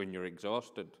when you're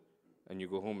exhausted and you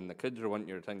go home and the kids are wanting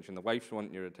your attention, the wife's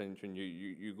wanting your attention,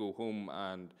 you go home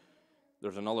and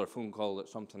there's another phone call that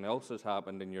something else has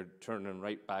happened and you're turning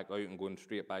right back out and going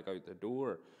straight back out the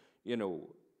door. You know,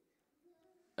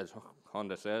 as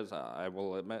Honda says, I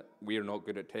will admit, we are not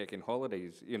good at taking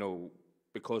holidays, you know,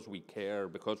 because we care,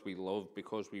 because we love,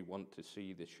 because we want to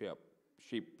see the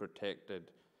sheep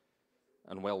protected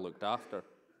and well looked after,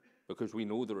 because we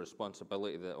know the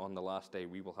responsibility that on the last day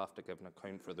we will have to give an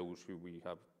account for those who we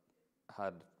have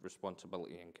had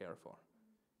responsibility and care for.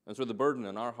 And so the burden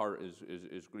in our heart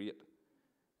is great.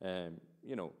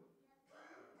 You know,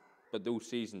 but those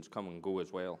seasons come and go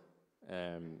as well.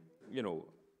 You know,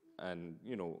 and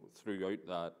you know, throughout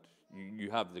that, you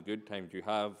have the good times, you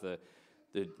have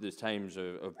the times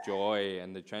of joy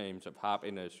and the times of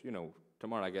happiness. You know,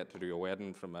 tomorrow I get to do a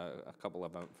wedding from a couple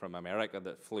from America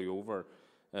that flew over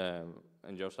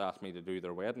and just asked me to do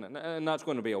their wedding, and that's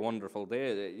going to be a wonderful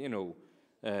day. You know,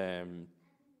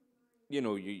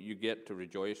 you get to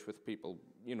rejoice with people.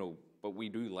 You know. But we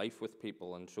do life with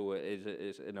people, and so it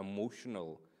is an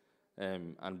emotional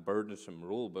and burdensome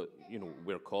role. But you know,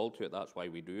 we're called to it. That's why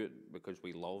we do it, because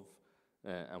we love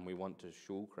and we want to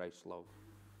show Christ's love.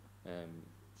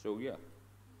 So yeah,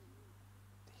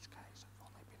 these guys have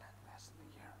only been in less than a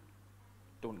year.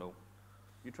 Don't know.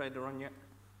 You tried to run yet?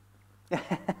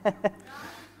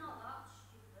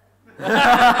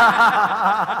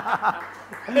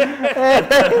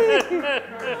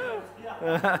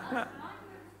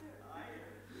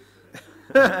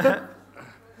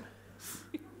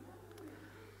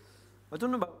 I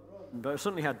don't know about Ron, but I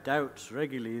certainly had doubts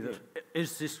regularly that,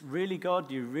 is this really God?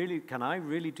 Can I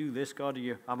really do this, God?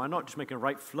 Am I not just making a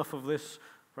right fluff of this,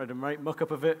 right muck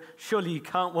up of it? Surely you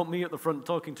can't want me at the front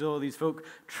talking to all these folk,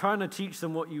 trying to teach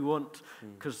them what you want,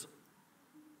 because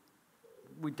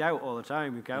we doubt all the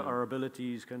time. We doubt our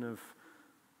abilities, kind of.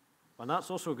 And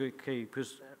that's also okay,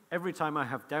 because every time I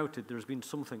have doubted, there's been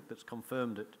something that's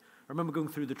confirmed it. I remember going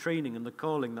through the training and the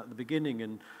calling at the beginning,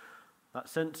 and that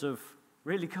sense of,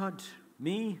 really, God,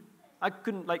 me? I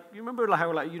couldn't, you remember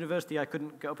how, at university, I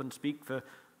couldn't get up and speak for,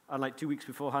 and 2 weeks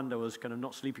beforehand, I was kind of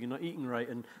not sleeping and not eating right,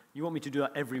 and you want me to do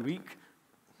that every week?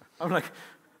 I'm like,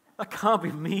 that can't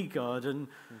be me, God. And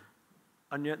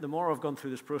yet, the more I've gone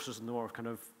through this process, and the more kind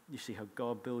of, you see how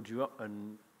God builds you up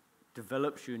and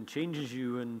develops you and changes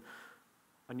you, and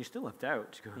you still have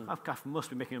doubt. You go, I must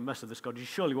be making a mess of this, God. You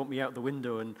surely want me out the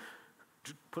window and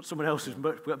put someone else who's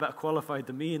much better qualified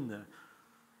than me in there.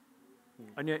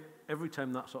 And yet, every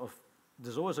time that sort of,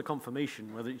 there's always a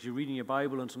confirmation, whether it's you're reading your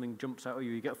Bible and something jumps out at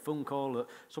you, you get a phone call, that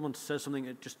someone says something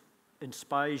that just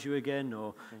inspires you again,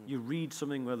 or you read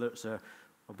something, whether it's a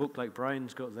book like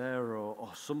Brian's got there,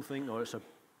 or something, or it's a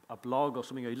blog or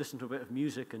something, or you listen to a bit of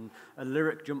music and a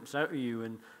lyric jumps out at you,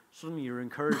 and suddenly you're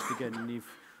encouraged again, and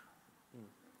you've...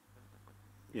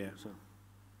 Yeah, so...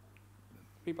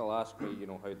 People ask me, you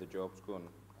know, how the job's going.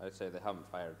 I say they haven't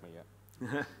fired me yet.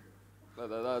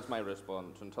 That's my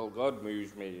response. Until God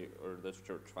moves me or this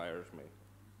church fires me,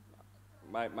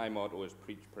 my motto is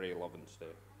preach, pray, love, and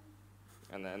stay.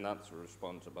 And that's a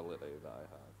responsibility that I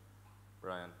have.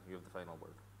 Brian, you have the final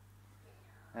word.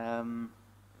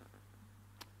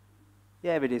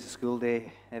 Yeah, every day's a school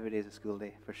day. Every day's a school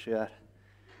day, for sure.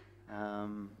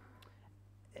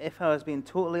 If I was being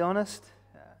totally honest,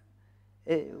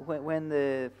 when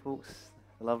the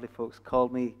lovely folks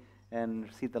called me and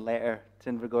received the letter to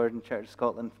Invergordon Church of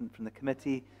Scotland from the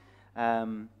committee,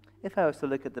 if I was to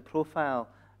look at the profile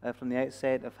from the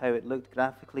outset of how it looked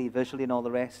graphically, visually, and all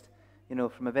the rest, you know,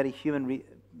 from a very human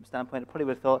standpoint, I probably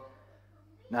would have thought,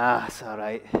 nah, it's all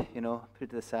right, you know, put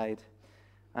it to the side,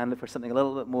 and look for something a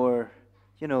little bit more,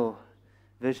 you know,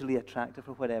 visually attractive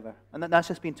or whatever. And that's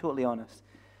just being totally honest.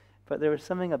 But there was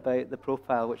something about the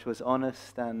profile which was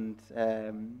honest and,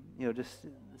 you know, just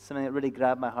something that really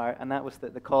grabbed my heart, and that was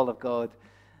the call of God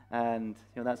And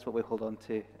that's what we hold on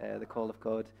to, the call of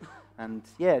God. And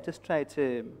yeah, just try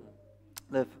to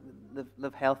live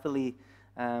healthily.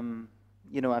 I've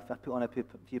put on a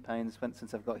few pounds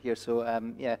since I've got here. So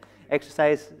yeah,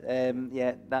 exercise.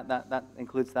 That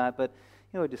includes that. But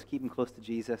just keeping close to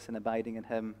Jesus and abiding in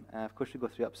Him. Of course, we go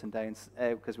through ups and downs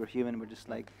because we're human. We're just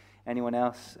like anyone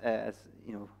else.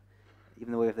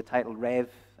 Even though we have the title Rev,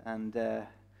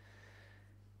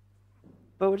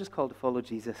 but we're just called to follow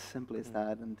Jesus. Simple as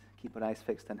that, and keep our eyes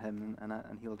fixed on Him,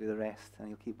 and He'll do the rest, and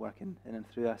He'll keep working in and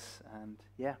through us. And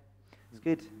yeah, it's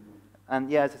good. And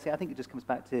yeah, as I say, I think it just comes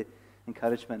back to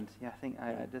encouragement. Yeah,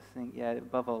 I just think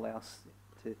above all else,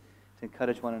 to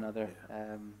encourage one another.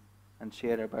 And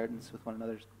share our burdens with one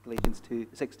another. Galatians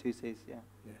 6:2 says, yeah.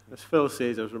 As Phil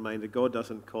says, I was reminded, God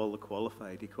doesn't call the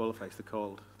qualified, He qualifies the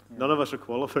called. Yeah. None of us are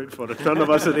qualified for it. None of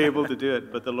us are able to do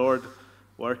it, but the Lord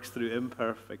works through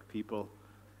imperfect people.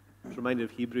 I was reminded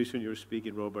of Hebrews when you were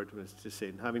speaking, Robert, when it's just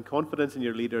saying, having confidence in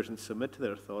your leaders and submit to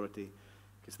their authority,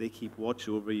 because they keep watch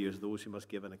over you as those who must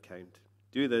give an account.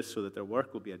 Do this so that their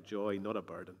work will be a joy, not a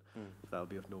burden. That will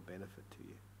be of no benefit to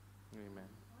you. Amen.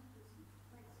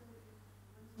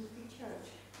 Church,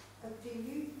 do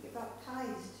you get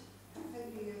baptized? How do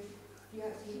you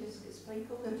actually just get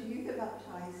sprinkled, or do you get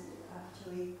baptized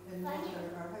actually in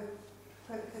water,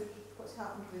 or what's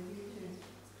happened with you two?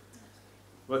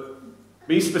 What?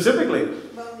 Me specifically?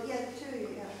 Well, yeah, the two,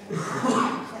 yeah.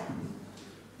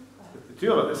 The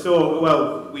two of us.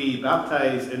 So, we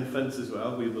baptize infants as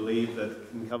well. We believe that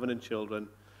in covenant children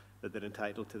that they're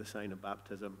entitled to the sign of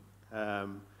baptism.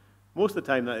 Most of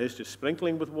the time that is just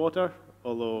sprinkling with water,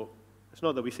 although it's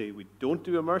not that we say we don't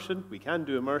do immersion. We can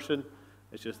do immersion.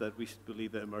 It's just that we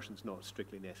believe that immersion is not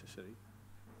strictly necessary.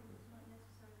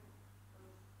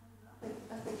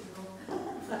 I think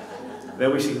no.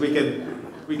 Then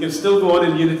we can still go on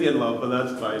in unity and love, but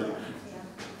that's fine. Yeah.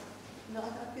 No, I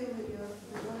feel that you're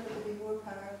going to be more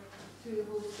power through the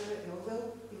Holy Spirit.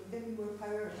 Will give you more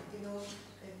power,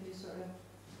 if you sort of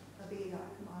obey that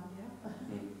command, yeah?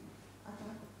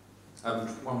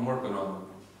 I'm working on it.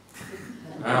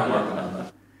 I'm working on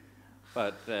that.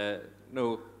 But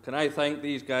no, can I thank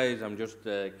these guys? I'm just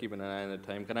keeping an eye on the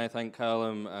time. Can I thank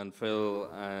Callum and Phil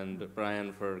and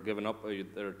Brian for giving up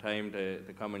their time to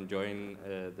come and join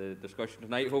the discussion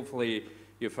tonight? Hopefully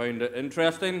you found it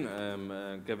interesting,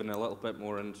 giving a little bit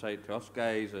more insight to us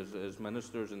guys as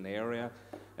ministers in the area.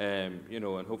 And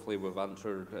hopefully we've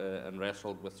answered and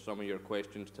wrestled with some of your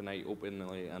questions tonight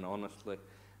openly and honestly.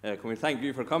 Can we thank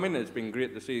you for coming? It's been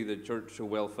great to see the church so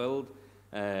well filled.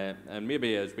 And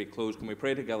maybe as we close, can we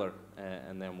pray together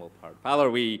and then we'll part. Father,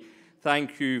 we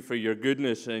thank you for your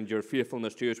goodness and your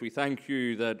faithfulness to us. We thank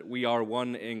you that we are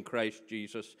one in Christ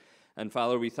Jesus. And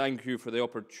Father, we thank you for the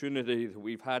opportunity that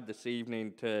we've had this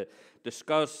evening to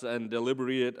discuss and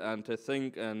deliberate and to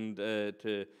think and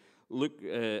to look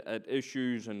at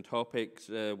issues and topics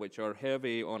which are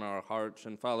heavy on our hearts.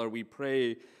 And Father, we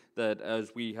pray that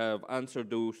as we have answered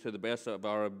those to the best of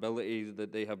our abilities,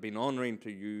 that they have been honoring to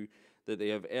you, that they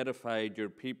have edified your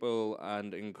people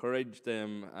and encouraged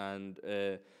them, and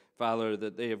Father,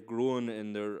 that they have grown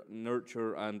in their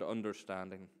nurture and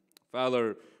understanding.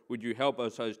 Father, would you help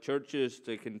us as churches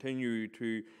to continue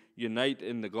to unite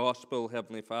in the gospel,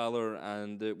 Heavenly Father,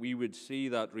 and that we would see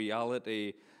that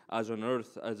reality as on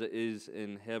earth as it is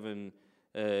in heaven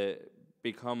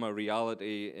become a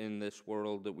reality in this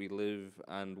world that we live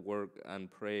and work and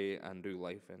pray and do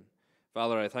life in.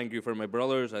 Father, I thank you for my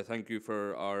brothers. I thank you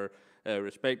for our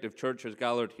respective churches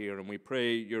gathered here, and we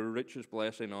pray your richest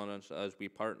blessing on us as we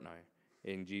part now.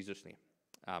 In Jesus' name,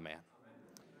 amen.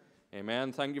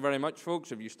 Amen. Thank you very much,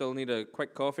 folks. If you still need a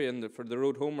quick coffee for the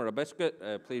road home or a biscuit,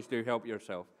 please do help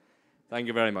yourself. Thank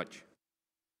you very much.